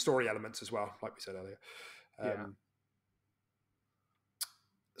 and maybe story elements as well, like we said earlier.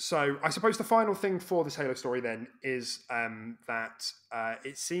 So I suppose the final thing for this Halo story then is that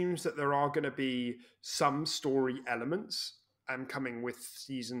it seems that there are going to be some story elements coming with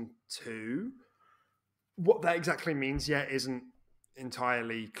season 2. What that exactly means yet isn't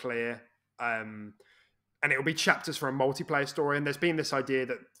entirely clear. And it'll be chapters for a multiplayer story. And there's been this idea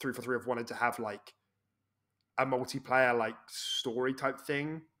that 343 have wanted to have like a multiplayer like story type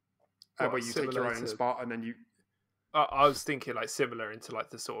thing where you take your own Spartan and you... I was thinking like similar into like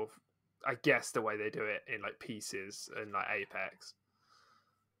the sort of, I guess the way they do it in like Pieces and like Apex,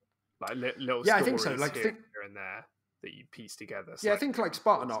 like little yeah, stories I think so. Like here and there that you piece together. So, yeah, I think like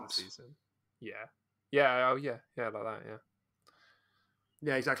Spartan Ops. Yeah, like that.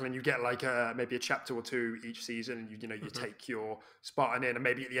 Yeah, exactly. And you get like maybe a chapter or 2 each season, and you take your Spartan in, and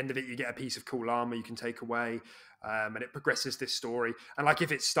maybe at the end of it you get a piece of cool armor you can take away, and it progresses this story. And like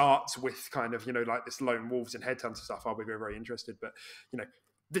if it starts with kind of like this lone wolves and headhunter stuff, I'll be very, very interested. But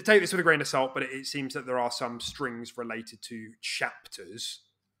take this with a grain of salt. But it seems that there are some strings related to chapters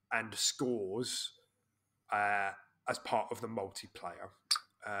and scores as part of the multiplayer.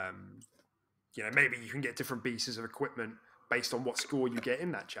 Maybe you can get different pieces of equipment based on what score you get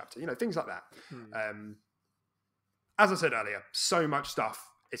in that chapter, things like that. As I said earlier, so much stuff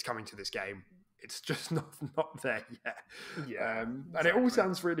is coming to this game. It's just not there yet. Yeah, exactly. And it all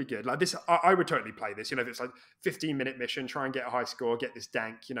sounds really good. Like this, I would totally play this. If it's like 15-minute mission, try and get a high score, get this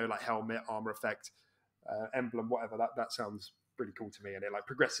dank, like helmet, armor effect, emblem, whatever. That sounds pretty cool to me. And it like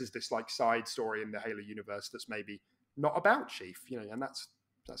progresses this like side story in the Halo universe that's maybe not about Chief, and that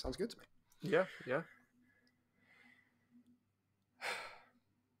sounds good to me. Yeah.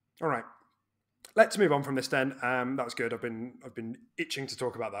 All right, let's move on from this then. That was good. I've been itching to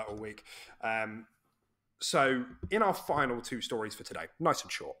talk about that all week. So in our final 2 stories for today, nice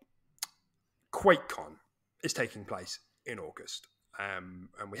and short, Quake-Con is taking place in August. And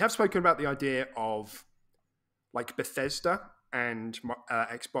we have spoken about the idea of like Bethesda and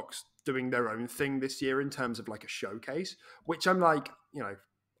Xbox doing their own thing this year in terms of like a showcase, which I'm like,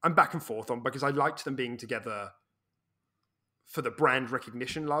 I'm back and forth on, because I liked them being together for the brand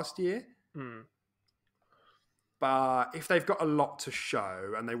recognition last year. But if they've got a lot to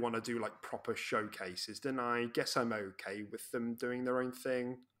show and they want to do like proper showcases, then I guess I'm okay with them doing their own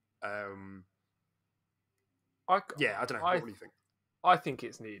thing. I don't know. What do you think? I think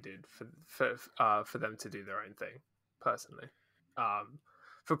it's needed for them to do their own thing, personally.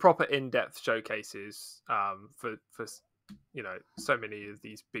 For proper in-depth showcases, for so many of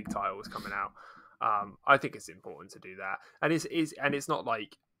these big titles coming out. I think it's important to do that, and it's not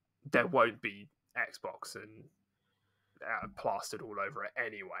like there won't be Xbox and plastered all over it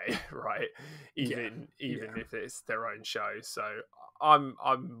anyway, right? Even if it's their own show. So I'm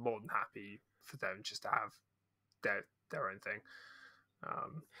more than happy for them just to have their own thing.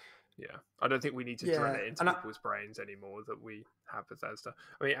 I don't think we need to drill it into people's brains anymore that we have Bethesda.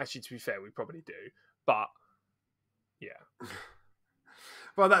 I mean, actually, to be fair, we probably do, but yeah.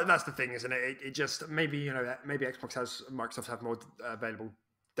 Well, that's the thing, isn't it? It just maybe Microsoft have more available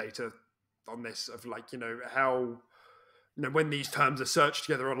data on this of like how when these terms are searched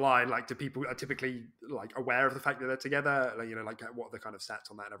together online, like do people are typically like aware of the fact that they're together, like what are the kind of stats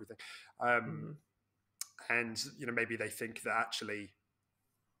on that and everything, and maybe they think that actually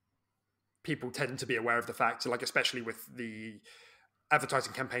people tend to be aware of the fact, like especially with the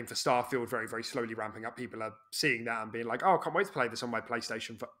advertising campaign for Starfield very, very slowly ramping up, people are seeing that and being like, oh, I can't wait to play this on my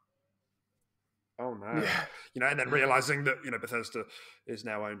PlayStation for... Oh, no. Yeah. And then realizing that, Bethesda is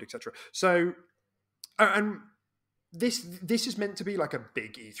now owned, etc. So, and this is meant to be like a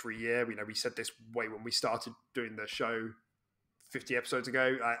big E3 year. We said this way when we started doing the show 50 episodes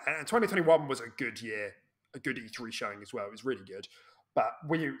ago. And 2021 was a good year, a good E3 showing as well. It was really good. But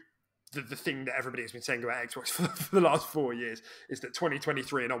the thing that everybody has been saying about Xbox for the last 4 years is that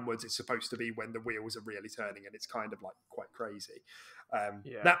 2023 and onwards is supposed to be when the wheels are really turning, and it's kind of like quite crazy.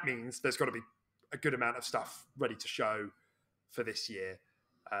 That means there's got to be a good amount of stuff ready to show for this year.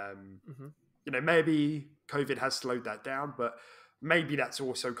 Maybe COVID has slowed that down, but maybe that's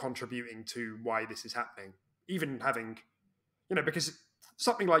also contributing to why this is happening. even having, because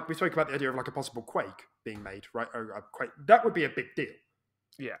something like we spoke about the idea of like a possible Quake being made, right? Or a Quake, that would be a big deal.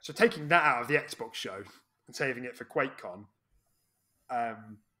 Yeah. So taking that out of the Xbox show and saving it for Quake-Con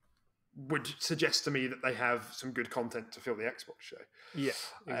would suggest to me that they have some good content to fill the Xbox show. Yeah,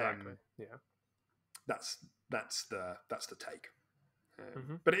 exactly. That's the take.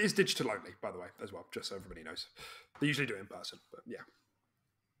 But it is digital only, by the way, as well, just so everybody knows. They usually do it in person, but yeah.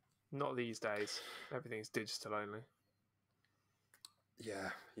 Not these days. Everything's digital only. Yeah.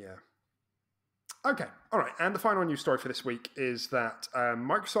 Okay, all right. And the final news story for this week is that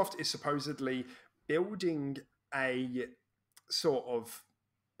Microsoft is supposedly building a sort of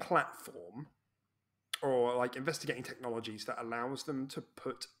platform or like investigating technologies that allows them to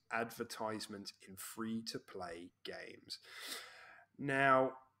put advertisements in free-to-play games.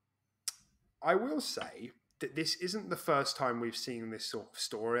 Now, I will say that this isn't the first time we've seen this sort of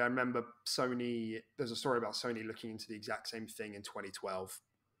story. I remember there's a story about Sony looking into the exact same thing in 2012.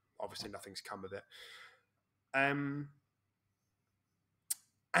 Obviously, nothing's come of it. And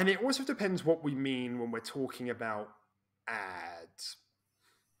it also depends what we mean when we're talking about ads.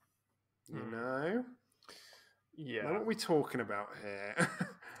 You know? Yeah. Know what we're talking about here?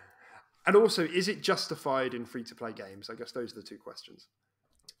 And also, is it justified in free-to-play games? I guess those are the two questions.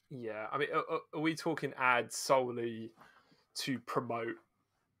 Yeah. I mean, are we talking ads solely to promote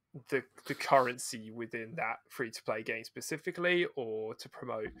the currency within that free-to-play game specifically, or to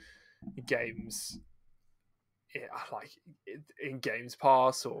promote games like in Games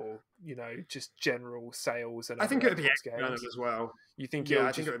Pass, or just general sales and I think it would be Xbox external games as well. You think Yeah, it'll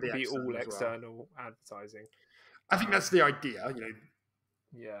I think it would be all as external advertising? I think that's the idea.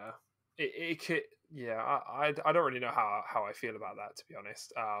 Yeah, it could. Yeah, I don't really know how I feel about that, to be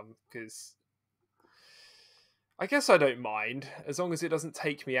honest. Because I guess I don't mind as long as it doesn't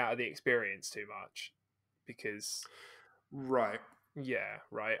take me out of the experience too much. Because right. Yeah,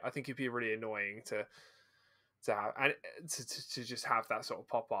 right. I think it'd be really annoying to have and to just have that sort of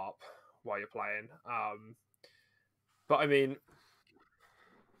pop up while you're playing. But I mean,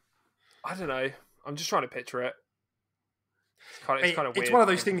 I don't know. I'm just trying to picture it. It's kind of weird. It's one of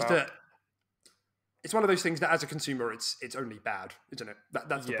those things that. It's one of those things that, as a consumer, it's only bad, isn't it?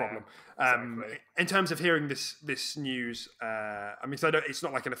 That's the problem. Exactly. In terms of hearing this news, I mean, so it's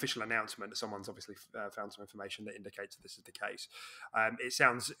not like an official announcement. Someone's obviously found some information that indicates that this is the case. It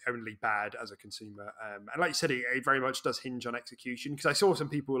sounds only bad as a consumer, and like you said, it very much does hinge on execution. Because I saw some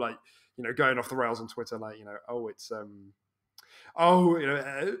people going off the rails on Twitter,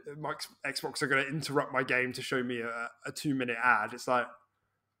 Xbox are going to interrupt my game to show me a 2-minute ad. It's like.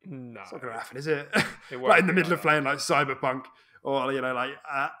 No, it's not going to happen, is it? Like in the middle of playing like Cyberpunk or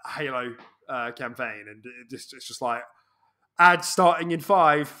Halo campaign, and it's just like ads starting in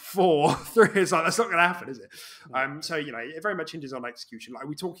 5, 4, 3. It's like that's not going to happen, is it? So it very much hinges on execution. Like, are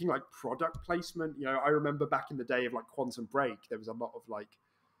we talking like product placement? I remember back in the day of like Quantum Break, there was a lot of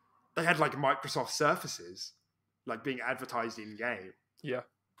they had like Microsoft Surfaces like being advertised in game. Yeah.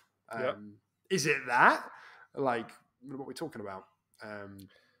 Is it that? Like, what are we talking about?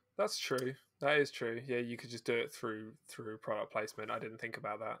 That's true. That is true. Yeah, you could just do it through product placement. I didn't think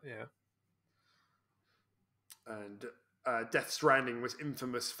about that. Yeah. And Death Stranding was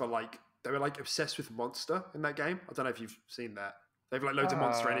infamous for they were obsessed with Monster in that game. I don't know if you've seen that. They've loads of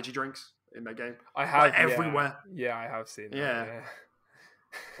Monster energy drinks in that game. I have everywhere. Yeah, I have seen that. Yeah.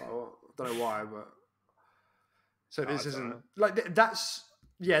 Well, I don't know why, but so this isn't that's.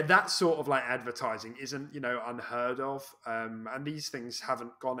 Yeah, that sort of advertising isn't, unheard of. And these things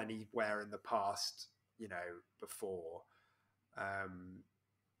haven't gone anywhere in the past, before.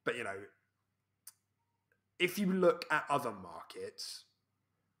 But, if you look at other markets,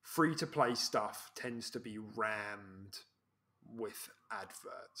 free-to-play stuff tends to be rammed with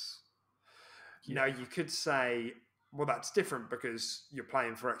adverts. Yeah. Now, you could say, well, that's different because you're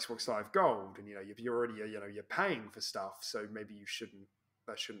playing for Xbox Live Gold and, you're already, you're paying for stuff. So maybe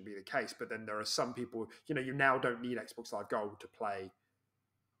that shouldn't be the case. But then there are some people, you now don't need Xbox Live Gold to play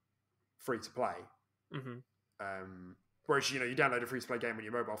free to play. Mm-hmm. Whereas, you download a free to play game on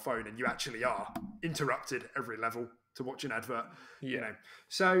your mobile phone and you actually are interrupted every level to watch an advert. Yeah.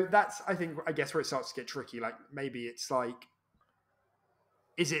 So that's, I guess where it starts to get tricky. Maybe it's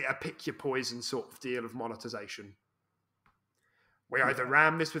is it a pick your poison sort of deal of monetization? We either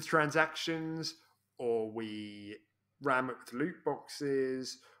ram this with transactions or we ram it with loot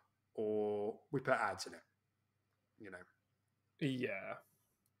boxes, or we put ads in it. Yeah.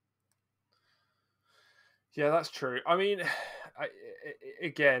 Yeah, that's true. I mean,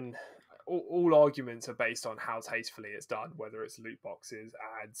 again, all arguments are based on how tastefully it's done, whether it's loot boxes,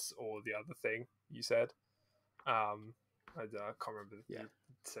 ads, or the other thing you said. I can't remember. Yeah. You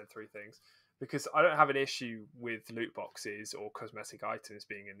said three things. Because I don't have an issue with loot boxes or cosmetic items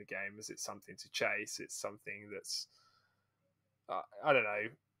being in the game, as it's something to chase. It's something that's, I don't know,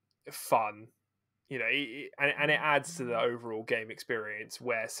 fun. And it adds to the overall game experience,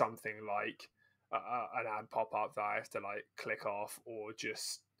 where something like an ad pop up that I have to like click off, or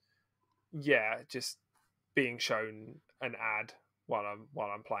just being shown an ad while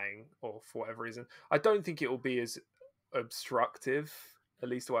I'm playing, or for whatever reason. I don't think it will be as obstructive, at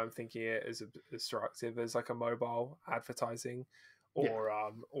least the way I'm thinking it, as obstructive as like a mobile advertising, Yeah.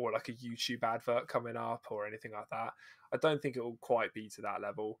 or like a YouTube advert coming up or anything like that. I don't think it will quite be to that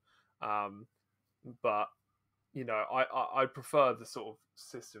level. But I prefer the sort of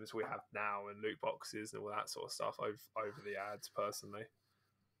systems we have now, and loot boxes and all that sort of stuff over the ads personally.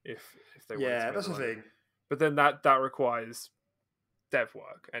 If they wanted to Yeah, make that's the the money. thing. But then that requires dev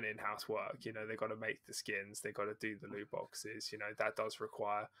work and in-house work. They got to make the skins, they got to do the loot boxes. That does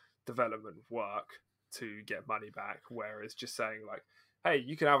require development work to get money back. Whereas just saying like, hey,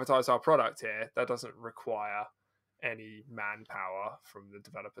 you can advertise our product here, that doesn't require any manpower from the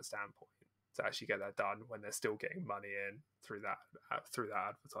developer standpoint to actually get that done, when they're still getting money in through that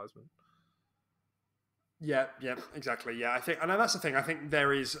advertisement. Yeah, exactly. Yeah, I think, and that's the thing. I think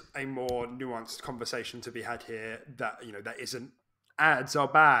there is a more nuanced conversation to be had here. That that isn't ads are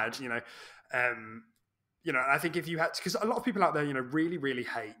bad. I think if you had, because a lot of people out there, really, really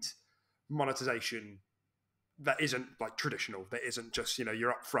hate monetization that isn't like traditional. That isn't just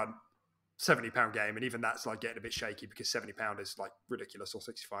your upfront £70 game, and even that's like getting a bit shaky because £70 is like ridiculous, or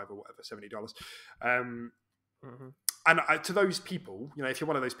 65 or whatever, $70. Mm-hmm. And to those people, if you're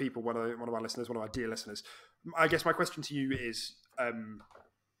one of those people, one of our listeners, one of our dear listeners, I guess my question to you is,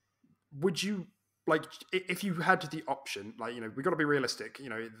 would you, like, if you had the option, like, we've got to be realistic,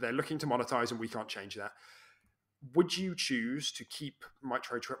 they're looking to monetize and we can't change that. Would you choose to keep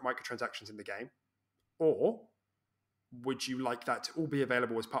microtransactions in the game, or would you like that to all be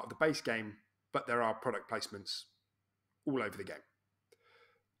available as part of the base game, but there are product placements all over the game?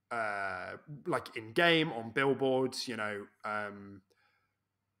 Like in game, on billboards, and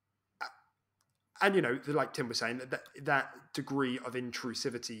like Tim was saying, that degree of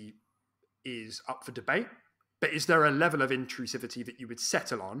intrusivity is up for debate. But is there a level of intrusivity that you would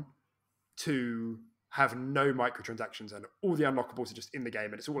settle on to have no microtransactions and all the unlockables are just in the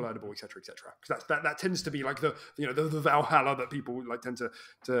game and it's all earnable, etc., etc.? Because that tends to be like the Valhalla that people like tend to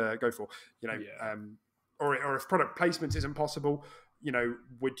go for. Yeah. Or if product placement isn't possible,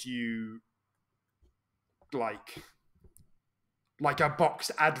 would you like a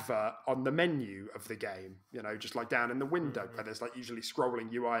boxed advert on the menu of the game, just like down in the window where there's like usually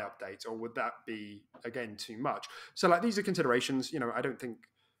scrolling UI updates, or would that be again too much? So like these are considerations, I don't think,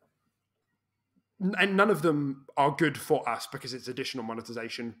 and none of them are good for us because it's additional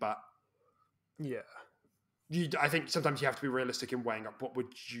monetization, but Yeah. I think sometimes you have to be realistic in weighing up what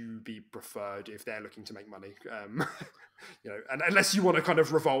would you be preferred if they're looking to make money. And unless you want to kind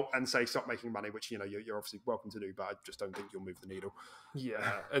of revolt and say stop making money, which you're obviously welcome to do, but I just don't think you'll move the needle.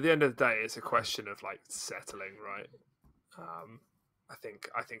 Yeah. At the end of the day, it's a question of like settling, right? I think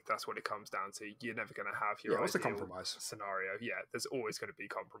that's what it comes down to. You're never going to have your what's the ideal compromise scenario. Yeah, there's always going to be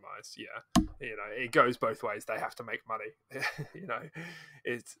compromise. Yeah, it goes both ways. They have to make money.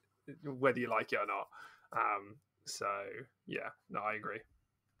 It's whether you like it or not. So yeah, no, I agree.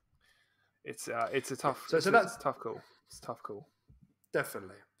 It's a tough. So it's that's a tough call. It's a tough call.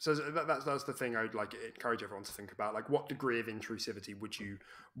 Definitely. So that's the thing I'd like encourage everyone to think about. Like, what degree of intrusivity would you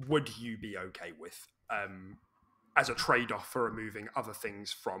be okay with as a trade-off for removing other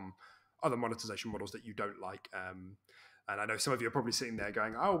things from other monetization models that you don't like? And I know some of you are probably sitting there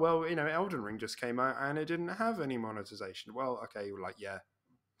going, "Oh, well, Elden Ring just came out and it didn't have any monetization." Well, okay, like, yeah.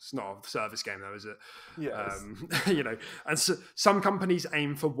 It's not a service game, though, is it? Yes. And so some companies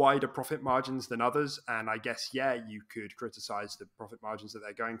aim for wider profit margins than others. And I guess, you could criticize the profit margins that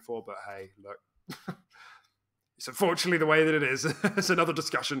they're going for. But hey, look, it's unfortunately the way that it is. It's another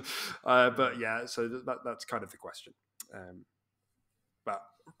discussion. But yeah, so that's kind of the question. But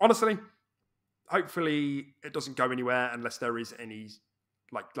honestly, hopefully it doesn't go anywhere unless there is any,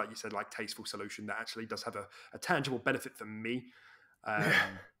 like you said, like tasteful solution that actually does have a tangible benefit for me.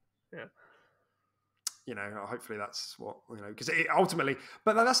 Yeah. Hopefully that's what, because ultimately,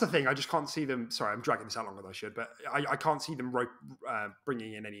 but that's the thing. I just can't see them. Sorry, I'm dragging this out longer than I should, but I can't see them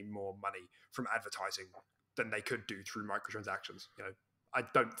bringing in any more money from advertising than they could do through microtransactions. I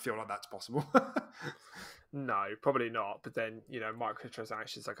don't feel like that's possible. No, probably not. But then,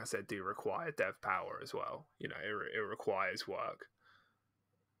 microtransactions, like I said, do require dev power as well. It requires work.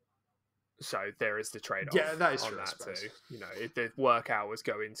 So there is the trade-off. Yeah, that is on true, I that suppose. too. You know, if the work hours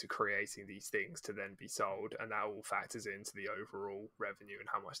go into creating these things to then be sold, and that all factors into the overall revenue and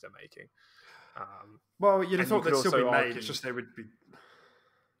how much they're making. Well, you'd have And you thought could they'd still be also made. argue. It's just they would be.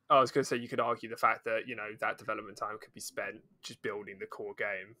 I was going to say you could argue the fact that that development time could be spent just building the core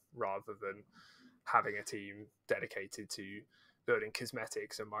game rather than having a team dedicated to building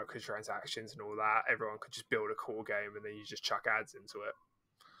cosmetics and microtransactions and all that. Everyone could just build a core game and then you just chuck ads into it.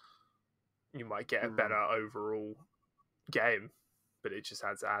 You might get a better overall game, but it just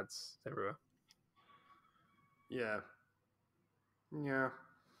adds ads everywhere. Yeah.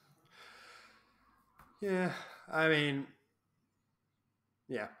 I mean,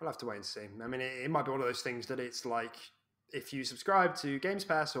 yeah, we'll have to wait and see. I mean, it might be one of those things that it's like, if you subscribe to Games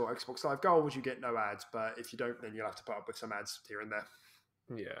Pass or Xbox Live Gold, you get no ads. But if you don't, then you'll have to put up with some ads here and there.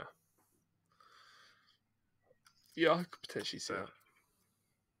 Yeah. Yeah, I could potentially see that.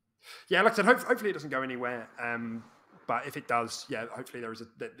 Yeah, like I said, hopefully it doesn't go anywhere. But if it does, yeah, hopefully there is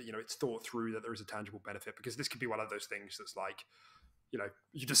it's thought through that there is a tangible benefit, because this could be one of those things that's like,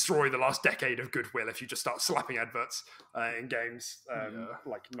 you destroy the last decade of goodwill if you just start slapping adverts in games,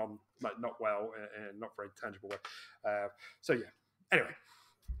 like not well, and not very tangible way. So yeah. Anyway,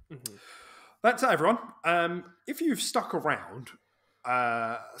 that's it, everyone. If you've stuck around,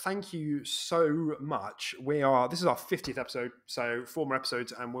 thank you so much. This is our 50th episode, so 4 more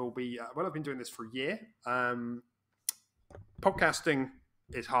episodes, and I've been doing this for a year. Podcasting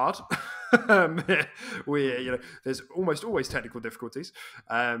is hard. There's almost always technical difficulties,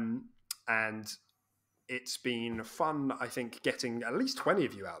 and it's been fun, I think, getting at least 20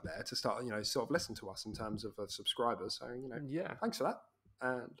 of you out there to start, sort of listen to us in terms of subscribers. So, thanks for that.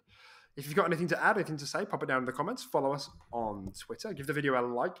 And if you've got anything to add, anything to say, pop it down in the comments. Follow us on Twitter. Give the video a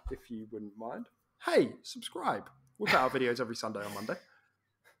like if you wouldn't mind. Hey, subscribe. We put out videos every Sunday on Monday.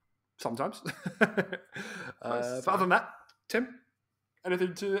 Sometimes. But other than that, Tim,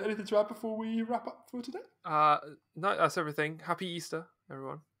 anything to add before we wrap up for today? No, that's everything. Happy Easter,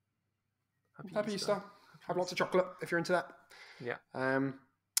 everyone. Happy Easter. Have lots of chocolate if you're into that. Yeah. And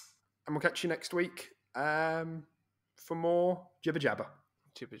we'll catch you next week for more jibber jabber.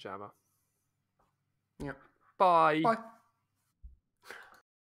 Jibber jabber. Yeah. Bye. Bye.